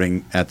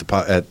recording at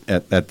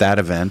that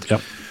event.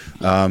 Yep.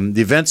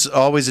 The event's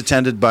always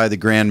attended by the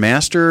Grand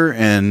Master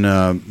and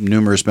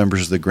numerous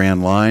members of the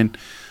Grand Line.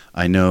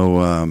 I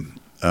know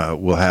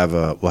we'll have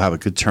a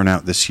good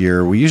turnout this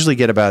year. We usually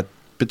get about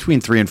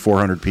between 300 and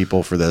 400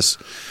 people for this.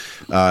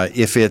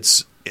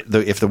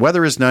 If the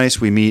weather is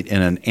nice, we meet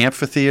in an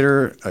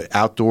amphitheater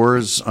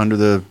outdoors under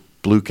the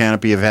blue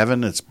canopy of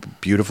heaven. It's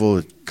beautiful.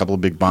 A couple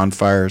of big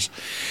bonfires.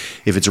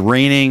 If it's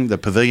raining, the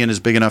pavilion is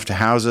big enough to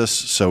house us,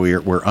 so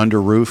we're under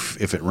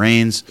roof if it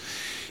rains.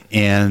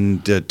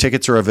 And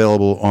tickets are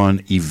available on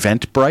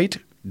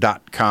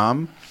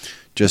eventbrite.com.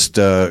 Just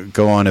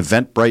go on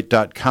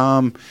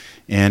eventbrite.com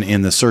and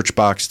in the search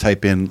box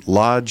type in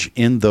Lodge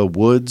in the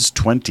Woods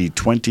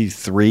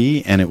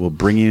 2023 and it will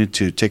bring you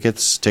to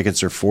tickets.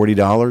 Tickets are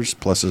 $40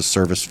 plus a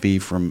service fee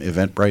from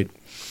Eventbrite.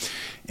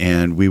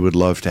 And we would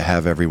love to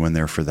have everyone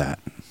there for that.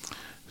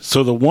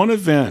 So the one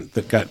event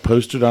that got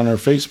posted on our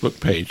Facebook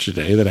page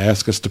today that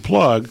asked us to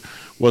plug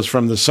was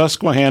from the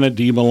Susquehanna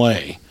de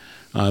Malay.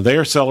 They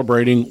are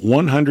celebrating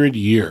 100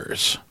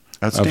 years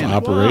of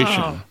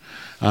operation.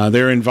 Wow.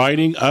 They're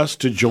inviting us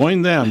to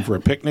join them for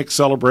a picnic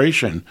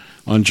celebration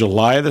on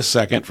July the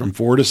 2nd from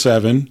 4 to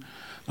 7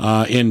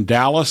 in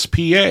Dallas,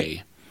 PA.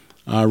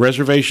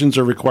 Reservations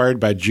are required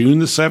by June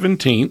the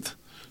 17th,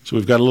 so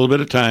we've got a little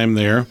bit of time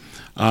there.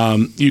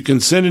 You can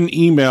send an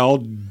email,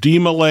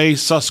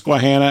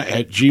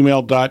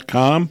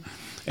 dmalaysusquehanna@gmail.com,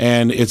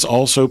 and it's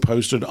also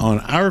posted on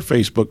our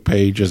Facebook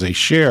page as a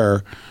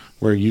share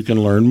where you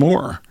can learn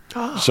more.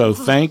 So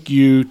thank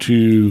you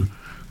to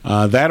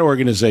that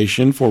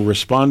organization for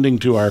responding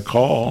to our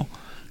call.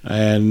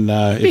 And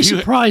be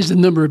surprised the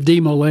number of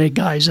DeMolay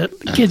guys,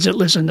 kids that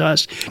listen to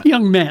us,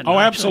 young men. Oh,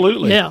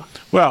 absolutely. Yeah.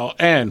 Well,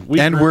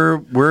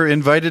 we're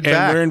invited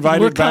back. We're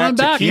invited back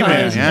to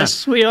Keyman.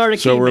 Yes, we are to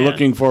Keyman. So we're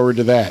looking forward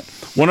to that.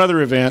 One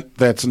other event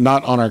that's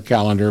not on our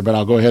calendar, but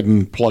I'll go ahead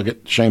and plug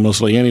it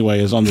shamelessly anyway,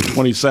 is on the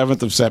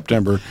 27th of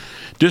September.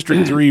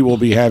 District 3 will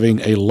be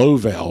having a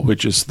Lowvale,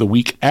 which is the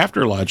week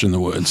after Lodge in the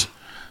Woods.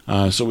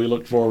 So we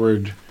look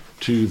forward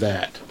to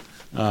that.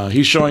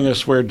 He's showing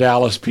us where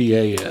Dallas, PA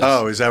is.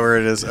 Oh, is that where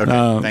it is?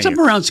 Okay, it's up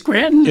around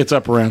Scranton? It's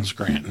up around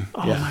Scranton.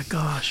 Oh, my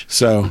gosh.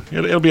 So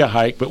it'll be a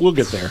hike, but we'll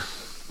get there.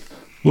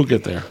 We'll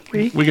get there.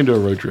 We can do a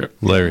road trip.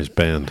 Larry's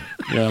band.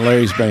 Yeah,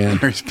 Larry's band.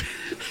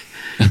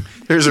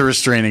 There's a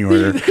restraining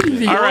order.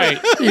 All right.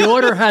 The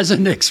order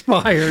hasn't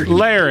expired.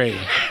 Larry.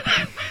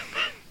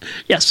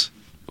 Yes.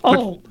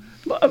 Oh,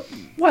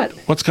 what?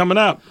 What's coming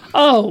up?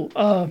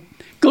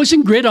 Goose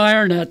and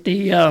Gridiron at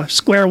the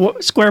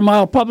Square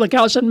Mile Public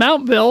House in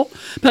Mountville,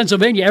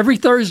 Pennsylvania, every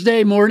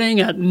Thursday morning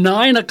at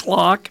 9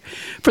 o'clock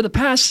for the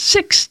past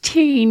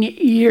 16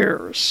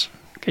 years.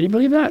 Can you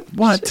believe that?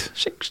 What?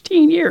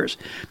 16 years.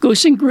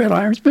 Goose and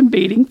Gridiron's been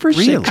beating for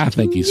 16 years. I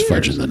think he's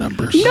fudging the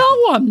numbers.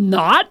 No, I'm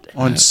not.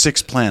 On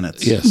 6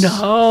 planets. Yes.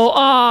 No.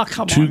 Oh,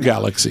 come on. 2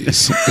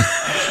 galaxies.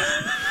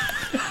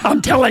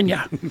 I'm telling you.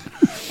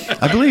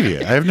 I believe you.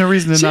 I have no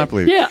reason to not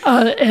believe you. Yeah,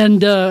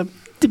 and the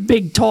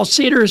Big Tall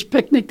Cedars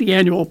picnic, the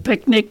annual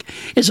picnic,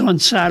 is on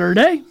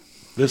Saturday.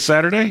 This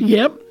Saturday?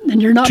 Yep.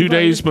 And you're not 2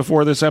 days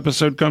before this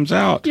episode comes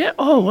out. Yeah.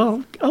 Oh,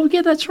 well. Oh,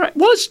 yeah, that's right.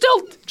 Well, it's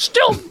still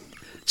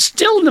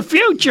in the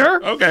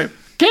future. Okay.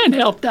 Can't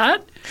help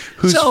that.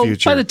 Whose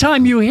future? By the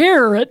time you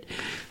hear it,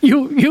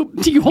 you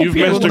won't You've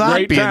be able missed to a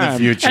great be in time. the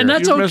future. And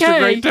that's You've okay. missed a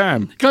great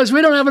time. Because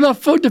we don't have enough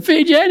food to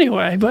feed you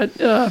anyway. But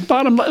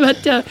bottom line,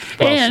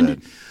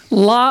 said.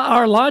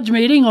 Our lodge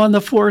meeting on the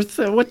 4th.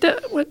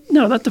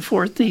 No, not the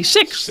 4th. The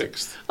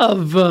 6th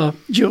of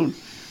June.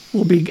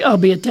 I'll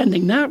be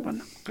attending that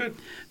one. Good.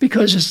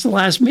 Because it's the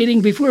last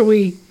meeting before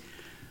we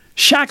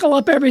shackle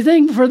up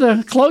everything for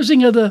the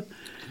closing of the.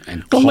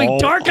 When we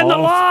darken the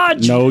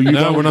lodge. No,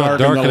 we're not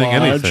darkening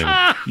anything.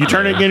 You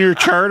turning in your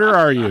charter?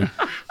 Are you?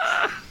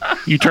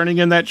 You turning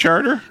in that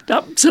charter?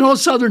 It's an old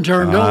Southern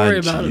term. Don't worry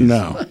about it.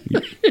 No,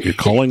 you're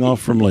calling off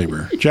from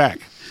labor, Jack.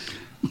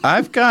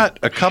 I've got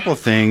a couple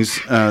things.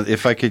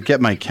 If I could get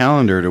my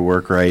calendar to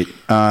work right,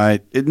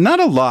 not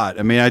a lot.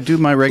 I mean, I do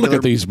my regular. Look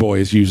at these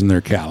boys using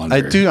their calendar.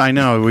 I do. I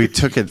know. We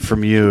took it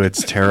from you.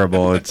 It's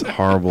terrible. It's a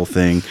horrible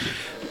thing.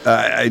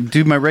 I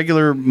do my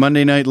regular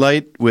Monday Night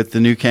Lite with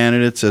the new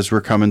candidates as we're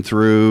coming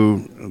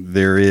through.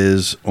 There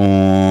is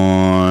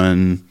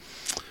on.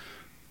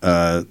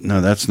 No,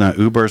 that's not.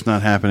 Uber's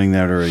not happening.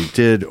 That already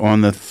did.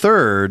 On the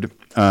 3rd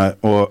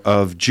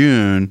of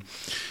June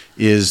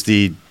is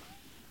the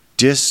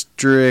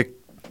District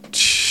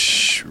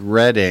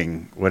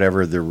Reading,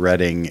 whatever the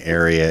Reading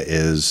area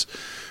is.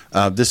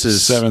 This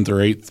is 7th or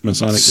 8th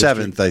Masonic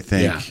 7th, I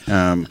think.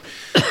 Yeah.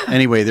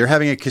 Anyway, they're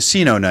having a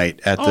casino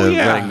night at the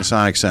Reading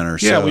Masonic Center.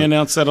 Yeah, so, we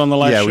announced that on the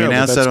last show. Yeah, we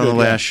announced that on the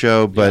last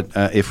show, but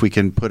if we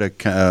can put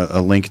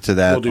a link to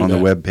that on the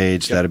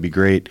webpage, that'd be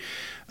great.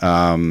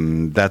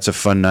 That's a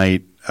fun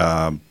night.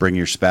 Bring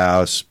your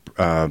spouse.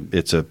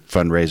 It's a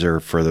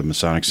fundraiser for the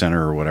Masonic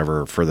Center or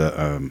whatever for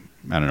the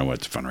I don't know what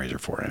it's a fundraiser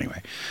for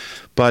anyway.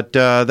 But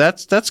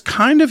that's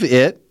kind of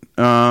it.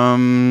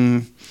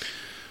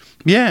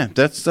 Yeah,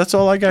 that's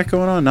all I got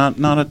going on.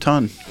 Not a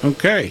ton.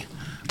 Okay.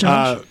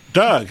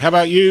 Doug, how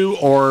about you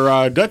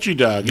or Dutchy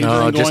Doug?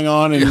 Anything going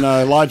on in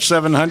Lodge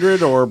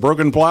 700 or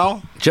Broken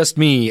Plow? Just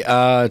me.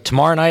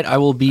 Tomorrow night, I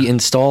will be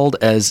installed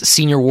as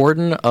senior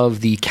warden of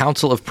the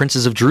Council of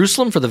Princes of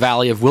Jerusalem for the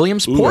Valley of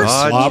Williamsport.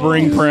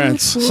 Slobbering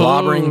Prince.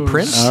 Slobbering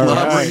Prince. All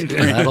right.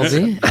 That'll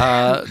be.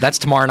 That's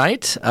tomorrow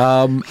night.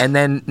 And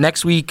then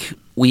next week,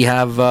 we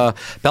have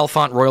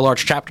Bellefonte Royal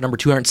Arch Chapter number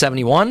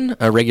 271,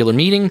 a regular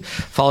meeting,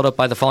 followed up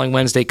by the following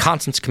Wednesday,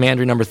 Constance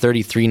Commandery number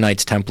 33,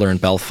 Knights Templar in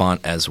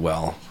Bellefonte as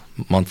well.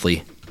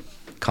 Monthly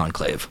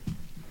conclave.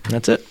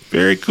 That's it.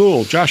 Very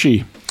cool.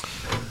 Joshy.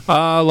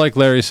 Like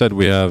Larry said,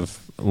 we have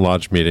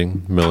lodge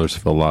meeting,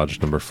 Millersville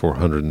Lodge number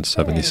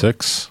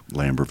 476.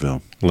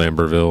 Lamberville,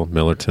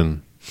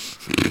 Millerton.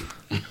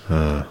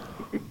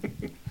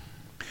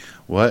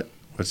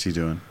 What's he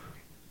doing?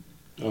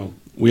 Oh,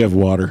 we have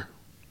water.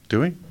 Do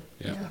we?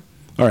 Yeah.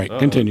 All right,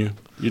 continue.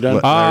 You done?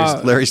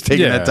 Larry's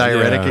taking that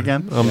diuretic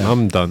again?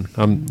 I'm done.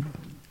 I'm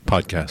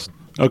podcast.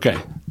 Okay.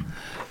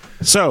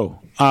 So,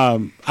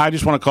 I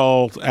just want to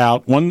call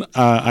out one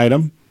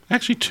item,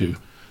 actually two.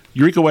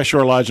 Eureka West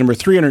Shore Lodge number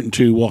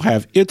 302 will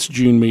have its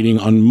June meeting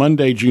on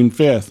Monday, June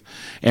 5th.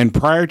 And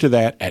prior to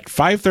that, at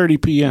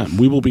 5:30 p.m.,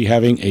 we will be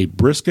having a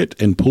brisket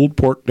and pulled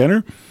pork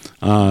dinner,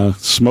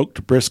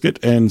 smoked brisket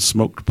and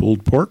smoked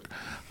pulled pork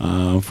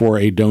for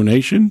a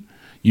donation.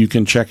 You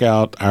can check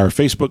out our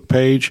Facebook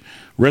page.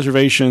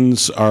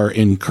 Reservations are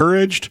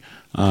encouraged.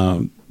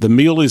 The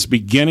meal is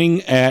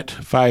beginning at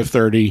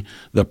 5:30.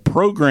 The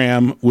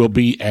program will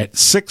be at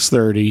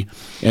 6:30,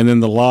 and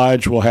then the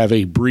lodge will have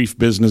a brief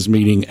business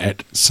meeting at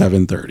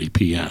 7:30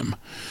 p.m.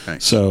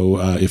 Thanks. So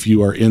if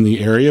you are in the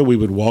area, we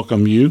would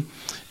welcome you.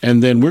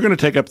 And then we're going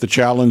to take up the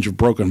challenge of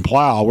Broken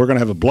Plow. We're going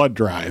to have a blood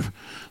drive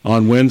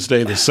on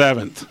Wednesday the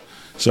 7th.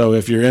 So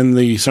if you're in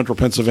the central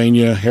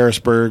Pennsylvania,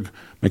 Harrisburg,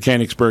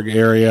 Mechanicsburg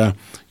area,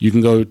 you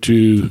can go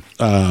to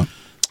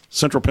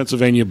Central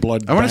Pennsylvania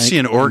Blood Bank. I want to see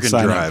an organ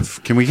drive.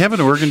 Can we have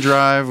an organ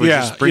drive? We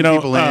just bring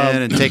people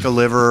in and take a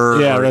liver.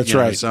 Yeah, or, that's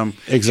right.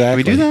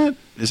 Exactly. Can we do that?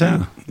 Is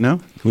that no?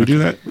 Can we do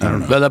that? I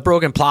don't know. Well, the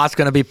Broken Plot's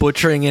going to be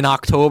butchering in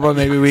October.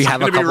 Maybe we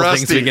have a couple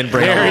things we can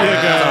bring. There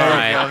you go. All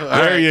right.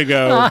 There you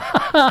go.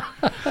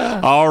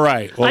 All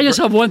right. Well, I just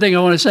have one thing I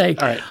want to say.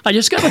 All right. I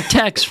just got a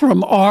text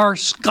from R.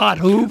 Scott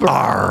Hoover.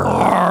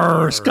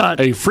 R. Scott.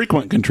 a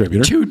frequent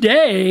contributor.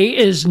 Today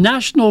is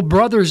National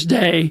Brothers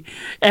Day,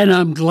 and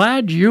I'm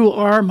glad you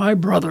are my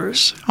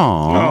brothers.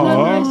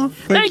 Aw.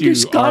 Thank you,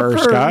 Scott, R. for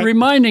Scott.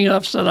 reminding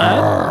us of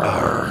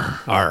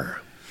that.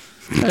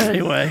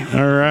 Anyway.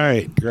 All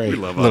right. Great. A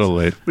little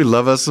late. We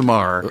love us some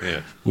R.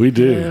 Yeah. We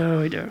do. Yeah,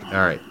 we do.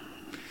 All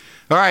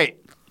right.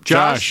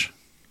 Josh,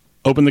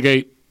 open the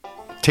gate.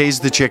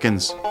 Tase the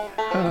chickens.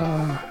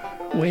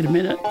 Wait a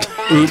minute.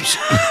 Oops.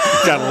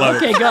 Gotta love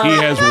Okay, it. go. He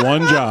has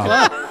one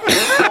job.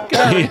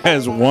 He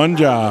has one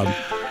job.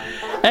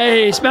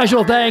 Hey,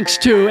 special thanks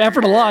to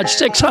Effort Lodge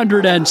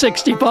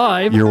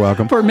 665. You're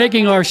welcome. For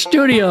making our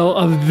studio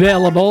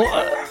available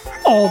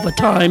all the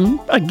time,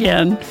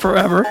 again,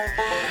 forever.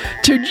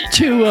 To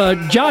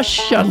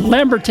Josh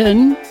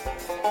Lamberton.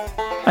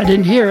 I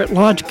didn't hear it,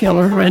 Lodge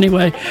Killer.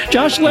 Anyway,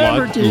 Josh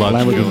Lamberton.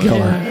 Lamberton Killer.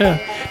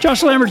 Yeah.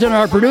 Josh Lamberton,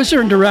 our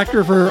producer and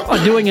director, for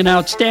doing an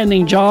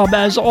outstanding job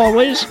as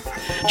always.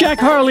 Jack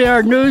Harley,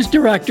 our news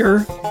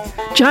director.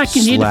 Jack,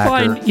 you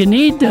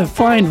need to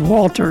find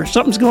Walter.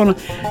 Something's going on.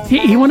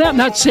 He went out in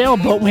that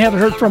sailboat, and we haven't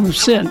heard from him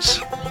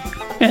since.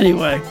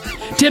 Anyway,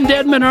 Tim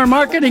Dedman, our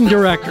marketing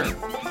director.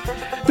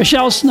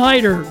 Michelle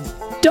Snyder.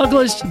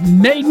 Douglas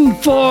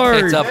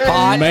Maidenford. It's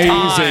about Amazing.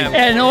 time.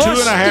 And Austin,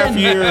 2.5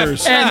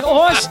 years. And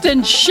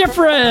Austin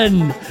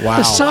Schifrin. Wow.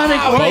 The Sonic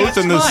Both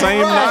in the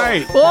same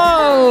night.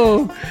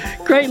 Whoa.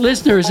 Great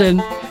listeners.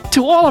 And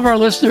to all of our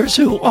listeners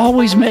who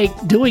always make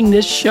doing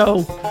this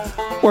show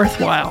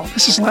worthwhile.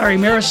 This is Larry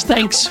Maris.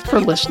 Thanks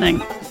for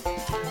listening.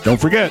 Don't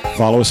forget,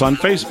 follow us on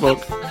Facebook,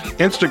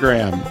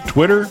 Instagram,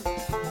 Twitter,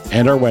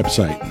 and our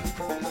website.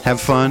 Have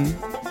fun.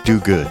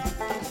 Do good.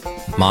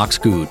 Mox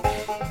good.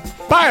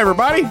 Bye,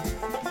 everybody.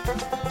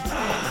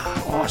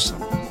 Awesome.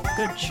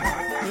 Good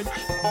job. Good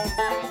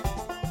job.